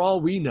 So for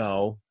all we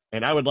know,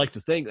 and I would like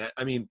to think that,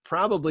 I mean,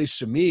 probably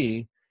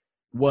Shmi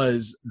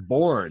was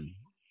born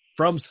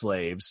from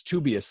slaves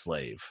to be a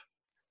slave.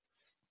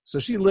 So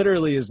she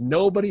literally is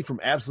nobody from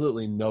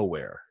absolutely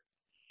nowhere,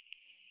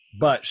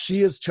 but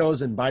she is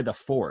chosen by the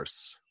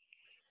Force.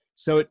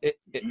 So it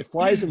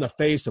flies in the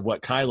face of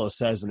what Kylo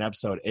says in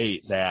Episode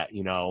 8, that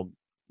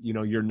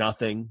you're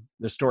nothing.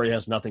 The story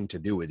has nothing to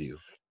do with you.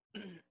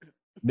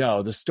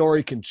 No, the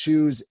story can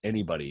choose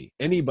anybody.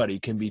 Anybody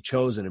can be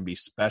chosen and be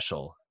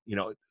special.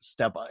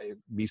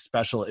 Be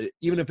special,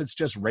 even if it's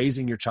just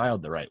raising your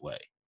child the right way.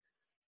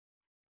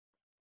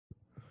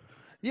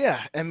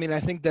 Yeah, I mean, I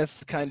think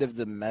that's kind of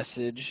the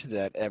message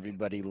that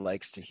everybody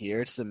likes to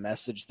hear. It's the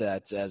message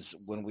that, as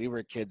when we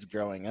were kids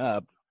growing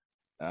up,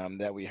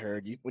 that we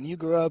heard, when you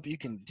grow up, you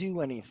can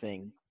do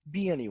anything,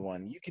 be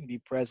anyone, you can be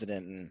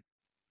president. And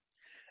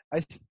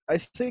I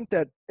think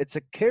that it's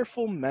a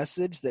careful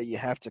message that you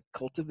have to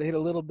cultivate a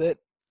little bit,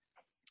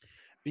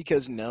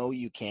 because no,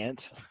 you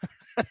can't.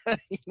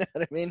 You know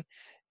what I mean?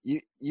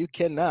 You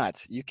cannot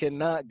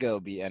go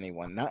be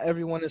anyone. Not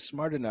everyone is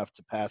smart enough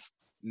to pass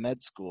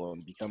med school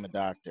and become a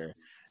doctor.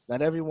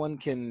 Not everyone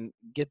can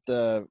get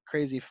the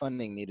crazy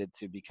funding needed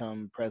to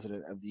become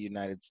president of the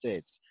United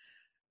States.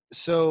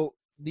 So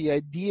the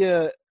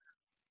idea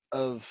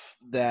of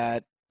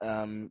that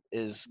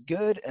is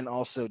good and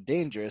also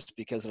dangerous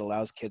because it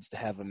allows kids to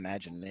have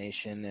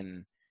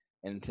imagination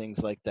and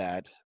things like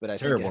that. But I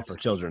think it Terrible has for to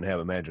children to have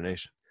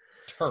imagination.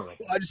 Terrible.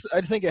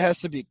 I think it has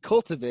to be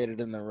cultivated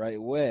in the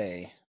right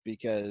way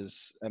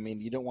because I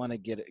mean you don't want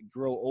to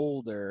grow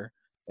older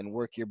and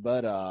work your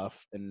butt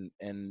off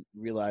and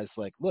realize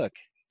like look,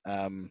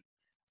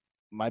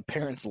 my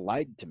parents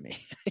lied to me.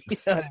 You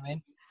know what I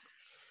mean?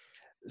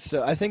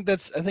 So I think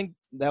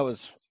that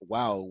was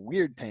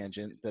weird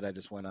tangent that I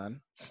just went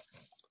on.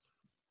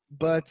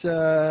 But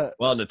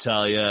Well,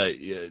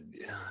 Natalia,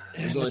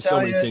 there's only so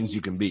many Natalia, things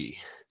you can be.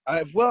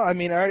 I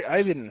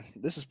even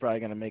this is probably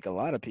going to make a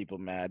lot of people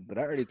mad, but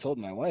I already told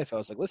my wife, I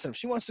was like, listen, if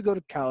she wants to go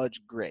to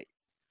college, great.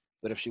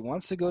 But if she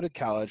wants to go to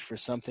college for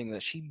something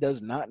that she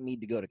does not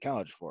need to go to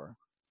college for,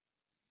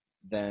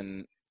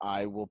 then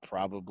I will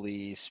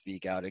probably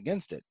speak out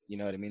against it. You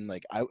know what I mean?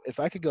 Like,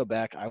 if I could go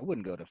back, I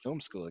wouldn't go to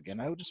film school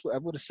again. I would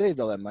have saved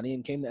all that money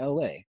and came to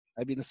LA.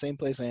 I'd be in the same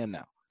place I am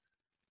now.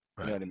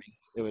 You know what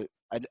I mean?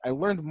 I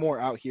learned more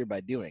out here by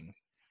doing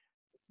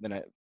than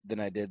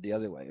I did the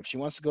other way. If she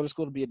wants to go to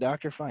school to be a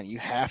doctor, fine. You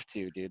have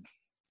to, dude.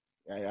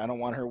 I don't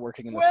want her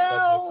working in the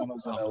subway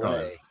tunnels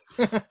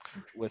in LA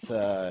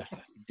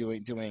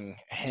with doing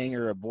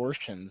hanger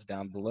abortions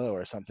down below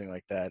or something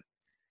like that.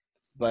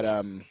 But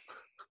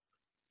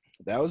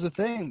that was the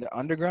thing. The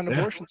underground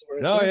abortions were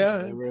a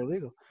thing. They were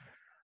illegal.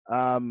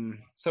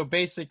 So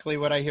basically,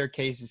 what I hear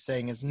Casey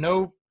saying is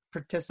no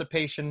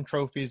participation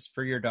trophies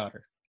for your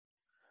daughter.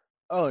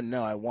 Oh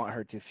no, I want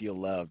her to feel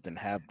loved and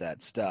have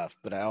that stuff,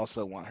 but I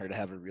also want her to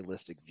have a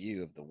realistic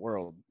view of the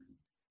world.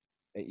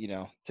 You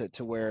know,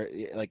 to where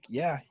like,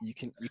 yeah, you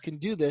can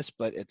do this,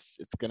 but it's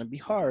gonna be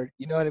hard.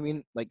 You know what I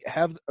mean? Like,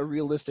 have a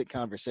realistic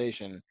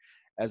conversation,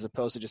 as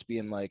opposed to just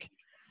being like,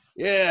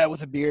 yeah,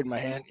 with a beard in my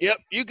hand. Yep,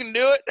 you can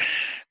do it.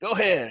 Go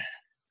ahead.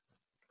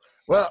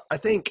 Well, I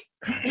think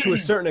to a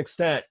certain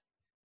extent,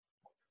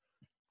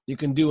 you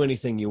can do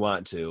anything you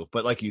want to,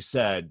 but like you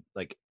said,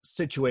 like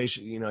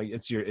situation, you know,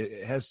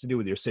 it has to do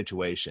with your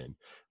situation.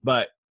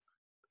 But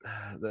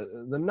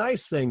the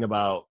nice thing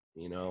about,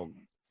 you know,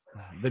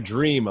 the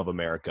dream of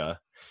America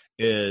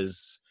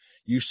is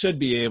you should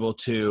be able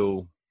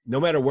to,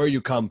 no matter where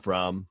you come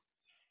from,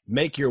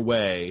 make your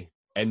way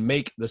and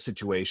make the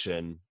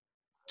situation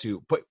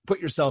to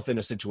put yourself in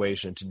a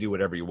situation to do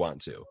whatever you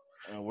want to.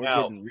 We're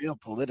getting real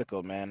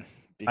political, man.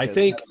 I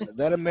think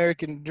that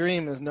American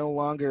dream is no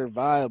longer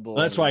viable.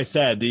 That's why I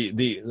said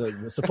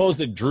the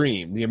supposed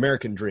dream, the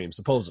American dream,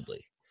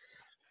 supposedly.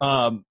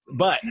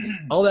 But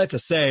all that to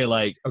say,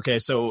 like, okay,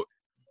 so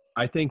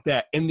I think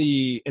that in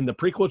the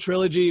prequel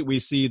trilogy, we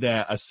see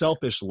that a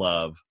selfish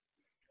love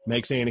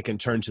makes Anakin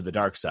turn to the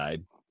dark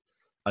side.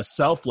 A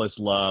selfless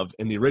love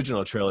in the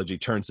original trilogy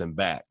turns him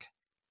back.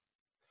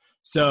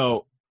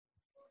 So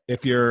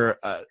if you're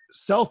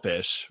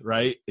selfish,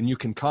 right, and you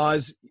can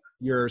cause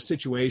your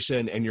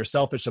situation and you're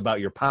selfish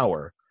about your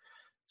power.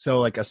 So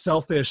like a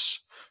selfish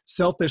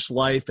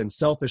life and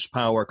selfish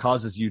power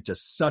causes you to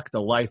suck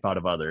the life out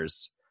of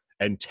others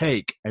and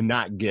take and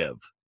not give.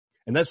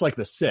 And that's like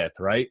the Sith,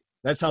 right?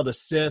 That's how the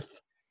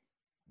Sith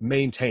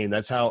maintain.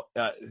 That's how,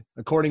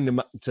 according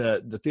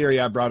to the theory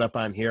I brought up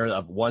on here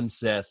of one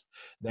Sith,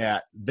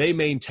 that they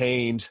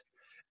maintained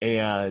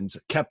and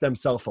kept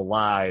themselves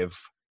alive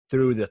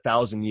through the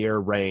 1,000-year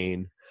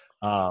reign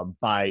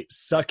by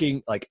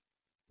sucking like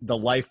the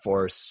life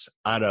force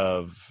out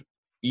of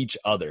each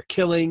other,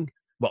 killing,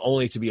 but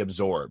only to be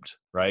absorbed,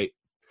 right?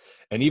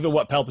 And even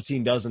what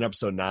Palpatine does in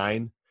Episode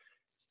 9,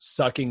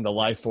 sucking the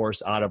life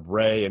force out of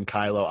Rey and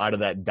Kylo, out of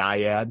that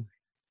dyad.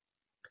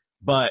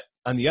 But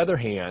on the other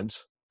hand,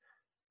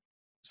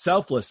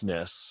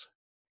 selflessness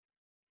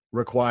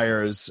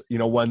requires, you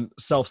know, one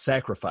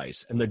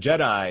self-sacrifice. And the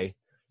Jedi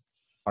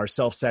are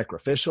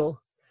self-sacrificial.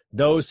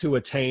 Those who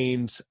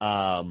attained,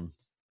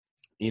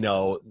 you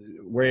know,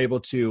 were able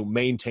to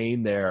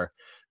maintain their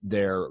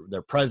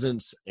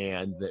presence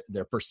and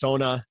their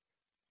persona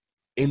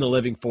in the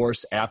living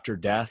force after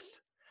death.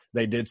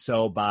 They did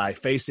so by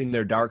facing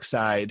their dark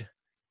side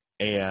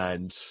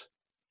and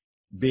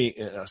being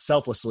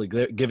selflessly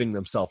giving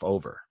themselves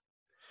over.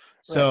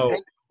 So,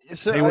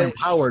 they were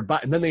empowered by,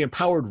 and then they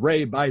empowered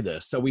Rey by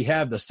this. So we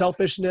have the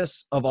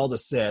selfishness of all the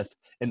Sith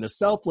and the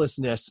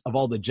selflessness of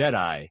all the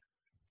Jedi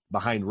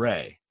behind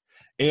Rey.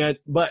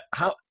 But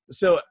how?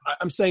 So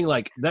I'm saying,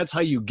 like, that's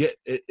how you get.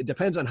 It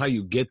depends on how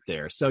you get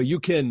there. So you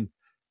can,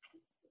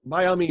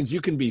 by all means, you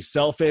can be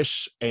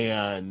selfish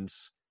and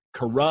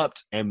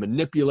corrupt and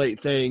manipulate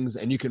things,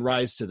 and you can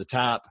rise to the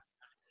top.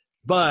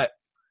 But,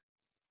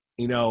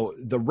 you know,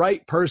 the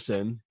right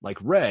person, like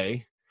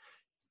Rey,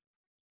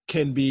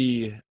 can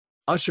be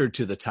ushered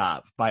to the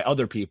top by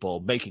other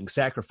people making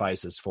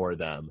sacrifices for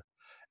them.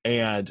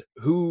 And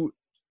who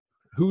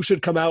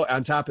should come out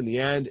on top in the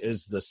end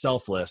is the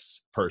selfless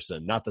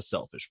person, not the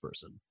selfish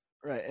person.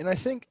 Right. And I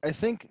think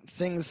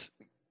things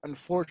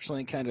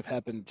unfortunately kind of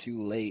happened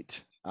too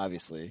late,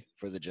 obviously,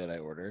 for the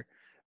Jedi Order,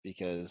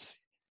 because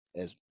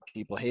as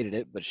people hated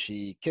it, but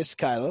she kissed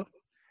Kylo.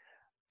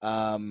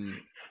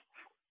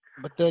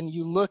 But then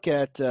you look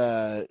at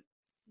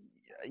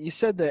you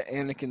said that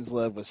Anakin's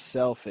love was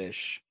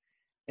selfish,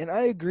 and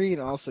I agree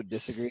and also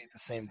disagree at the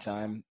same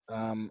time.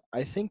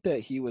 I think that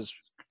he was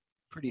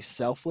pretty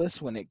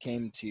selfless when it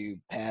came to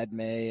Padme,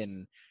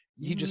 and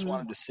he just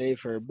wanted to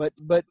save her.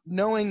 But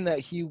knowing that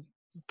he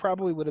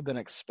probably would have been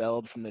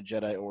expelled from the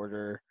Jedi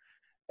Order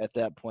at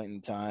that point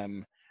in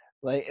time,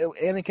 like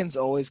Anakin's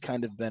always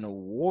kind of been a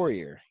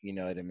warrior. You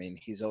know what I mean?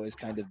 He's always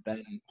kind of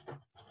been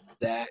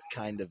that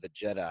kind of a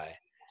Jedi.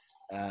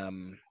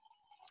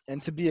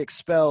 And to be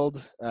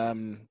expelled, I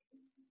don't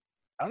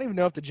even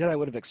know if the Jedi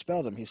would have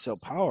expelled him. He's so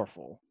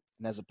powerful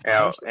and has a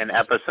potential. In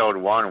episode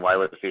 1, why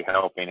was he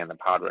helping in the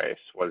pod race?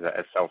 Was it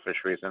a selfish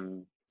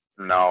reason?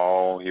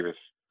 No, he was.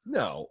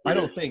 No, I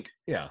don't think.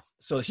 Yeah,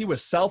 so he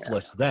was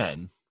selfless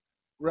then.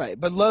 Right,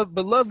 but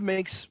love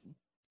makes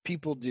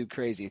people do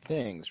crazy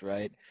things,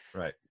 right?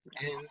 Right.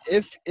 And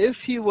if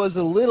he was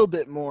a little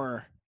bit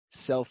more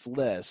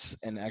selfless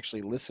and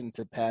actually listened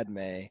to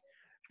Padme,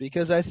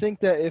 because I think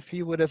that if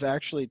he would have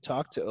actually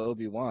talked to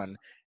Obi-Wan,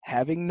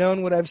 having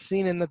known what I've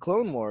seen in the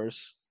Clone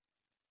Wars,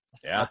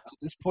 up to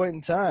this point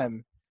in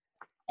time,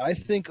 I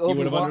think Obi-Wan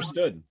he would have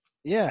understood.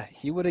 Yeah,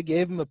 he would have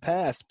gave him a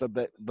pass,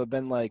 but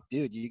been like,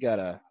 dude, you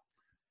gotta.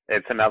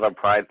 It's another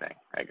pride thing,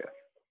 I guess.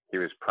 He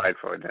was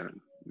prideful and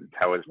didn't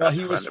tell his best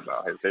friend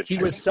about his issue.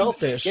 He was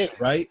selfish,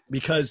 right?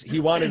 Because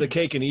he wanted a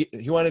cake and eat.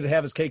 He wanted to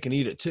have his cake and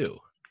eat it too.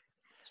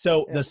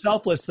 So the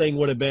selfless thing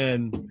would have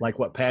been like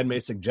what Padme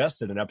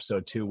suggested in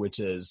episode 2, which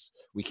is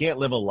we can't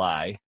live a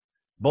lie.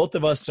 Both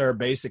of us are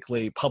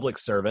basically public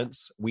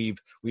servants. We've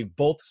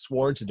both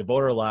sworn to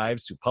devote our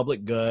lives to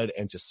public good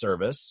and to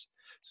service.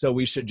 So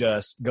we should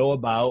just go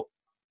about,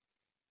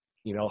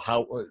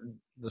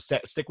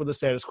 stick with the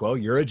status quo.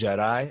 You're a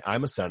Jedi.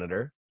 I'm a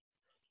senator.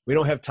 We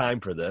don't have time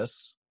for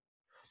this.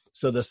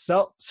 So the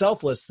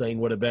selfless thing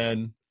would have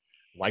been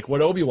like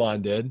what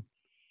Obi-Wan did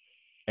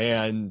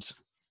and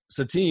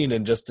Satine,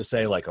 and just to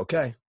say like,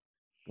 okay,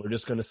 we're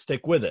just going to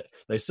stick with it.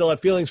 They still had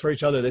feelings for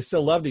each other. They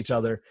still loved each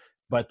other,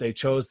 but they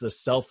chose the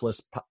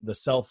selfless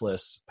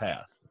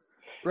path.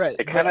 Right.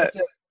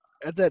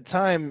 At that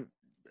time,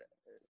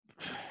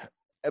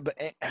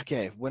 but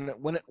okay,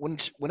 when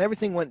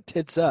everything went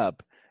tits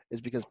up,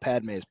 is because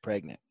Padme is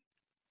pregnant.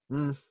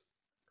 You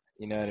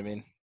know what I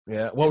mean?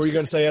 Yeah. What were you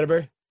going to say,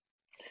 Atterbury?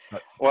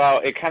 Well,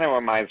 it kind of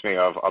reminds me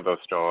of other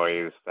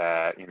stories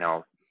that,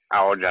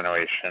 our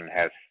generation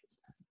has,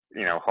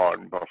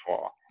 heard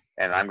before.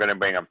 And I'm going to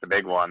bring up the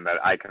big one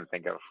that I can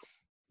think of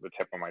the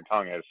tip of my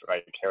tongue is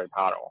like Harry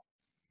Potter,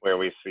 where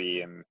we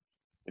see in,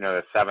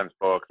 the 7th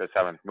book, the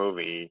 7th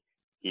movie,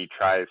 he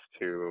tries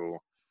to,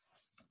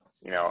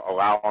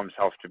 allow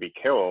himself to be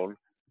killed.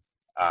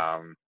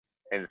 And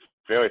it's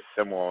very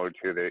similar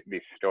to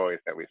these stories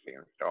that we see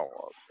in Star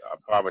Wars.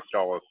 Probably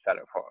Star Wars set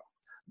it for us.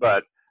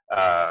 But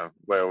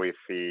where we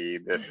see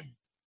this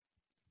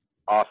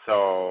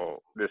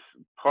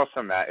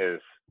person that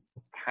is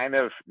kind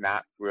of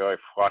not really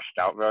flushed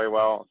out very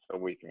well, so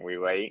we can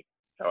relate.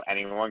 So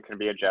anyone can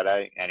be a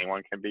Jedi,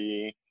 anyone can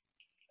be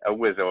a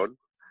wizard,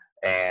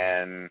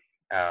 and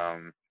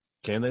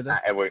can they then?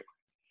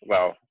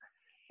 Well,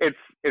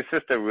 it's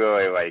just a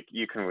really like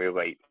you can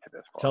relate to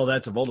this person. Tell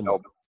that to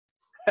Voldemort.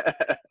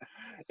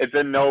 It's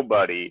a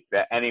nobody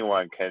that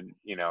anyone can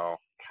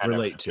kind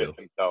relate of to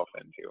himself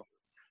into.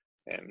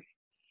 And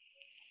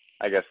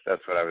I guess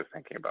that's what I was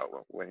thinking about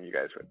when you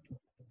guys were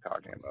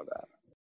talking about that.